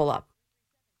slide and pull up.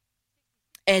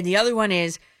 And the other one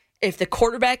is if the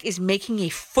quarterback is making a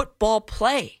football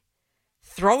play,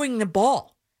 throwing the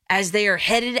ball as they are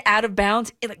headed out of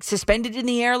bounds, like suspended in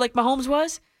the air like Mahomes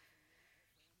was,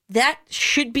 that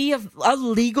should be a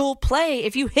legal play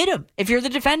if you hit him, if you're the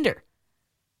defender.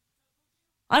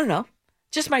 I don't know.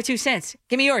 Just my 2 cents.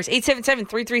 Give me yours.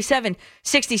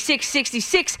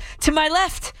 877-337-6666. To my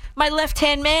left, my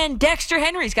left-hand man, Dexter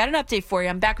Henry's got an update for you.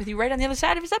 I'm back with you right on the other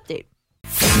side of his update.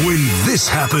 When this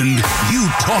happened, you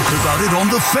talk about it on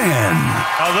The Fan.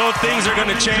 Although things are going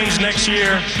to change next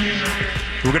year,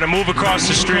 we're going to move across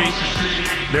the street.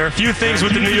 There are a few things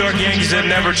with the New York Yankees that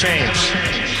never change.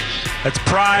 That's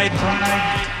pride,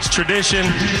 it's tradition,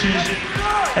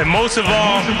 and most of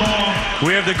all,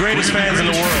 we have the greatest fans in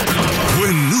the world.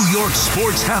 When New York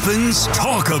sports happens,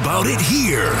 talk about it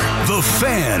here. The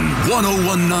Fan,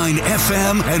 101.9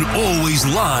 FM, and always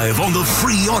live on the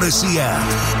free Odyssey app.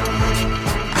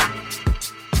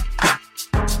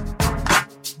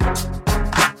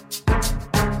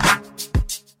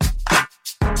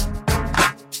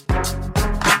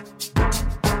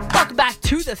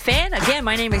 The Fan. Again,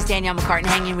 my name is Danielle McCartan,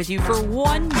 hanging with you for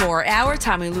one more hour.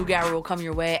 Tommy Lugauer will come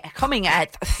your way, coming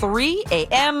at 3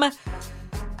 a.m.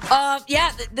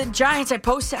 The Giants, I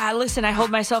posted, listen, I hold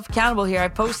myself accountable here. I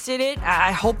posted it.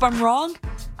 I hope I'm wrong.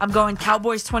 I'm going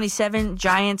Cowboys 27,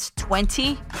 Giants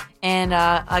 20. And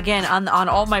again, on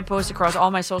all my posts across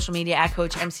all my social media, at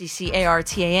Coach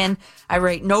MCCARTAN, I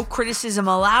write no criticism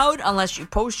allowed unless you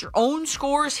post your own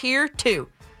scores here too.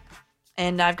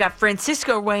 And I've got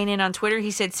Francisco weighing in on Twitter.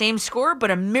 He said same score,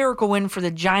 but a miracle win for the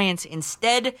Giants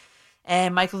instead.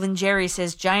 And Michael and Jerry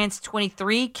says Giants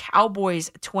 23,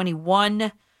 Cowboys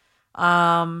 21.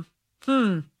 Michael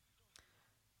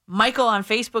on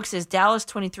Facebook says Dallas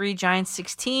 23, Giants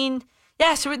 16.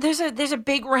 Yeah, so there's a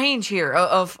big range here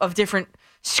of different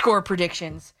score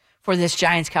predictions for this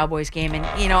Giants Cowboys game. And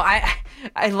you know,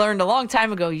 I learned a long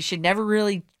time ago you should never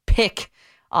really pick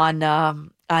on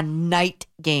night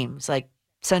games like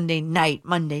Sunday night,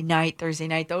 Monday night, Thursday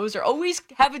night. Those are always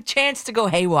have a chance to go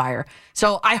haywire.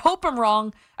 So I hope I'm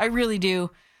wrong. I really do.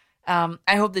 I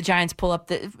hope the Giants pull up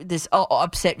this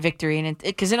upset victory, and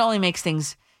because it only makes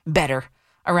things better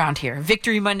around here.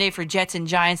 Victory Monday for Jets and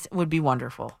Giants would be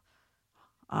wonderful.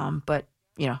 But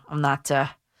you know, I'm not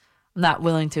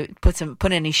willing to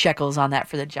put any shekels on that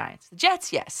for the Giants. The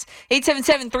Jets, yes.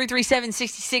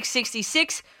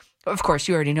 877-337-6666. Of course,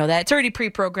 you already know that. It's already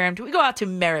pre-programmed. We go out to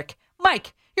Merrick.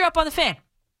 Mike, you're up on the Fan.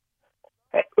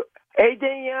 Hey,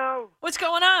 Danielle. What's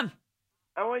going on?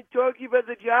 I want to talk to you about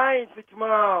the Giants for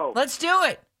tomorrow. Let's do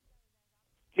it.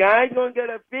 Giants going to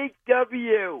get a big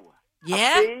W.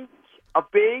 Yeah? A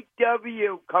big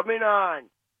W coming on.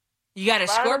 You got a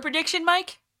score prediction,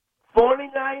 Mike?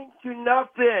 49-0.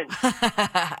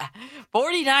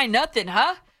 49-0,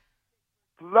 huh?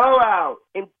 Blowout.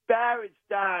 Embarrassed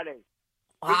starters.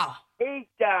 Wow. Hate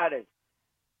starters.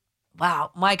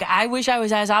 Wow. Mike, I wish I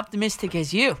was as optimistic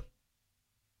as you.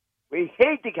 We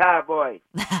hate the Cowboys.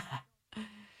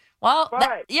 Well,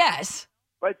 yes.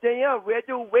 But Danielle, we have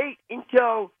to wait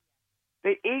until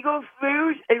the Eagles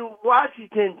lose and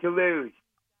Washington to lose.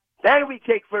 Then we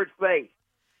take first place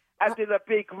after the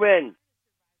big win.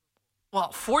 Well,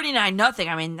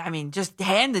 49-0. I mean, just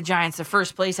hand the Giants the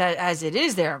first place as it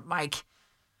is there, Mike.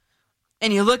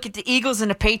 And you look at the Eagles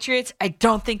and the Patriots. I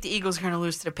don't think the Eagles are going to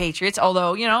lose to the Patriots.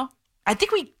 Although, you know, I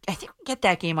think we get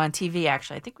that game on TV.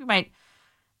 Actually, I think we might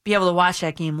be able to watch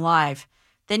that game live.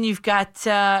 Then you've got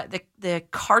the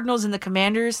Cardinals and the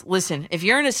Commanders. Listen, if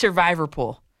you're in a survivor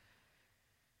pool,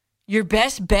 your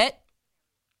best bet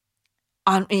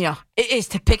is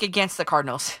to pick against the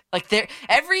Cardinals. Like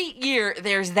every year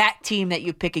there's that team that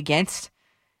you pick against.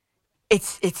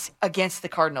 It's against the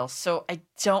Cardinals. So I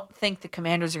don't think the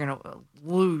Commanders are going to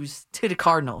lose to the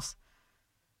Cardinals.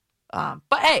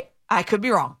 But hey, I could be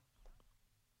wrong.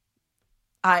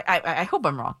 I hope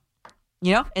I'm wrong,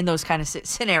 in those kind of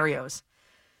scenarios.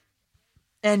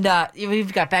 And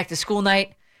we've got back to school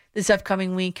night this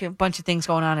upcoming week, a bunch of things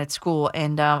going on at school.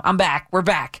 And I'm back. We're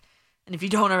back. And if you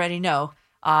don't already know,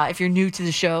 if you're new to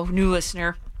the show, new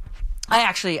listener,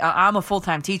 I'm a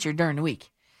full-time teacher during the week.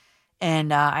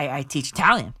 And I teach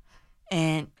Italian.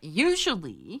 And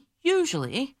usually,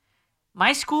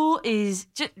 my school is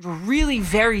just really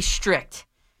very strict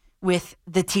with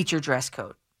the teacher dress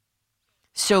code.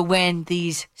 So when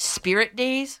these spirit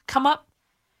days come up,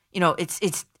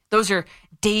 those are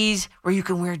days where you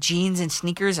can wear jeans and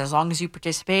sneakers as long as you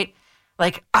participate.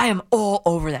 Like, I am all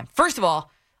over them. First of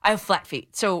all, I have flat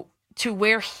feet. So to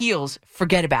wear heels,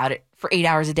 forget about it for 8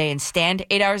 hours a day and stand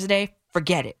 8 hours a day,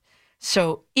 forget it.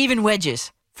 So even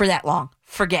wedges for that long,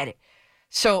 forget it.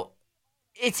 So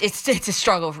it's a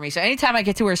struggle for me. So anytime I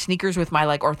get to wear sneakers with my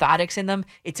orthotics in them,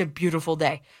 it's a beautiful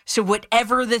day. So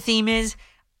whatever the theme is,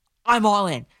 I'm all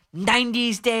in.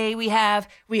 90s day we have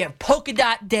polka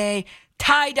dot day,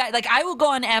 tie-dye. I will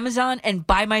go on Amazon and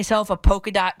buy myself a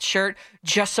polka dot shirt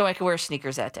just so I can wear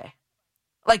sneakers that day.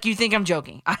 You think I'm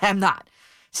joking. I am not.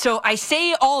 So I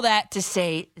say all that to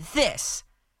say this.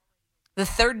 The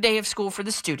third day of school for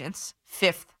the students,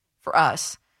 fifth for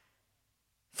us,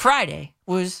 Friday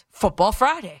was Football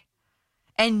Friday.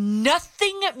 And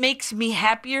nothing makes me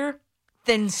happier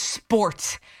than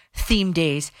sports theme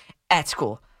days at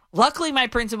school. Luckily, my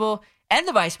principal and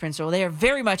the vice principal, they are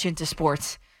very much into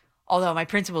sports. Although my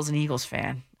principal's an Eagles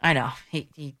fan. I know.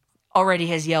 He already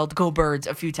has yelled "Go Birds"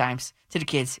 a few times to the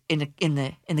kids in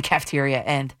the cafeteria.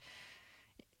 And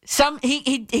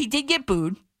he did get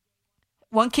booed.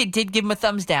 One kid did give him a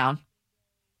thumbs down,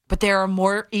 but there are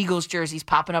more Eagles jerseys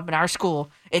popping up in our school.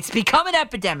 It's become an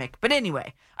epidemic. But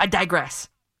anyway, I digress.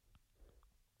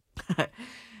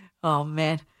 Oh,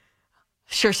 man.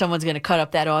 Sure someone's going to cut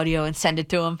up that audio and send it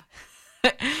to him.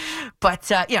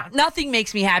 But, nothing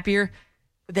makes me happier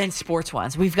than sports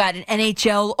ones. We've got an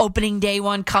NHL opening day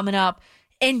one coming up,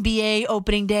 NBA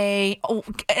opening day. Oh,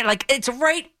 it's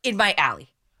right in my alley.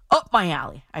 Up my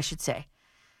alley, I should say.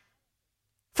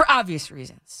 For obvious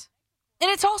reasons. And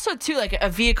it's also, too, a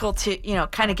vehicle to,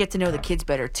 kind of get to know the kids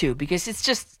better, too. Because it's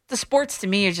just, the sports to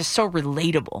me are just so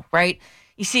relatable, right?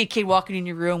 You see a kid walking in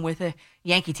your room with a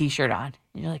Yankee t-shirt on.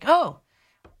 And you're like, oh,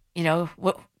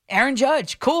 what? Aaron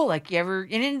Judge, cool. And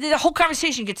then the whole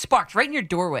conversation gets sparked right in your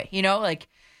doorway,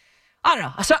 I don't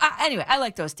know. So anyway, I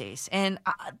like those days. And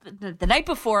the night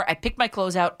before, I pick my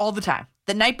clothes out all the time.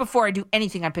 The night before I do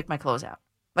anything, I pick my clothes out.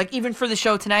 Even for the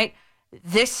show tonight,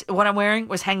 what I'm wearing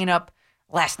was hanging up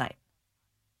last night,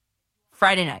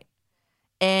 Friday night.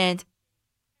 And,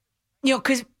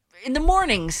 because in the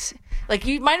mornings,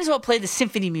 you might as well play the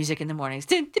symphony music in the mornings.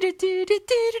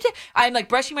 I'm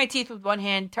brushing my teeth with one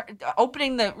hand,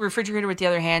 opening the refrigerator with the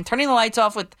other hand, turning the lights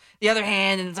off with the other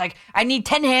hand. And it's I need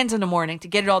 10 hands in the morning to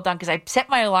get it all done because I set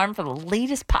my alarm for the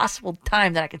latest possible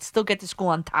time that I can still get to school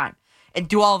on time and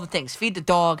do all the things. Feed the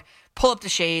dog, pull up the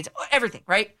shades, everything,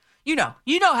 right? You know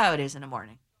how it is in the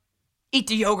morning. Eat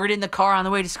the yogurt in the car on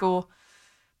the way to school.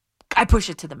 I push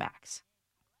it to the max.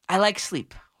 I like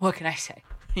sleep. What can I say?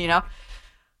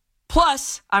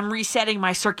 Plus, I'm resetting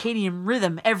my circadian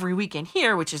rhythm every weekend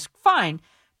here, which is fine,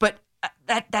 but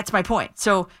that's my point.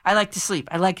 So I like to sleep.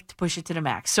 I like to push it to the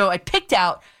max. So I picked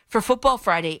out for Football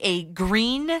Friday a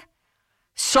green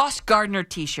Sauce Gardner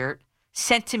t-shirt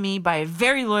sent to me by a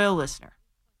very loyal listener.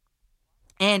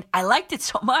 And I liked it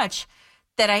so much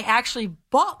that I actually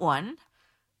bought one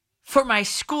for my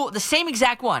school, the same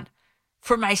exact one,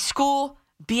 for my school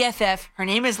BFF. Her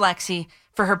name is Lexi.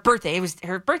 For her birthday.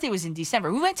 Her birthday was in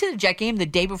December. We went to the Jet game the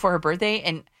day before her birthday,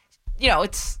 and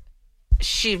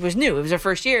she was new. It was her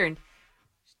first year, and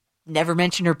never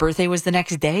mentioned her birthday was the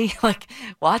next day.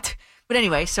 What? But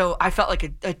anyway, so I felt like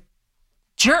a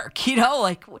jerk,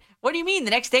 what do you mean?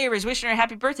 The next day I was wishing her a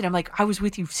happy birthday. I'm I was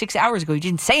with you 6 hours ago. You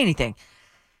didn't say anything.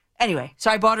 Anyway, so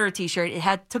I bought her a t-shirt.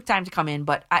 It took time to come in,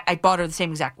 but I bought her the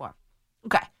same exact one.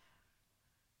 Okay.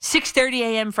 6:30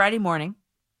 a.m. Friday morning.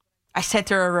 I sent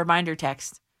her a reminder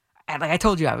text. I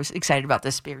told you I was excited about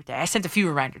this Spirit Day. I sent a few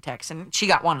reminder texts, and she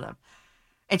got one of them.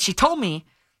 And she told me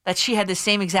that she had the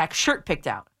same exact shirt picked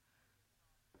out.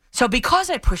 So because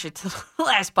I push it to the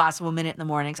last possible minute in the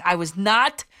mornings, I was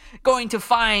not going to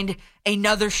find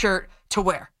another shirt to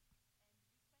wear.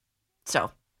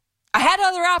 So I had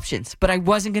other options, but I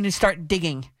wasn't going to start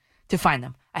digging to find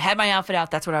them. I had my outfit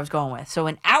out. That's what I was going with. So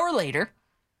an hour later,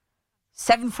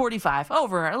 7:45,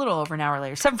 a little over an hour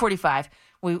later, 7:45,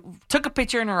 we took a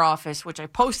picture in her office, which I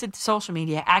posted to social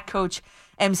media at Coach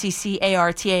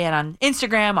MCCARTAN on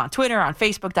Instagram, on Twitter, on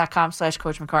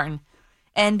Facebook.com/Coach McCartan.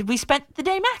 And we spent the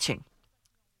day matching.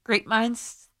 Great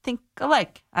minds think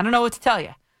alike. I don't know what to tell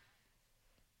you.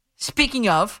 Speaking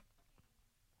of,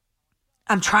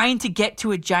 I'm trying to get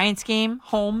to a Giants game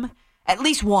home, at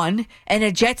least one, and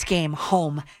a Jets game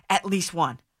home, at least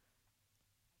one.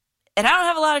 And I don't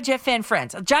have a lot of Jet fan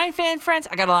friends. Giant fan friends,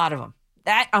 I got a lot of them.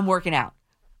 That I'm working out.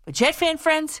 But Jet fan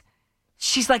friends,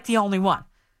 she's like the only one.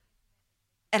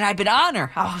 And I've been on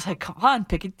her. I was like, come on,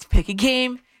 pick a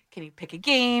game. Can you pick a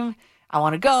game? I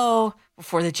want to go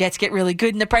before the Jets get really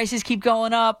good and the prices keep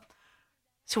going up.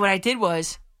 So what I did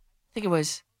was, I think it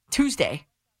was Tuesday,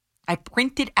 I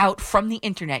printed out from the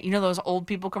internet. You know those old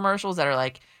people commercials that are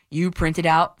like, you printed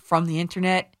out from the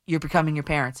internet, you're becoming your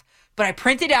parents. But I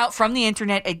printed out from the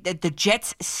internet the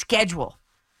Jets schedule,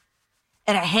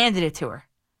 and I handed it to her.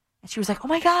 And she was like, oh,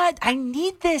 my God, I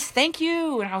need this. Thank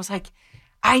you. And I was like,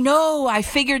 I know. I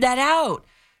figured that out.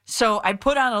 So I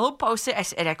put on a little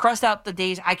Post-it, and I crossed out the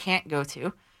days I can't go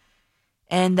to.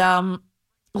 And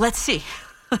let's see.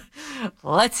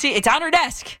 Let's see. It's on her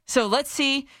desk. So let's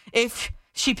see if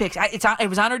she picks. It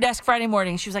was on her desk Friday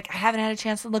morning. She was like, I haven't had a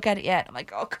chance to look at it yet. I'm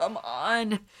like, oh, come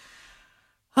on.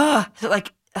 I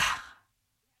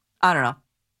don't know.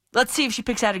 Let's see if she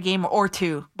picks out a game or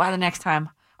two by the next time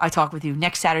I talk with you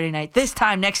next Saturday night. This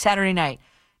time next Saturday night,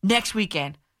 next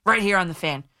weekend, right here on The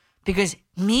Fan. Because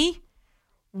me,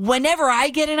 whenever I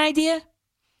get an idea,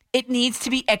 it needs to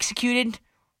be executed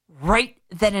right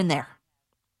then and there.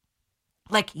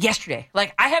 Like yesterday.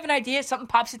 Like I have an idea, something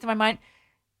pops into my mind.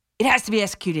 It has to be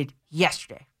executed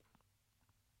yesterday.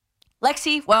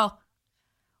 Lexi, well,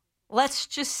 let's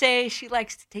just say she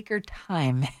likes to take her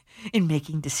time in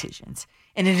making decisions.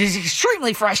 And it is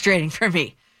extremely frustrating for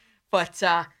me. But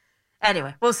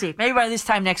anyway, we'll see. Maybe by this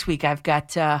time next week I've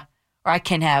got, or I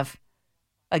can have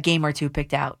a game or two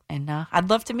picked out. And I'd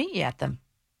love to meet you at them.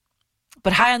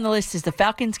 But high on the list is the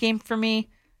Falcons game for me.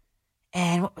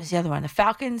 And what was the other one? The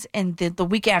Falcons and the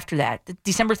week after that,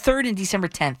 December 3rd and December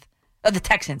 10th. The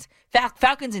Texans.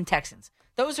 Falcons and Texans.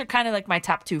 Those are kind of like my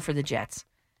top two for the Jets.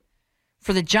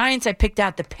 For the Giants, I picked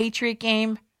out the Patriot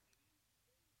game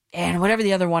and whatever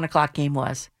the other 1 o'clock game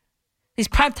was. These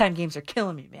primetime games are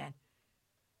killing me, man.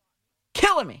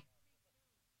 Killing me.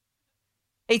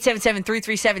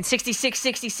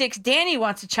 877-337-6666. Danny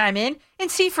wants to chime in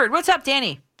Seaford. What's up,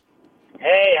 Danny?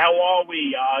 Hey, how are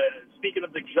we? Speaking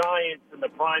of the Giants and the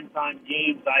primetime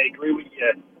games, I agree with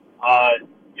you.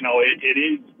 It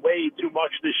is way too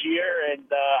much this year, and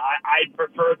I'd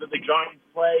prefer that the Giants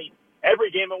play every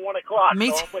game at 1 o'clock.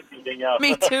 Me so too. I'm with you, Danielle.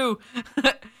 Me too.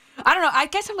 I don't know. I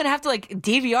guess I'm going to have to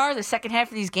DVR the second half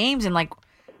of these games and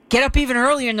get up even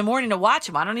earlier in the morning to watch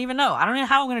them. I don't even know. I don't know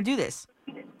how I'm going to do this.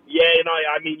 Yeah,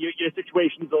 I mean, your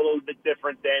situation's a little bit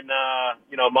different than,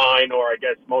 mine or I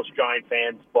guess most Giant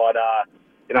fans. But, I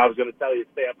was going to tell you to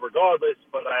stay up regardless,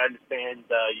 but I understand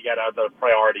you got other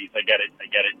priorities. I get it.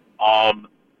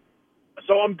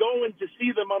 So I'm going to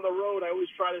see them on the road. I always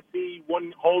try to see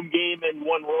one home game and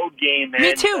one road game.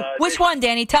 Me too. Which one,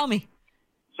 Danny? Tell me.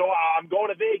 So I'm going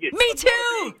to Vegas. Me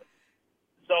too.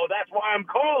 So that's why I'm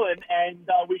calling, and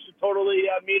we should totally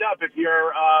meet up if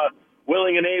you're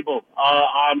willing and able.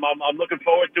 I'm looking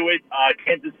forward to it.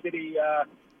 Kansas City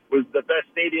was the best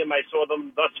stadium I saw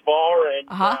them thus far, and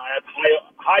I have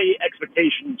high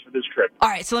expectations for this trip. All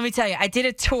right, so let me tell you, I did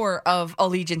a tour of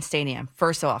Allegiant Stadium,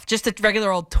 first off, just a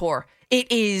regular old tour. It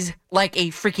is like a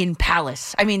freaking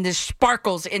palace. I mean, there's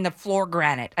sparkles in the floor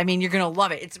granite. I mean, you're going to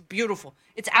love it. It's beautiful.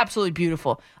 It's absolutely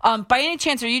beautiful. By any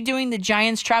chance, are you doing the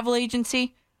Giants travel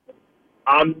agency?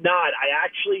 I'm not. I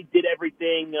actually did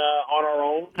everything on our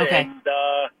own. Okay. And,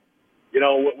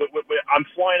 I'm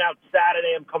flying out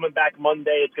Saturday. I'm coming back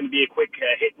Monday. It's going to be a quick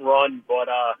hit and run, but,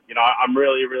 I'm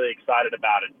really, really excited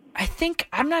about it.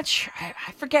 I'm not sure.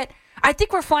 I forget. I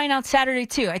think we're flying out Saturday,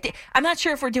 too. I'm not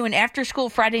sure if we're doing after school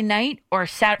Friday night or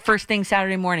first thing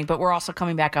Saturday morning, but we're also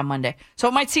coming back on Monday. So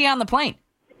I might see you on the plane.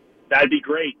 That'd be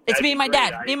great. It's me and my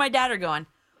dad. Me and my dad are going.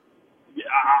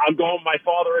 I'm going with my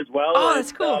father as well. Oh,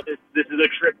 that's cool. This is a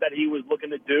trip that he was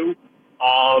looking to do.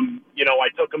 I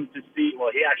took him to see,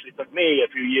 well, he actually took me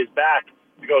a few years back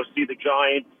to go see the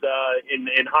Giants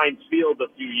in Heinz Field a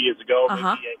few years ago,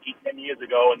 maybe 10 years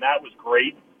ago, and that was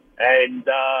great. And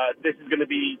this is going to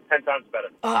be 10 times better.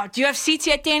 Do you have seats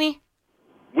yet, Danny?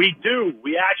 We do.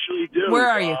 We actually do. Where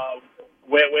are you?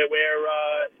 We're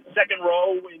second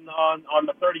row on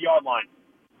the 30-yard line.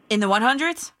 In the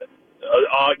 100s?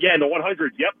 Yeah, in the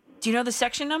 100s, yep. Do you know the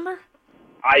section number?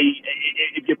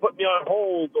 If you put me on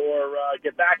hold or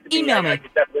get back to me, email me. I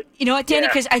could definitely. You know what, Danny? Yeah.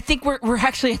 Because I think we're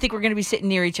going to be sitting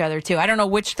near each other too. I don't know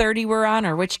which 30 we're on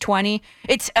or which 20.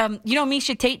 It's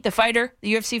Misha Tate, the fighter,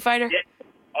 the UFC fighter. Yeah.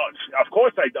 Oh, of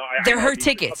course I know. They're her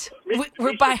tickets.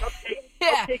 We're buying.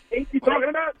 Yeah. You talking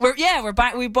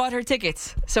about? We bought her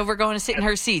tickets, so we're going to sit in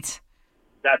her seats.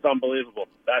 That's unbelievable.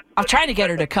 I'm trying to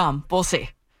get her to come. We'll see.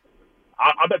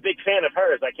 I'm a big fan of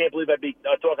hers. I can't believe I'd be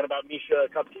talking about Misha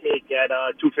Cupcake at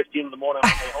 2:15 in the morning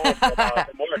on my way home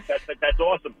from work. That's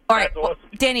awesome. All right, that's awesome.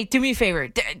 Danny, do me a favor.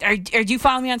 Do you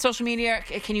follow me on social media?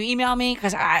 Can you email me?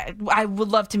 Because I would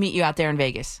love to meet you out there in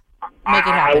Vegas. Make it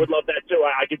happen. I would love that too.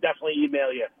 I could definitely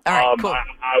email you. All right, cool.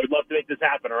 I would love to make this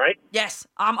happen. All right. Yes,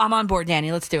 I'm on board,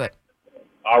 Danny. Let's do it.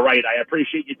 All right. I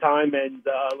appreciate your time, and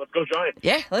let's go Giants.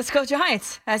 Yeah, let's go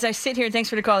Giants. As I sit here, thanks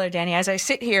for the call there, Danny. As I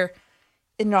sit here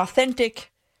in an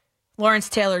authentic Lawrence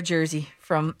Taylor jersey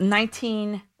from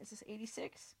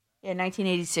 1986? Yeah,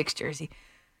 1986 jersey.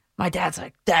 My dad's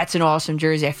like, that's an awesome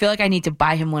jersey. I feel like I need to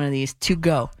buy him one of these to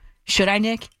go. Should I,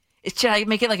 Nick? Should I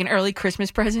make it like an early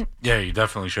Christmas present? Yeah, you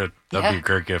definitely should. That'd be a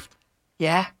great gift.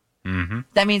 Yeah? Mm-hmm.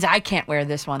 That means I can't wear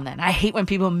this one then. I hate when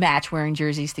people match wearing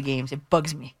jerseys to games. It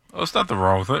bugs me. Well, there's nothing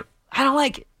wrong with it. I don't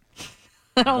like it.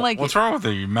 I don't like What's it. wrong with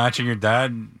it? You matching your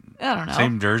dad? I don't know.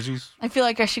 Same jerseys? I feel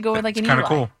like I should go with like an kind of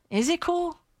Eli. cool. Is it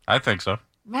cool? I think so.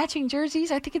 Matching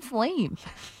jerseys? I think it's lame.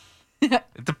 It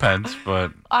depends,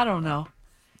 but I don't know.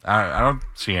 I don't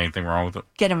see anything wrong with it.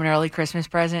 Get him an early Christmas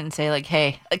present and say like,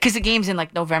 hey, because the game's in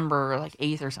like November or like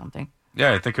 8th or something.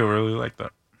 Yeah, I think he'll really like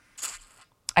that.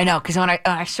 I know, because when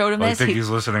I showed him Well, this, I think he's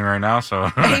listening right now, so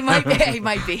he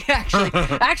might be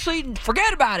actually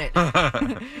forget about it.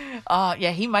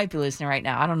 Yeah, he might be listening right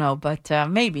now. I don't know, but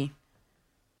maybe.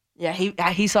 Yeah,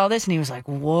 he saw this and he was like,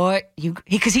 "What?"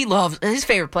 Because he loves his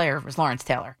favorite player was Lawrence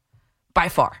Taylor, by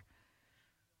far.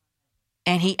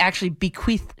 And he actually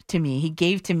bequeathed to me. He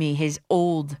gave to me his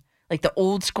old, like the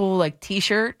old school like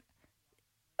T-shirt.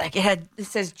 Like it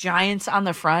says Giants on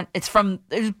the front. It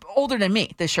was older than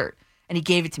me, this shirt. And he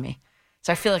gave it to me.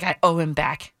 So I feel like I owe him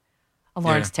back a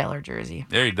Lawrence Taylor jersey.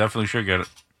 Yeah, you definitely should get it.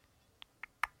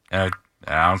 I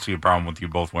don't see a problem with you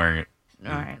both wearing it.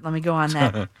 All right, let me go on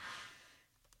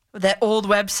that old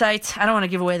website. I don't want to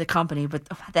give away the company, but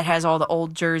that has all the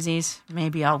old jerseys.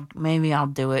 Maybe I'll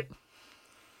do it.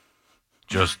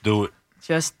 Just do it.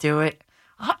 Just do it.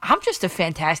 I'm just a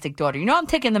fantastic daughter. You know, I'm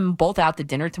taking them both out to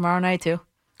dinner tomorrow night too.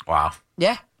 Wow.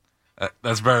 Yeah.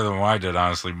 That's better than what I did,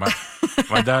 honestly.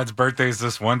 My dad's birthday is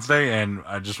this Wednesday, and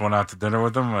I just went out to dinner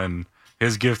with him, and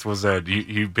his gift was that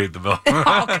he paid the bill.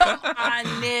 Oh, come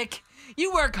on, Nick.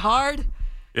 You work hard.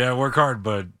 Yeah, work hard,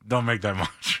 but don't make that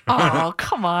much. Oh,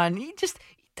 come on.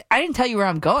 I didn't tell you where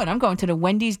I'm going. I'm going to the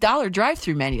Wendy's Dollar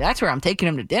drive-thru menu. That's where I'm taking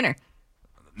him to dinner.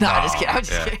 No, I'm just kidding. I'm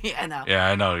just kidding. Yeah, no. Yeah,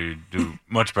 I know. You do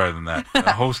much better than that.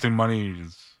 Hosting money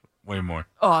is way more.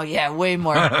 Oh, yeah, way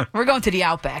more. We're going to the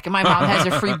Outback, and my mom has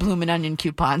a free Bloomin' Onion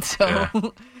coupon, so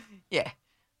yeah,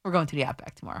 we're going to the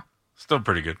Outback tomorrow. Still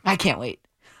pretty good. I can't wait.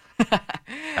 I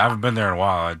haven't been there in a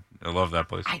while. I love that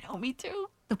place. I know, me too.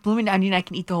 The Bloomin' Onion, I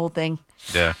can eat the whole thing.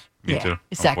 Yeah, me too.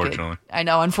 It's that good. I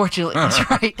know, unfortunately. That's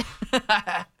right.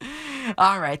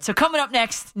 All right, so coming up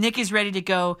next, Nick is ready to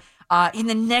go in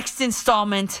the next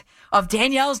installment of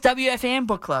Danielle's WFAN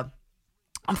Book Club.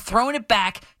 I'm throwing it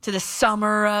back to the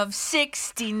summer of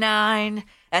 69.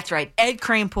 That's right. Ed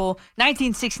Kranepool,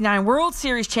 1969 World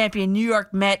Series champion, New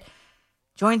York Met,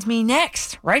 joins me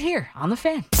next, right here on The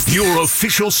Fan. Your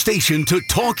official station to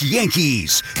talk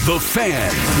Yankees. The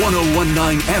Fan,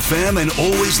 101.9 FM and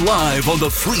always live on the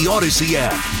free Odyssey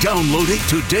app. Download it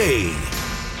today.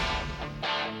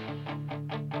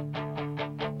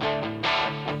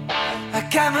 I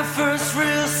got my first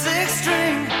real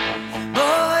six-string.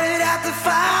 Bought it at the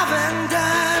 5 and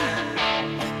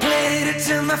dime. Played it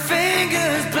till my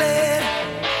fingers bled.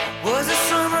 Was the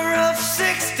summer of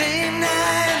 69.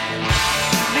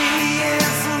 Me and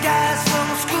some guys from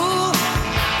school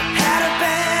had a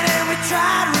band and we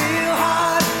tried real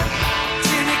hard.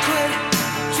 Jimmy quit,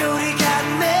 Jody got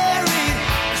married.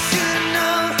 Should've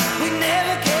known we'd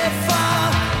never get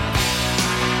far.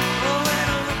 Oh, when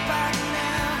I look back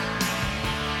now.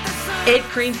 Ed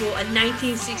Kranepool, a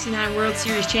 1969 World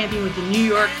Series champion with the New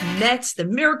York Mets, the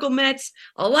Miracle Mets,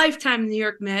 a lifetime New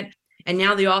York Met, and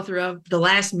now the author of The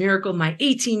Last Miracle, My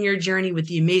 18-Year Journey with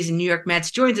the Amazing New York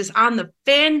Mets, joins us on The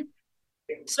Fan.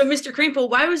 So, Mr. Kranepool,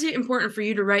 why was it important for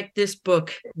you to write this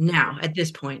book now, at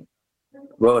this point?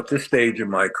 Well, at this stage of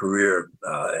my career,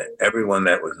 everyone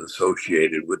that was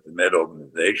associated with the Met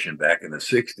organization back in the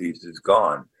 60s is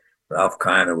gone. Ralph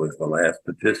Kiner was the last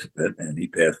participant, and he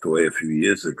passed away a few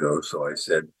years ago. So I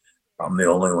said, I'm the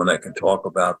only one that can talk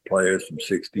about players from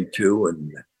 '62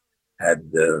 and had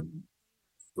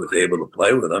was able to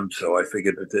play with them. So I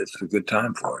figured that it's a good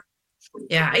time for it.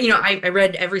 Yeah, I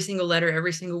read every single letter,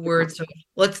 every single word. So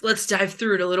let's dive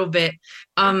through it a little bit.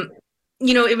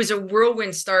 It was a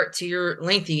whirlwind start to your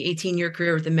lengthy 18-year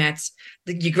career with the Mets.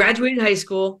 You graduated high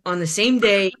school on the same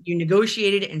day. You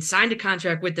negotiated and signed a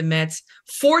contract with the Mets.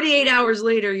 48 hours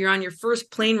later, you're on your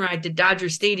first plane ride to Dodger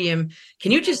Stadium.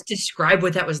 Can you just describe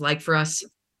what that was like for us?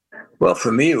 Well,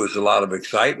 for me, it was a lot of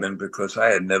excitement because I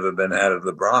had never been out of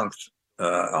the Bronx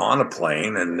on a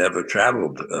plane and never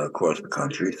traveled across the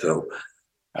country. So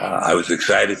I was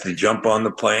excited to jump on the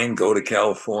plane, go to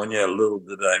California. Little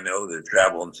did I know the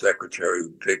traveling secretary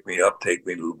would pick me up, take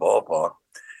me to the ballpark.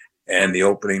 And the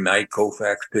opening night,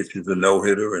 Koufax pitches a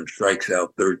no-hitter and strikes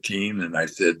out 13. And I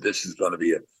said, this is going to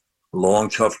be a long,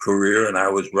 tough career. And I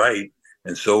was right.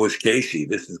 And so was Casey.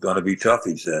 This is going to be tough,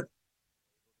 he said.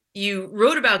 You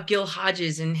wrote about Gil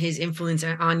Hodges and his influence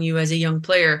on you as a young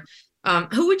player.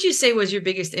 Who would you say was your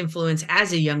biggest influence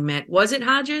as a young Met? Was it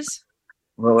Hodges?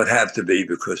 Well, it had to be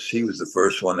because he was the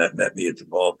first one that met me at the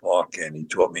ballpark, and he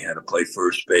taught me how to play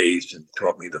first base and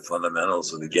taught me the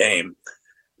fundamentals of the game.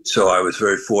 So I was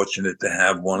very fortunate to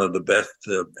have one of the best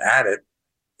at it,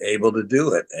 able to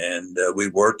do it. And we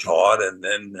worked hard, and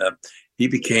then he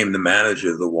became the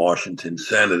manager of the Washington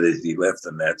Senators. He left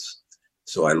the Mets.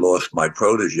 So I lost my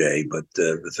protege. But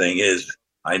the thing is,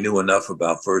 I knew enough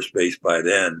about first base by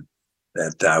then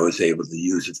that I was able to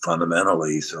use it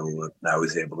fundamentally. So I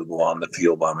was able to go on the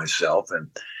field by myself. And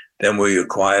then we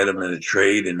acquired him in a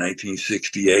trade in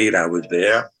 1968. I was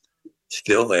there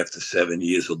still after 7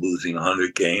 years of losing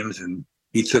 100 games. And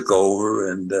he took over,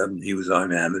 and he was our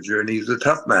manager. And he was a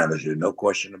tough manager, no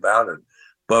question about it.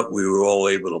 But we were all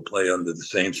able to play under the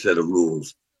same set of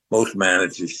rules. Most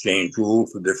managers change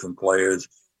rules for different players.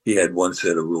 He had one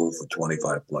set of rules for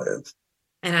 25 players.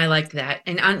 And I like that.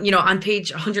 And on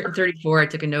page 134, I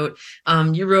took a note.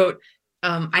 You wrote,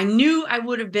 I knew I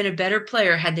would have been a better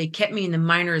player had they kept me in the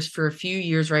minors for a few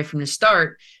years right from the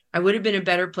start. I would have been a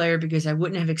better player because I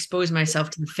wouldn't have exposed myself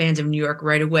to the fans of New York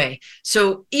right away.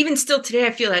 So even still today,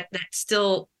 I feel that that's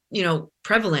still,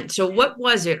 prevalent. So what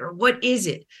was it, or what is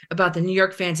it about the New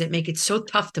York fans that make it so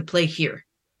tough to play here?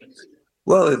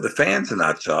 Well, the fans are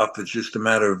not tough. It's just a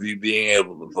matter of you being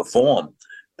able to perform.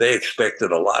 They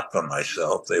expected a lot from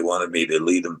myself. They wanted me to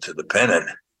lead them to the pennant.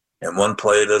 And one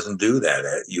player doesn't do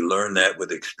that. You learn that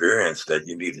with experience, that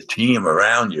you need a team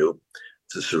around you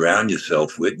to surround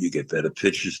yourself with. You get better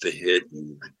pitches to hit.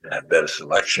 You have better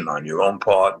selection on your own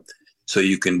part, so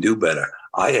you can do better.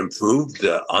 I improved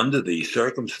under the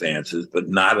circumstances, but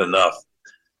not enough,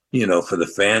 for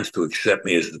the fans to accept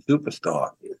me as the superstar.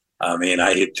 I mean,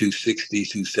 I hit 260,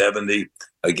 270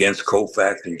 against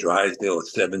Koufax and Drysdale at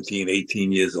 17,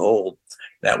 18 years old.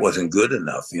 That wasn't good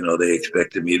enough. They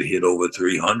expected me to hit over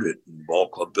 300. The ball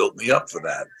club built me up for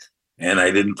that. And I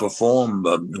didn't perform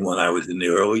when I was in the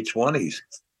early 20s.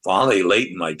 Finally, late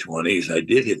in my 20s, I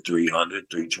did hit 300,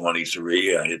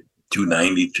 323. I hit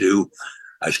 292.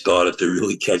 I started to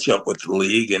really catch up with the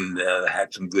league and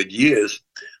had some good years.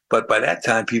 But by that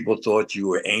time, people thought you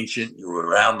were ancient. You were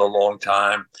around a long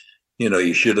time.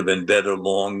 You should have been better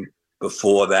long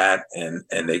before that, and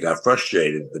they got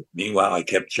frustrated. But meanwhile, I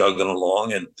kept chugging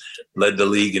along and led the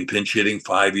league in pinch hitting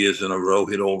 5 years in a row,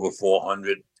 hit over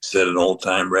 400, set an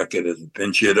all-time record as a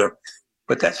pinch hitter.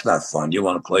 But that's not fun. You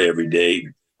want to play every day.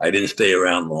 I didn't stay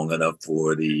around long enough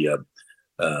for the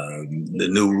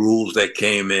new rules that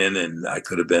came in, and I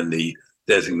could have been the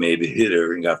designated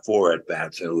hitter and got 4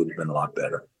 at-bats, and it would have been a lot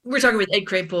better. We're talking with Ed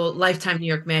Kraepel, lifetime New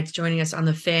York Mets, joining us on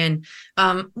the Fan.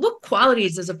 What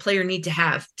qualities does a player need to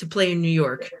have to play in New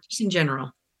York, just in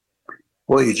general?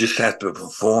 Well, you just have to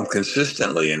perform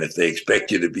consistently. And if they expect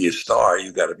you to be a star,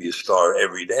 you got to be a star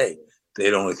every day.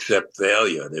 They don't accept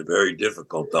failure. They're very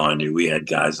difficult on you. We had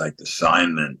guys like the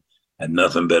signmen, had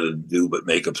nothing better to do but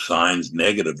make up signs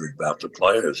negatively about the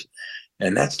players.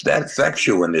 And that affects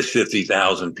you when there's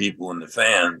 50,000 people in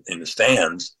the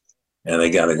stands. And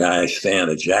they got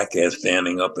a jackass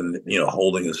standing up and,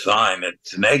 holding a sign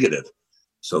that's negative.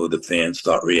 So the fans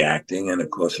start reacting. And of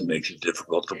course, it makes it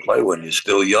difficult to play when you're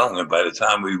still young. And by the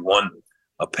time we won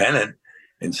a pennant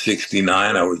in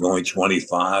 69, I was only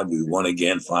 25. We won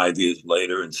again 5 years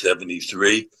later in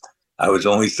 73. I was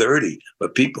only 30.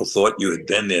 But people thought you had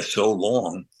been there so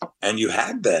long, and you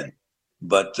had been.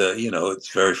 But,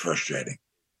 it's very frustrating.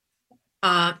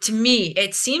 To me,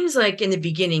 it seems like in the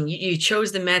beginning, you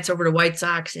chose the Mets over the White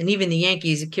Sox and even the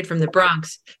Yankees, a kid from the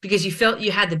Bronx, because you felt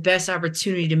you had the best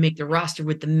opportunity to make the roster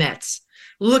with the Mets.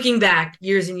 Looking back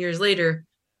years and years later,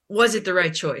 was it the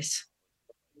right choice?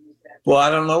 Well,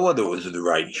 I don't know whether it was the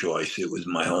right choice. It was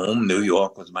my home. New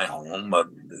York was my home.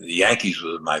 The Yankees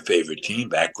was my favorite team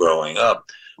back growing up.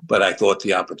 But I thought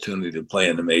the opportunity to play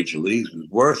in the major leagues was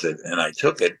worth it, and I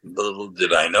took it. Little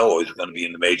did I know I was going to be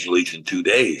in the major leagues in 2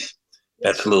 days.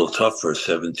 That's a little tough for a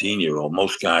 17-year-old.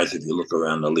 Most guys, if you look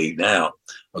around the league now,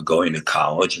 are going to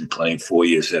college and playing 4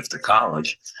 years after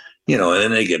college, and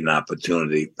then they get an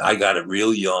opportunity. I got it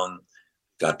real young.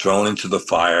 Got thrown into the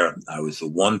fire. I was the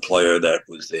one player that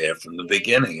was there from the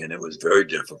beginning, and it was very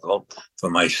difficult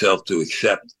for myself to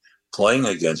accept playing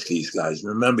against these guys.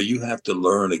 Remember, you have to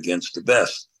learn against the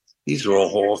best. These are all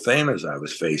Hall of Famers I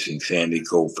was facing: Sandy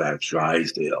Koufax,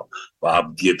 Drysdale,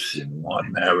 Bob Gibson,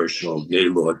 Juan Marichal,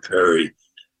 Gaylord Perry,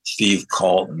 Steve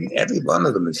Carlton. Every one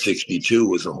of them in 62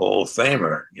 was a Hall of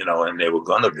Famer, and they were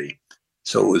going to be.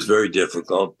 So it was very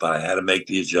difficult, but I had to make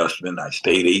the adjustment. I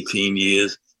stayed 18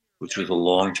 years, which was a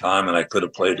long time, and I could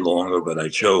have played longer, but I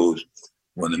chose.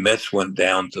 When the Mets went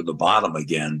down to the bottom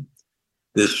again,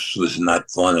 this was not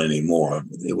fun anymore.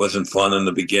 It wasn't fun in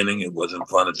the beginning. It wasn't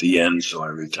fun at the end, so I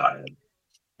retired.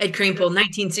 Ed Kranepool,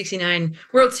 1969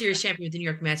 World Series champion with the New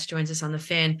York Mets, joins us on The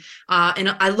Fan.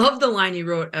 And I love the line you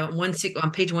wrote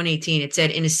on page 118. It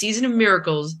said, "In a season of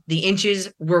miracles, the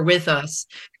inches were with us."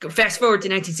 Fast forward to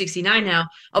 1969 now.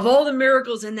 Of all the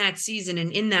miracles in that season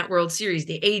and in that World Series,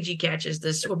 the Agee catches,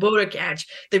 the Swoboda catch,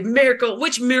 the miracle,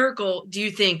 which miracle do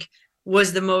you think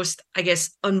was the most, I guess,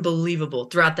 unbelievable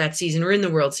throughout that season or in the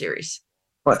World Series?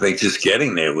 Well, I think just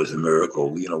getting there was a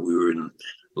miracle. We were in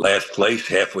last place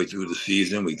halfway through the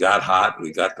season. We got hot.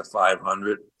 We got to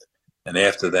 500. And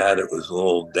after that, it was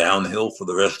all downhill for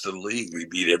the rest of the league. We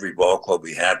beat every ball club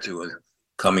we had to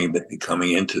coming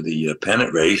into the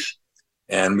pennant race.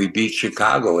 And we beat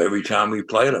Chicago every time we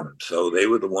played them. So they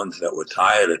were the ones that were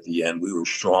tired at the end. We were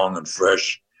strong and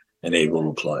fresh and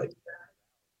able to play.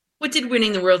 What did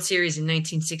winning the World Series in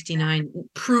 1969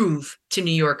 prove to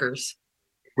New Yorkers?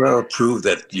 Well, it proved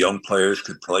that young players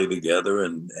could play together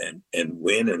and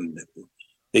win, and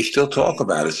they still talk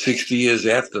about it. 60 years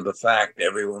after the fact,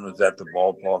 everyone was at the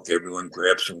ballpark, everyone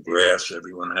grabbed some grass,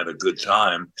 everyone had a good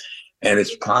time, and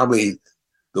it's probably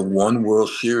the one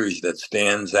World Series that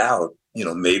stands out.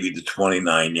 Maybe the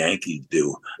 29 Yankees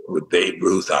do, with Babe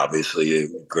Ruth, obviously a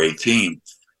great team.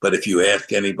 But if you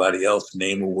ask anybody else,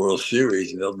 name a World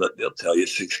Series, they'll tell you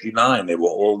 69. They were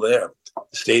all there.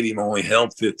 The stadium only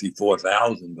held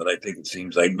 54,000, but I think it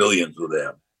seems like millions were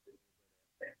there.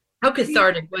 How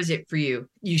cathartic was it for you?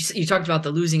 You talked about the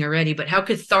losing already, but how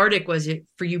cathartic was it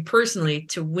for you personally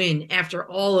to win after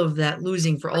all of that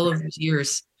losing for all of those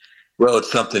years? Well,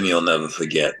 it's something you'll never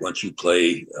forget. Once you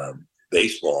play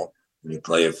baseball, and you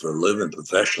play it for a living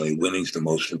professionally, winning's the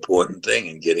most important thing,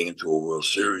 and getting into a World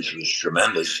Series was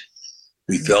tremendous.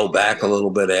 We fell back a little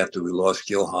bit after we lost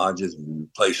Gil Hodges and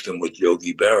replaced him with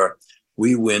Yogi Berra.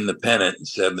 We win the pennant in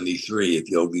 73 if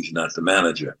Yogi's not the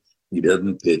manager. He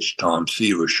doesn't pitch. Tom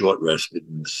Seaver short rested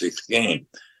in the 6th game.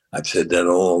 I've said that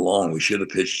all along. We should have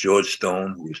pitched George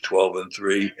Stone, who was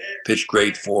 12-3, pitched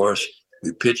great for us.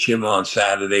 We pitch him on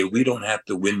Saturday. We don't have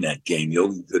to win that game.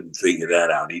 Yogi couldn't figure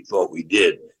that out. He thought we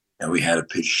did. And we had to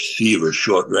pitch Seaver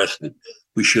short rested.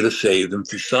 We should have saved him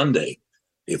for Sunday.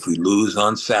 If we lose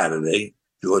on Saturday,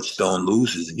 George Stone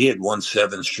loses. He had won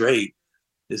 7 straight.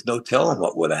 There's no telling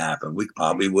what would have happened. We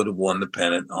probably would have won the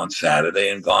pennant on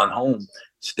Saturday and gone home.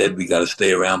 Instead, we got to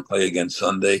stay around, play again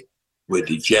Sunday. We're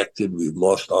dejected. We've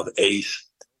lost our ace,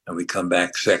 and we come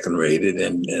back second-rated.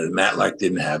 And Matlack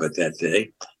didn't have it that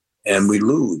day, and we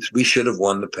lose. We should have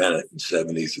won the pennant in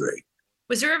 73.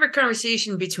 Was there ever a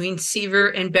conversation between Seaver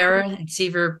and Berra? And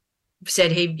Seaver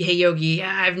said, hey, Yogi,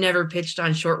 I've never pitched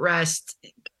on short rest.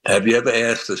 Have you ever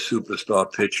asked a superstar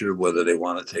pitcher whether they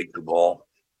want to take the ball?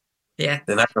 Yeah.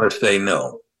 They're not going to say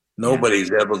no.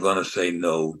 Nobody's ever going to say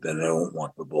no that they don't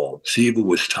want the ball. Seaver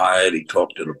was tired. He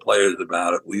talked to the players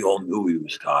about it. We all knew he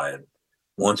was tired.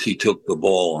 Once he took the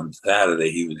ball on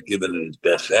Saturday, he was giving it his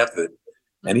best effort,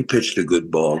 and he pitched a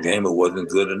good ball game. It wasn't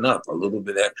good enough. A little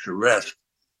bit extra rest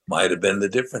might have been the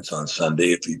difference on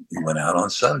Sunday if he went out on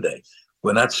Sunday.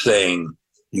 We're not saying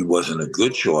he wasn't a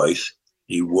good choice.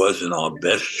 He wasn't our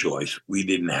best choice. We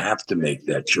didn't have to make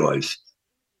that choice.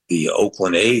 The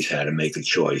Oakland A's had to make a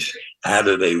choice. How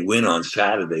do they win on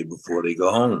Saturday before they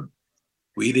go home?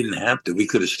 We didn't have to. We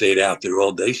could have stayed out there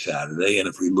all day Saturday, and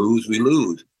if we lose, we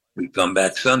lose. We come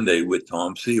back Sunday with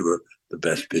Tom Seaver, the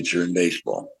best pitcher in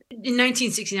baseball. In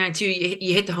 1969, too,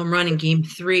 you hit the home run in Game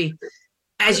 3.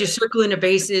 as you're circling the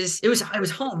bases, it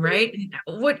was home, right?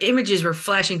 What images were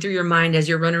flashing through your mind as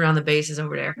you're running around the bases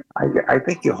over there? I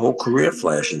think your whole career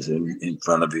flashes in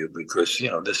front of you because,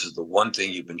 this is the one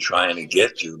thing you've been trying to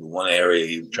get to, the one area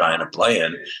you're trying to play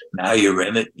in. Now you're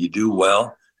in it, you do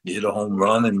well, you hit a home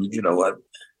run, and you know what?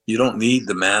 You don't need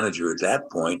the manager at that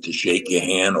point to shake your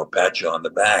hand or pat you on the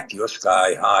back. You're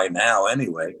sky high now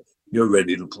anyway. You're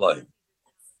ready to play.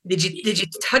 Did you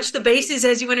touch the bases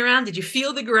as you went around? Did you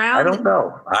feel the ground? I don't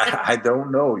know. I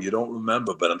don't know. You don't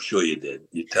remember, but I'm sure you did.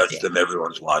 You touched them.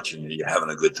 Everyone's watching you. You're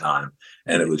having a good time.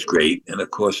 And it was great. And,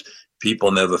 of course,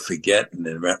 people never forget. And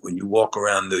then when you walk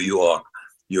around New York,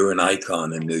 you're an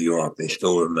icon in New York. They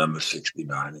still remember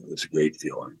 69. It was a great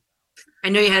feeling. I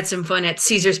know you had some fun at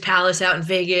Caesar's Palace out in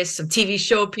Vegas, some TV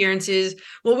show appearances.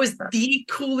 What was the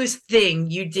coolest thing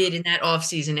you did in that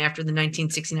offseason after the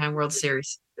 1969 World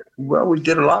Series? Well, we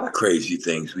did a lot of crazy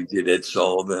things. We did Ed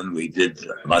Sullivan. We did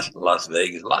Las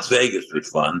Vegas. Las Vegas was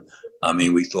fun. I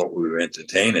mean, we thought we were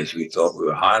entertainers. We thought we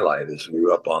were highlighters. We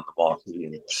were up on the marquee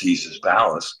in Caesar's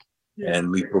Palace, and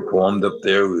we performed up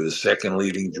there. We were the second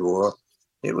leading drawer.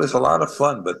 It was a lot of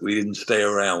fun, but we didn't stay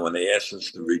around. When they asked us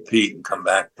to repeat and come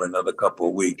back for another couple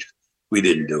of weeks, we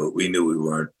didn't do it. We knew we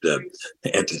weren't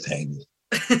entertainers.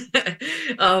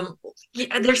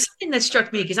 There's something that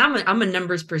struck me because I'm a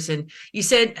numbers person. You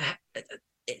said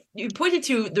you pointed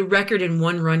to the record in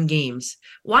one-run games.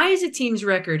 Why is a team's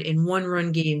record in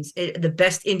one-run games the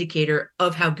best indicator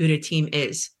of how good a team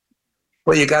is?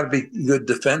 Well, you got to be good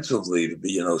defensively to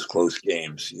be in those close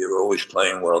games. You're always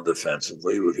playing well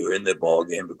defensively. We're in the ball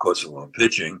game because of our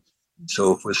pitching.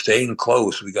 So if we're staying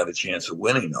close, we got a chance of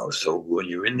winning those. So when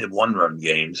you're in the one-run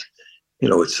games,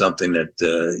 it's something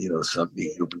that,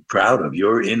 something you'll be proud of.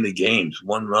 You're in the games,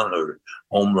 one run or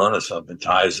home run or something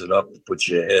ties it up, puts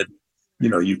you ahead,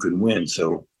 you can win.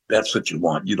 So that's what you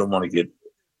want. You don't want to get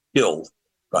killed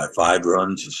by 5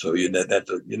 runs or so. You're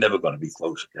never going to be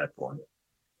close at that point.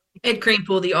 Ed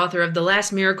Kranepool, the author of The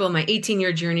Last Miracle, My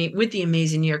 18-Year Journey with the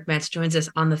Amazing New York Mets, joins us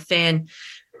on The Fan.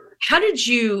 How did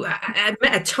you,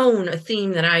 a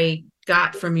theme that I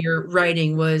got from your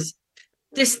writing was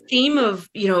this theme of,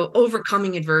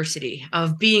 overcoming adversity,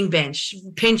 of being benched,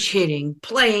 pinch hitting,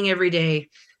 playing every day.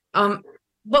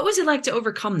 What was it like to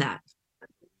overcome that?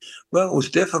 Well, it was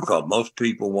difficult. Most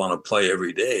people want to play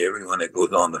every day. Everyone that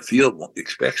goes on the field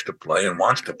expects to play and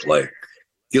wants to play.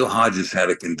 Gil Hodges had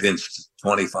to convince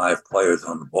 25 players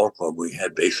on the ball club. We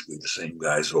had basically the same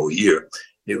guys all year.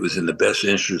 It was in the best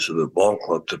interest of the ball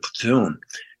club to platoon.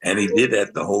 And he did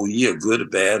that the whole year, good or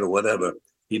bad or whatever.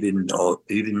 He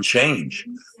didn't change.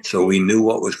 So we knew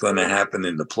what was going to happen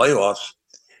in the playoffs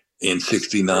in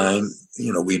 69.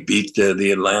 We beat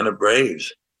the Atlanta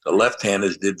Braves. The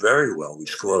left-handers did very well. We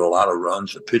scored a lot of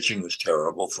runs. The pitching was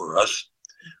terrible for us.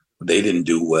 They didn't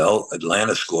do well.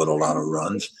 Atlanta scored a lot of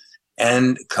runs.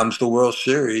 And comes the World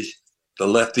Series, the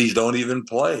lefties don't even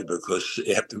play because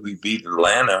after we beat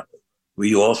Atlanta,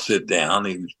 we all sit down.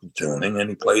 He was platooning, and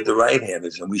he played the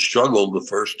right-handers. And we struggled the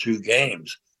first 2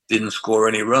 games. Didn't score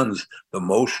any runs. The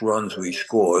most runs we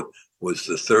scored was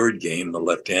the third game. The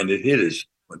left-handed hitters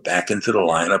went back into the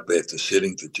lineup after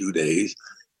sitting for 2 days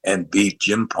and beat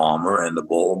Jim Palmer and the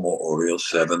Baltimore Orioles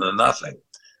 7-0.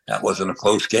 That wasn't a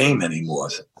close game anymore.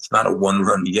 It's not a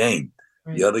one-run game.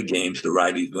 Right. The other games, the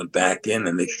righties went back in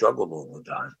and they struggled all the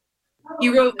time.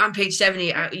 You wrote on page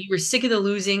 70, you were sick of the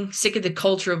losing, sick of the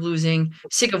culture of losing,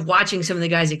 sick of watching some of the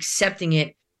guys accepting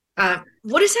it.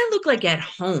 What does that look like at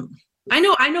home? I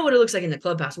know what it looks like in the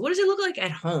clubhouse. What does it look like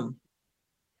at home?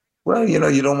 Well,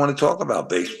 you don't want to talk about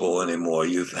baseball anymore.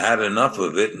 You've had enough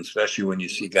of it, and especially when you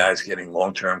see guys getting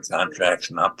long-term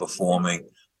contracts, not performing,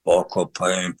 ball club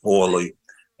playing poorly.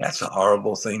 That's a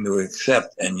horrible thing to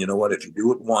accept. And you know what? If you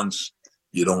do it once,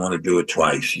 you don't want to do it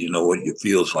twice. You know what it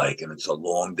feels like, and it's a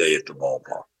long day at the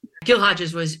ballpark. Gil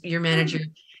Hodges was your manager.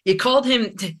 You called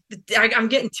him, I'm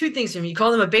getting 2 things from him. You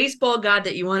called him a baseball god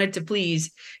that you wanted to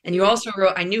please. And you also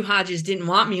wrote, I knew Hodges didn't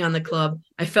want me on the club.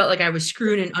 I felt like I was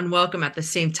screwed and unwelcome at the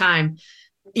same time.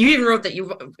 You even wrote that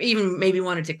you even maybe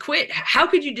wanted to quit. How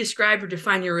could you describe or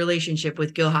define your relationship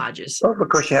with Gil Hodges? Well,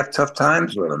 because you have tough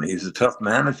times with him. He's a tough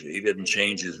manager. He didn't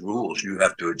change his rules. You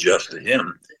have to adjust to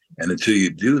him. And until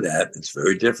you do that, it's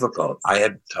very difficult. I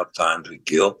had tough times with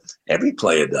Gil. Every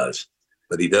player does.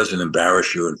 But he doesn't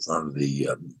embarrass you in front of the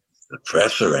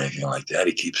press or anything like that.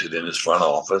 He keeps it in his front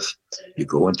office. You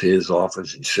go into his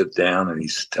office, you sit down, and he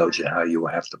tells you how you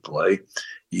have to play.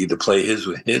 You either play his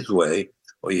way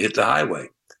or you hit the highway.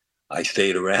 I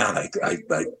stayed around.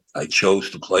 I chose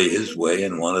to play his way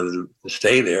and wanted to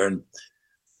stay there. And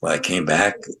when I came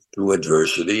back through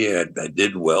adversity, I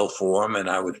did well for him, and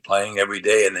I was playing every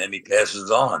day, and then he passes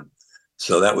on.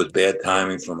 So that was bad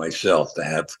timing for myself to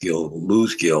have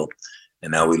lose Gil,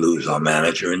 and now we lose our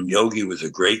manager. And Yogi was a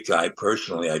great guy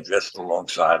personally. I dressed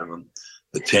alongside of him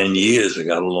for 10 years. I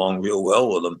got along real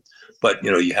well with him. But,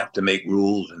 you have to make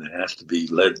rules, and it has to be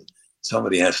led.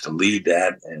 Somebody has to lead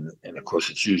that. And of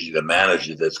course, it's usually the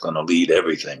manager that's going to lead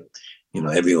everything.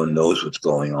 Everyone knows what's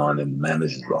going on in the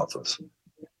manager's office.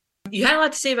 You had a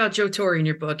lot to say about Joe Torre in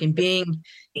your book, and being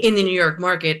in the New York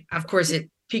market, of course, it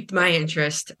piqued my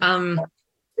interest.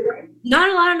 Not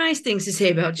a lot of nice things to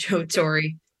say about Joe Torre.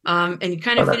 And you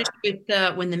kind of finished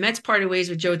with when the Mets parted ways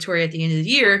with Joe Torre at the end of the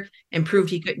year and proved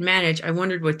he couldn't manage. I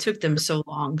wondered what took them so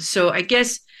long. So I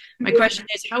guess my question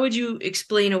is, how would you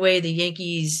explain away the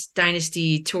Yankees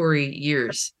dynasty Torre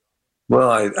years?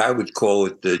 Well, I would call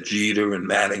it Jeter and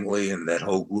Mattingly and that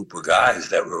whole group of guys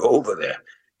that were over there.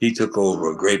 He took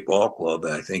over a great ball club.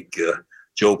 I think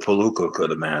Joe Palooka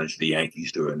could have managed the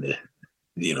Yankees during the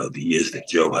years that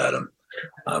Joe had them.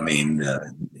 I mean,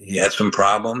 he had some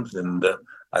problems, and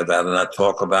I'd rather not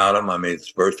talk about them. I mean,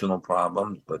 it's personal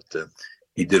problems, but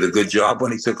he did a good job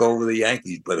when he took over the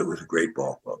Yankees, but it was a great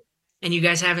ball club. And you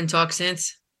guys haven't talked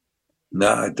since?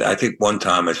 No, I think one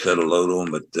time I said hello to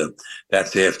him, but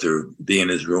that's after being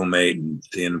his roommate and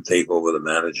seeing him take over the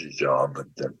manager's job.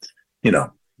 But,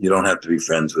 you don't have to be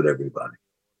friends with everybody.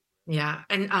 Yeah.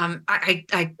 And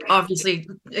I obviously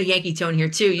a Yankee tone here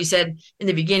too. You said in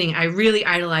the beginning, I really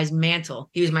idolized Mantle.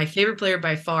 He was my favorite player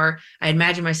by far. I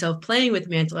imagined myself playing with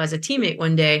Mantle as a teammate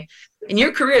one day. In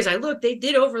your careers, they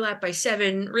did overlap by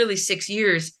 7, really 6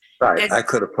 years. Right. I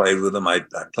could have played with him. I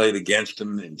played against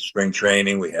him in spring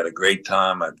training. We had a great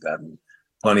time. I've gotten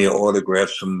plenty of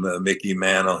autographs from Mickey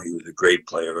Mantle. He was a great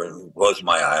player and he was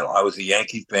my idol. I was a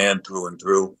Yankee fan through and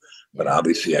through. But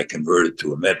obviously, I converted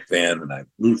to a Met fan, and I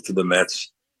root for the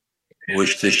Mets. I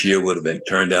wish this year would have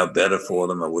turned out better for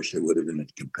them. I wish they would have been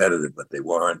competitive, but they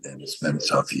weren't, and it's been a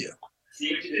tough year.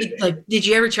 Did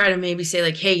you ever try to maybe say,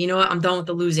 like, hey, you know what? I'm done with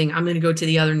the losing. I'm going to go to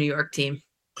the other New York team?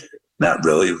 Not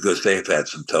really, because they've had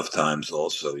some tough times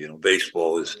also.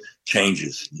 Baseball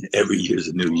changes. Every year's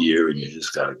a new year, and you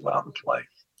just got to go out and play.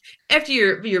 After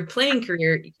your playing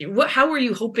career, how were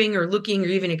you hoping or looking or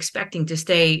even expecting to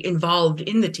stay involved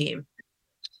in the team?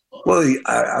 Well,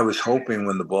 I was hoping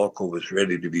when the ball club was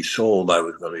ready to be sold, I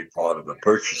was going to be part of a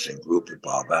purchasing group with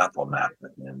Bob Appleman.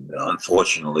 And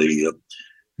unfortunately,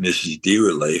 Mrs.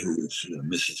 Dearley, who is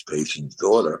Mrs. Payson's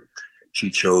daughter, she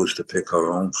chose to pick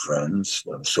her own friends,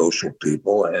 social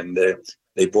people, and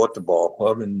they bought the ball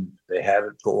club, and they had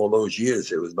it for all those years.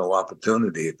 There was no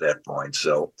opportunity at that point.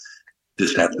 So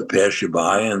just have to pass you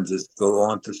by and just go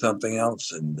on to something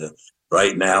else. And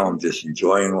right now, I'm just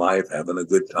enjoying life, having a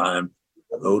good time.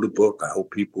 I wrote a book. I hope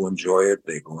people enjoy it.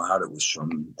 They go out. It was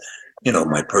from,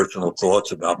 my personal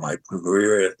thoughts about my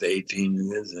career after 18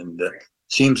 years. And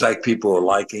seems like people are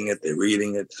liking it. They're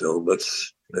reading it. So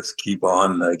let's keep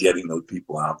on getting those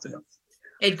people out there.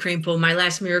 Ed Kranepool, my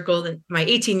last miracle, my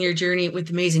 18-year journey with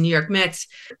the amazing New York Mets.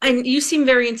 And you seem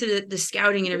very into the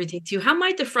scouting and everything too. How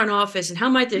might the front office and how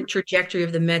might the trajectory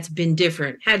of the Mets been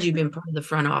different had you been part of the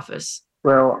front office?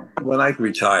 Well, when I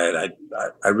retired,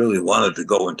 I really wanted to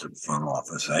go into the front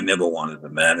office. I never wanted to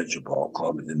manage a ball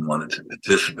club. I didn't want to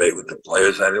participate with the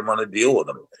players. I didn't want to deal with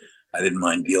them. I didn't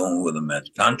mind dealing with them at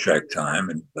contract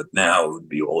time, but now it would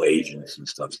be all agents and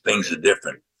stuff. Things are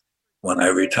different. When I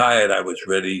retired, I was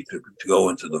ready to go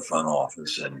into the front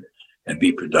office and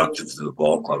be productive to the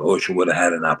ball club. I wish I would have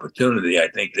had an opportunity. I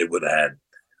think they would have had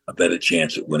a better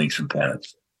chance at winning some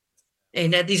pennants.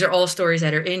 And these are all stories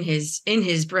that are in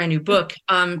his brand new book.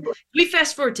 Can we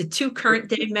fast forward to 2 current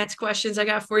day Mets questions I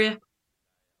got for you?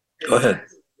 Go ahead.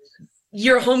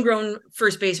 You're a homegrown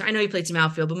first base. I know you played some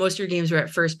outfield, but most of your games were at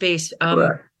first base.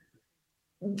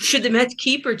 Should the Mets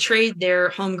keep or trade their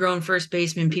homegrown first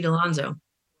baseman, Pete Alonso?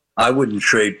 I wouldn't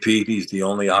trade Pete. He's the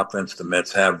only offense the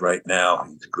Mets have right now.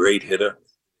 He's a great hitter,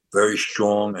 very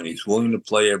strong, and he's willing to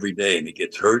play every day. And he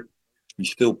gets hurt, he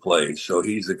still plays. So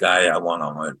he's the guy I want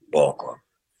on my ball club.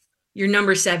 Your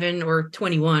number 7 or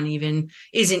 21 even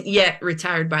isn't yet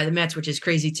retired by the Mets, which is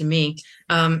crazy to me.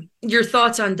 Your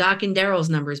thoughts on Doc and Darrell's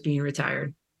numbers being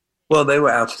retired? Well, they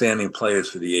were outstanding players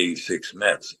for the 86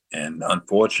 Mets. And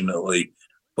unfortunately,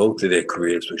 both of their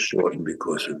careers were shortened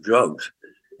because of drugs.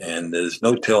 And there's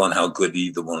no telling how good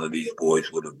either one of these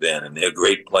boys would have been. And they're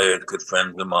great players, good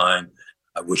friends of mine.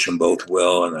 I wish them both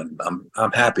well, and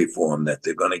I'm happy for them that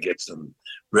they're going to get some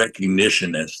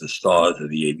recognition as the stars of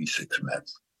the 86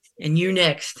 Mets. And you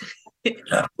next.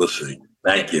 Yeah, we'll see.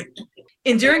 Thank you.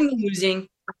 And during the losing,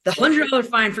 the $100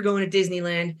 fine for going to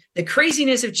Disneyland, the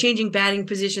craziness of changing batting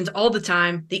positions all the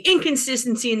time, the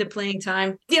inconsistency in the playing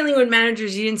time, dealing with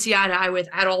managers you didn't see eye to eye with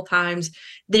at all times.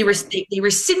 They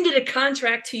rescinded a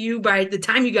contract to you by the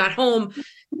time you got home.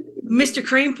 Mr.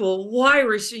 Kranepool, why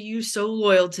were you so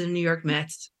loyal to the New York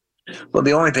Mets? Well,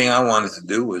 the only thing I wanted to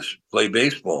do was play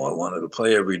baseball. I wanted to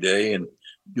play every day and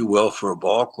do well for a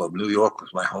ball club. New York was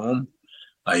my home.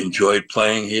 I enjoyed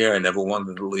playing here. I never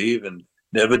wanted to leave and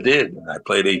never did. I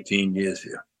played 18 years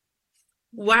here.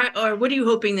 Why, or what are you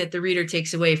hoping that the reader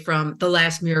takes away from the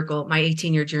last miracle, my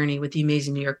 18-year journey with the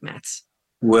amazing New York Mets?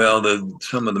 Well,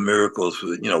 some of the miracles,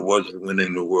 was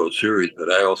winning the World Series,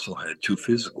 but I also had two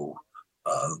physical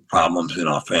problems in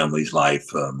our family's life.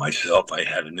 Myself, I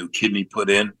had a new kidney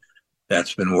put in.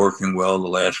 That's been working well the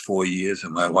last 4 years,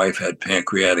 and my wife had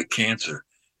pancreatic cancer.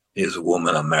 Here's a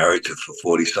woman I'm married to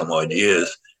for 40-some odd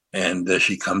years, and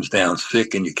she comes down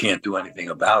sick, and you can't do anything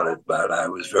about it. But I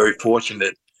was very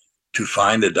fortunate to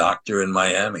find a doctor in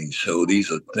Miami. So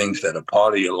these are things that are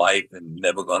part of your life and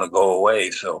never going to go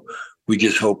away. So we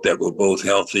just hope that we're both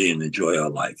healthy and enjoy our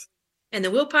life. And the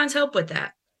Wilpons help with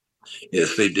that.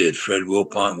 Yes, they did. Fred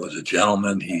Wilpon was a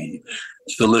gentleman. He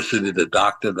solicited a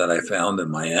doctor that I found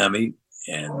in Miami,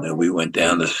 and we went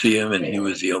down to see him, and he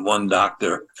was the one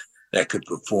doctor that could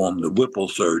perform the Whipple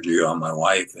surgery on my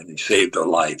wife, and he saved her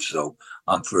life. So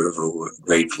I'm forever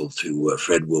grateful to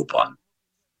Fred Wilpon.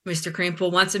 Mr.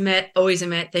 Kranepool, once a Met, always a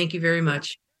Met. Thank you very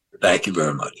much. Thank you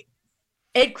very much.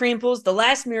 Ed Kranepool's The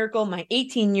Last Miracle, My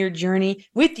 18-Year Journey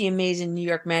with the Amazing New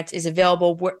York Mets is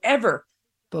available wherever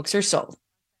books are sold.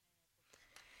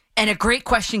 And a great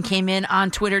question came in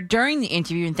on Twitter during the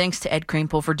interview, and thanks to Ed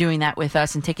Kranepool for doing that with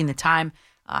us and taking the time.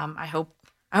 I hope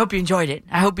you enjoyed it.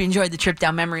 I hope you enjoyed the trip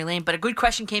down memory lane. But a good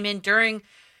question came in during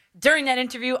that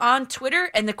interview on Twitter,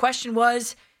 and the question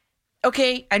was,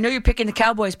 okay, I know you're picking the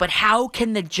Cowboys, but how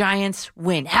can the Giants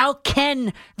win? How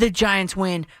can the Giants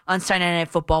win on Sunday Night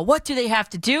Football? What do they have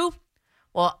to do?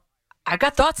 Well, I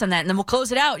got thoughts on that, and then we'll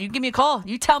close it out. You give me a call.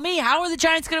 You tell me, how are the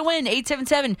Giants going to win?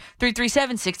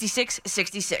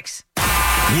 877-337-6666.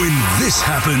 When this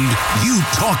happened, you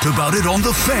talked about it on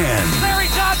The Fan. Larry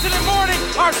Johnson and Mourning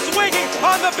are swinging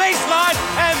on the baseline,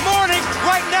 and Mourning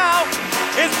right now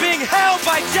is being held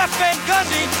by Jeff Van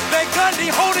Gundy. Van Gundy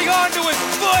holding on to his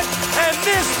foot, and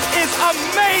this is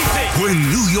amazing. When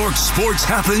New York sports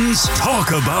happens,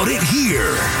 talk about it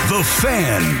here. The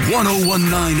Fan,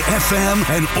 101.9 FM,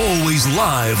 and always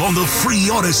live on the free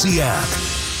Odyssey app.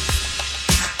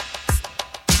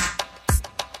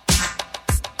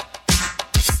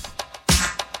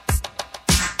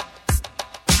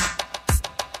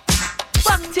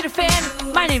 Welcome to The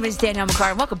Fan. My name is Danielle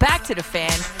McCartan. Welcome back to The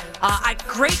Fan. A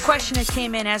great question that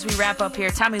came in as we wrap up here.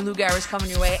 Tommy Lugauer is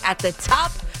coming your way at the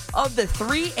top of the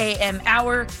 3 a.m.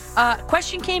 hour.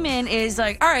 Question came in is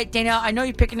like, all right, Danielle, I know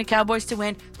you're picking the Cowboys to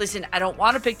win. Listen, I don't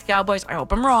want to pick the Cowboys. I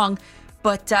hope I'm wrong.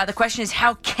 But the question is,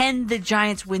 how can the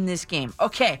Giants win this game?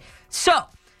 Okay, so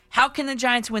how can the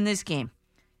Giants win this game?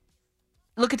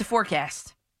 Look at the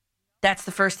forecast. That's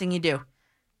the first thing you do.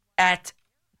 At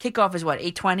kickoff is what,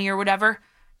 8:20 or whatever?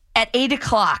 At 8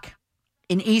 o'clock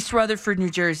in East Rutherford, New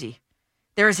Jersey,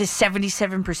 there is a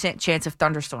 77% chance of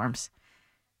thunderstorms.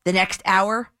 The next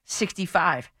hour,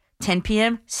 65. 10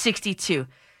 p.m., 62.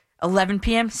 11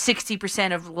 p.m.,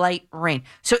 60% of light rain.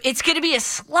 So it's going to be a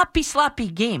sloppy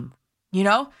game, you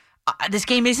know? This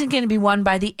game isn't going to be won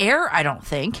by the air, I don't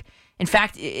think. In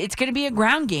fact, it's going to be a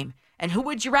ground game. And who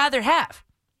would you rather have?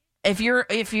 If you're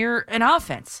an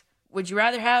offense, would you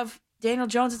rather have Daniel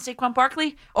Jones and Saquon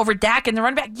Barkley over Dak and the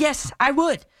running back? Yes, I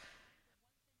would.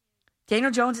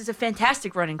 Daniel Jones is a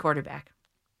fantastic running quarterback.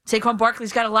 Saquon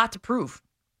Barkley's got a lot to prove.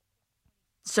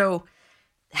 So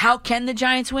how can the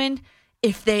Giants win?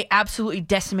 If they absolutely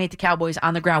decimate the Cowboys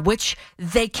on the ground, which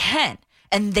they can,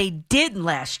 and they did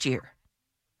last year.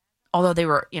 Although they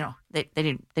were, they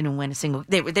didn't win a single.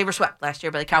 They were swept last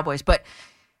year by the Cowboys. But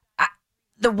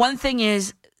the one thing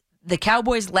is, the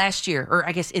Cowboys last year, or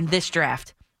I guess in this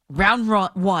draft, round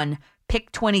 1,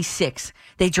 pick 26,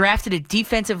 they drafted a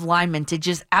defensive lineman to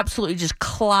just absolutely just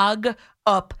clog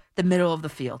up the middle of the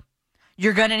field.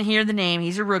 You're going to hear the name.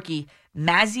 He's a rookie,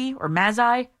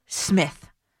 Mazi Smith,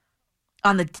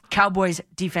 on the Cowboys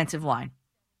defensive line.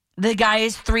 The guy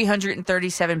is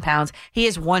 337 pounds. He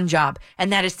has one job,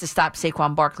 and that is to stop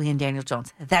Saquon Barkley and Daniel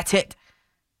Jones. That's it.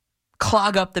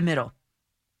 Clog up the middle.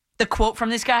 The quote from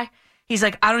this guy, he's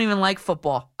like, I don't even like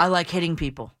football. I like hitting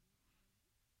people.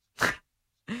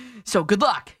 So good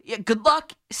luck. Yeah, good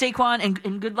luck, Saquon,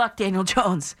 and good luck, Daniel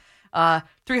Jones.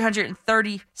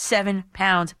 337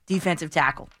 pounds defensive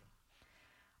tackle.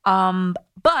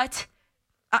 But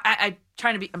I'm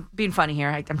being funny here.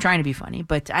 I'm trying to be funny,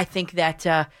 but I think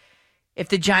that if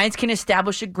the Giants can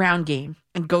establish a ground game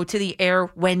and go to the air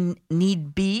when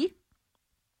need be,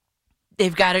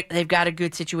 they've got a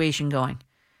good situation going.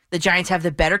 The Giants have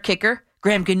the better kicker.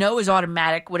 Graham Gano is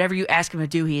automatic. Whatever you ask him to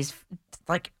do, he's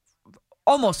like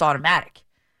almost automatic.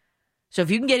 So if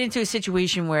you can get into a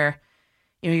situation where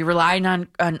you're relying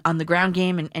on the ground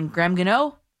game and Graham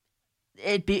Gano,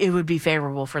 it would be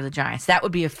favorable for the Giants. That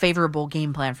would be a favorable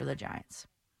game plan for the Giants.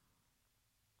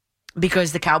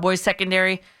 Because the Cowboys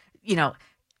secondary,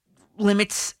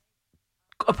 limits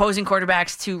opposing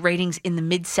quarterbacks to ratings in the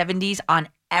mid-70s on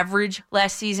average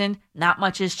last season. Not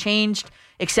much has changed,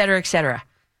 et cetera, et cetera.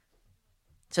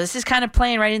 So this is kind of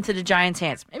playing right into the Giants'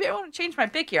 hands. Maybe I want to change my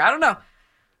pick here. I don't know.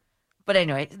 But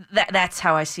anyway, that's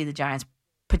how I see the Giants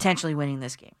potentially winning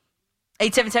this game.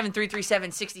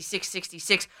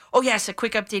 877-337-6666. Oh, yes, a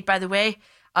quick update, by the way.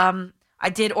 I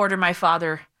did order my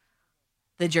father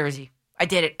the jersey. I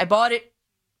did it. I bought it.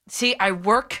 See, I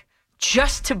work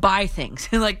just to buy things.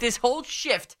 Like this whole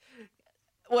shift,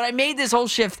 what I made this whole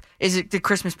shift is the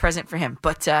Christmas present for him.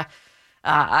 But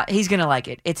he's going to like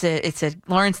it. It's a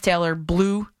Lawrence Taylor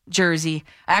blue jersey.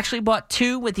 I actually bought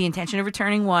two with the intention of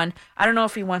returning one. I don't know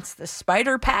if he wants the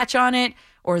spider patch on it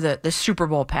or the Super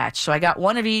Bowl patch. So I got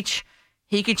one of each.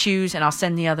 He could choose, and I'll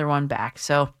send the other one back.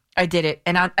 So I did it.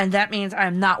 And that means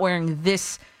I'm not wearing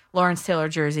this Lawrence Taylor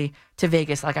jersey to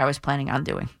Vegas like I was planning on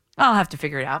doing. I'll have to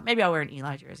figure it out. Maybe I'll wear an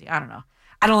Eli jersey. I don't know.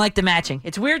 I don't like the matching.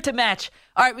 It's weird to match.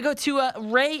 All right, we go to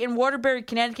Ray in Waterbury,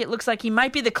 Connecticut. Looks like he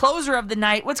might be the closer of the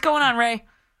night. What's going on, Ray?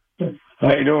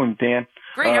 How you doing, Dan?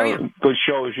 Great, how are you? Good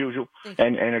show as usual,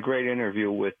 and a great interview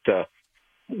with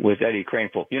Eddie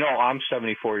Kranepool. I'm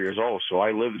 74 years old, so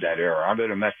I lived that era. I've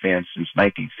been a Met fan since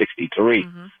 1963.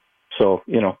 Mm-hmm. So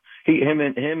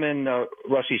him and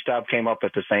Rusty Staub came up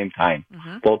at the same time,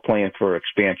 both playing for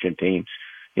expansion teams.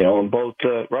 And both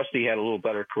Rusty had a little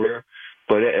better career,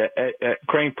 but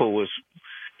Kranepool was,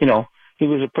 he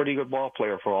was a pretty good ball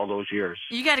player for all those years.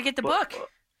 You got to get the book.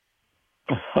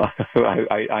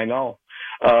 I know.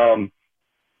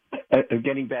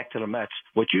 Getting back to the Mets,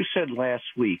 what you said last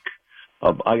week,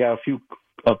 I got a few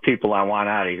people I want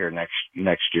out of here next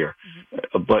year.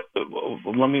 Mm-hmm. But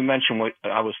let me mention what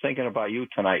I was thinking about you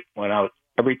tonight.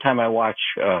 Every time I watch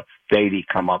Beatty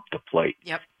come up the plate,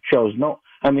 shows no.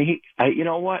 I mean, you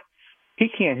know what? He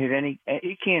can't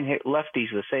hit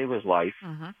lefties to save his life.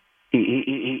 Mm-hmm.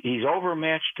 He's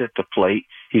overmatched at the plate.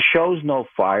 He shows no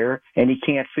fire, and he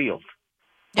can't field.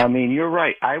 Yep. I mean, you're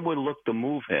right. I would look to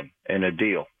move him in a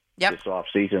deal this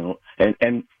offseason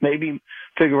and maybe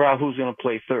figure out who's going to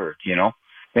play third,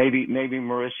 Maybe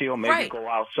Mauricio, maybe go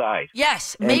outside.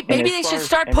 Yes, maybe they should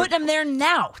start putting him there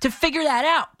now to figure that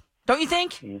out. Don't you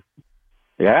think?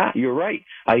 Yeah, you're right.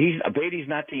 Beatty's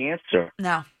not the answer.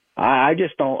 No. I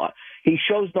just don't. He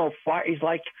shows no fire. He's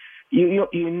like, you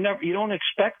don't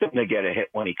expect him to get a hit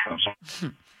when he comes up.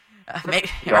 Right.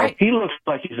 He looks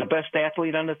like he's the best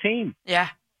athlete on the team. Yeah,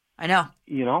 I know.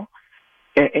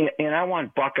 And I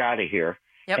want Buck out of here.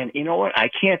 Yep. And you know what? I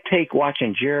can't take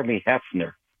watching Jeremy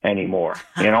Hefner anymore.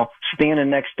 Standing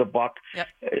next to Buck,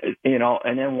 and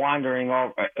then wandering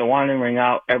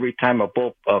out every time a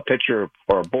pitcher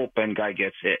or a bullpen guy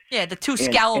gets hit. Yeah, the two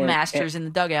scowl masters in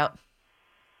the dugout.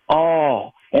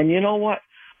 Oh, and you know what?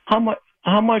 How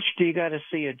much do you got to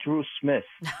see of Drew Smith?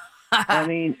 I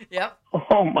mean,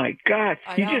 oh my God!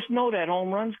 You just know that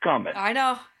home run's coming. I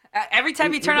know. Every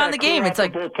time you turn on the game, it's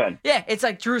like bullpen. Yeah, it's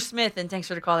like Drew Smith. And thanks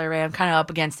for the call, there, Ray. I'm kind of up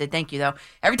against it. Thank you, though.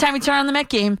 Every time we turn on the Met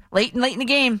game, late in the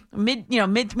game,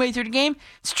 midway through the game,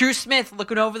 it's Drew Smith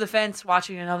looking over the fence,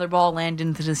 watching another ball land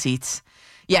into the seats.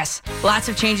 Yes, lots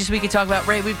of changes we could talk about,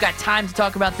 Ray. We've got time to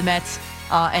talk about the Mets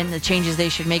and the changes they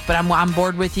should make. But I'm on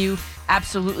board with you,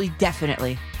 absolutely,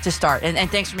 definitely, to start. And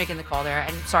thanks for making the call there.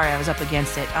 And sorry I was up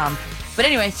against it. But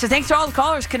anyway, so thanks to all the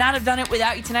callers. Could not have done it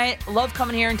without you tonight. Love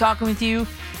coming here and talking with you.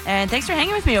 And thanks for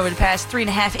hanging with me over the past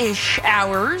 3.5-ish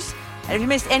hours. And if you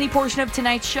missed any portion of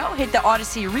tonight's show, hit the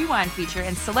Odyssey Rewind feature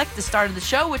and select the start of the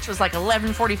show, which was like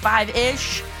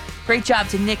 11:45-ish. Great job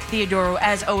to Nick Theodoro,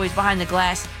 as always, behind the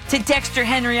glass. To Dexter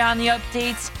Henry on the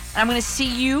updates. And I'm going to see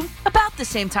you about the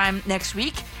same time next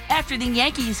week after the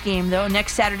Yankees game, though,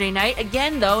 next Saturday night.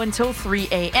 Again, though, until 3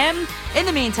 a.m. In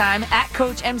the meantime, at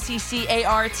Coach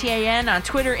MCCARTAN on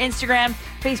Twitter, Instagram,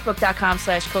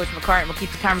 Facebook.com/Coach McCartan. We'll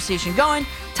keep the conversation going.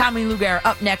 Tommy Lugar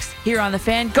up next here on The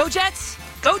Fan. Go Jets!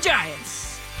 Go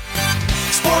Giants!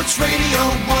 Sports Radio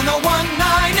 101.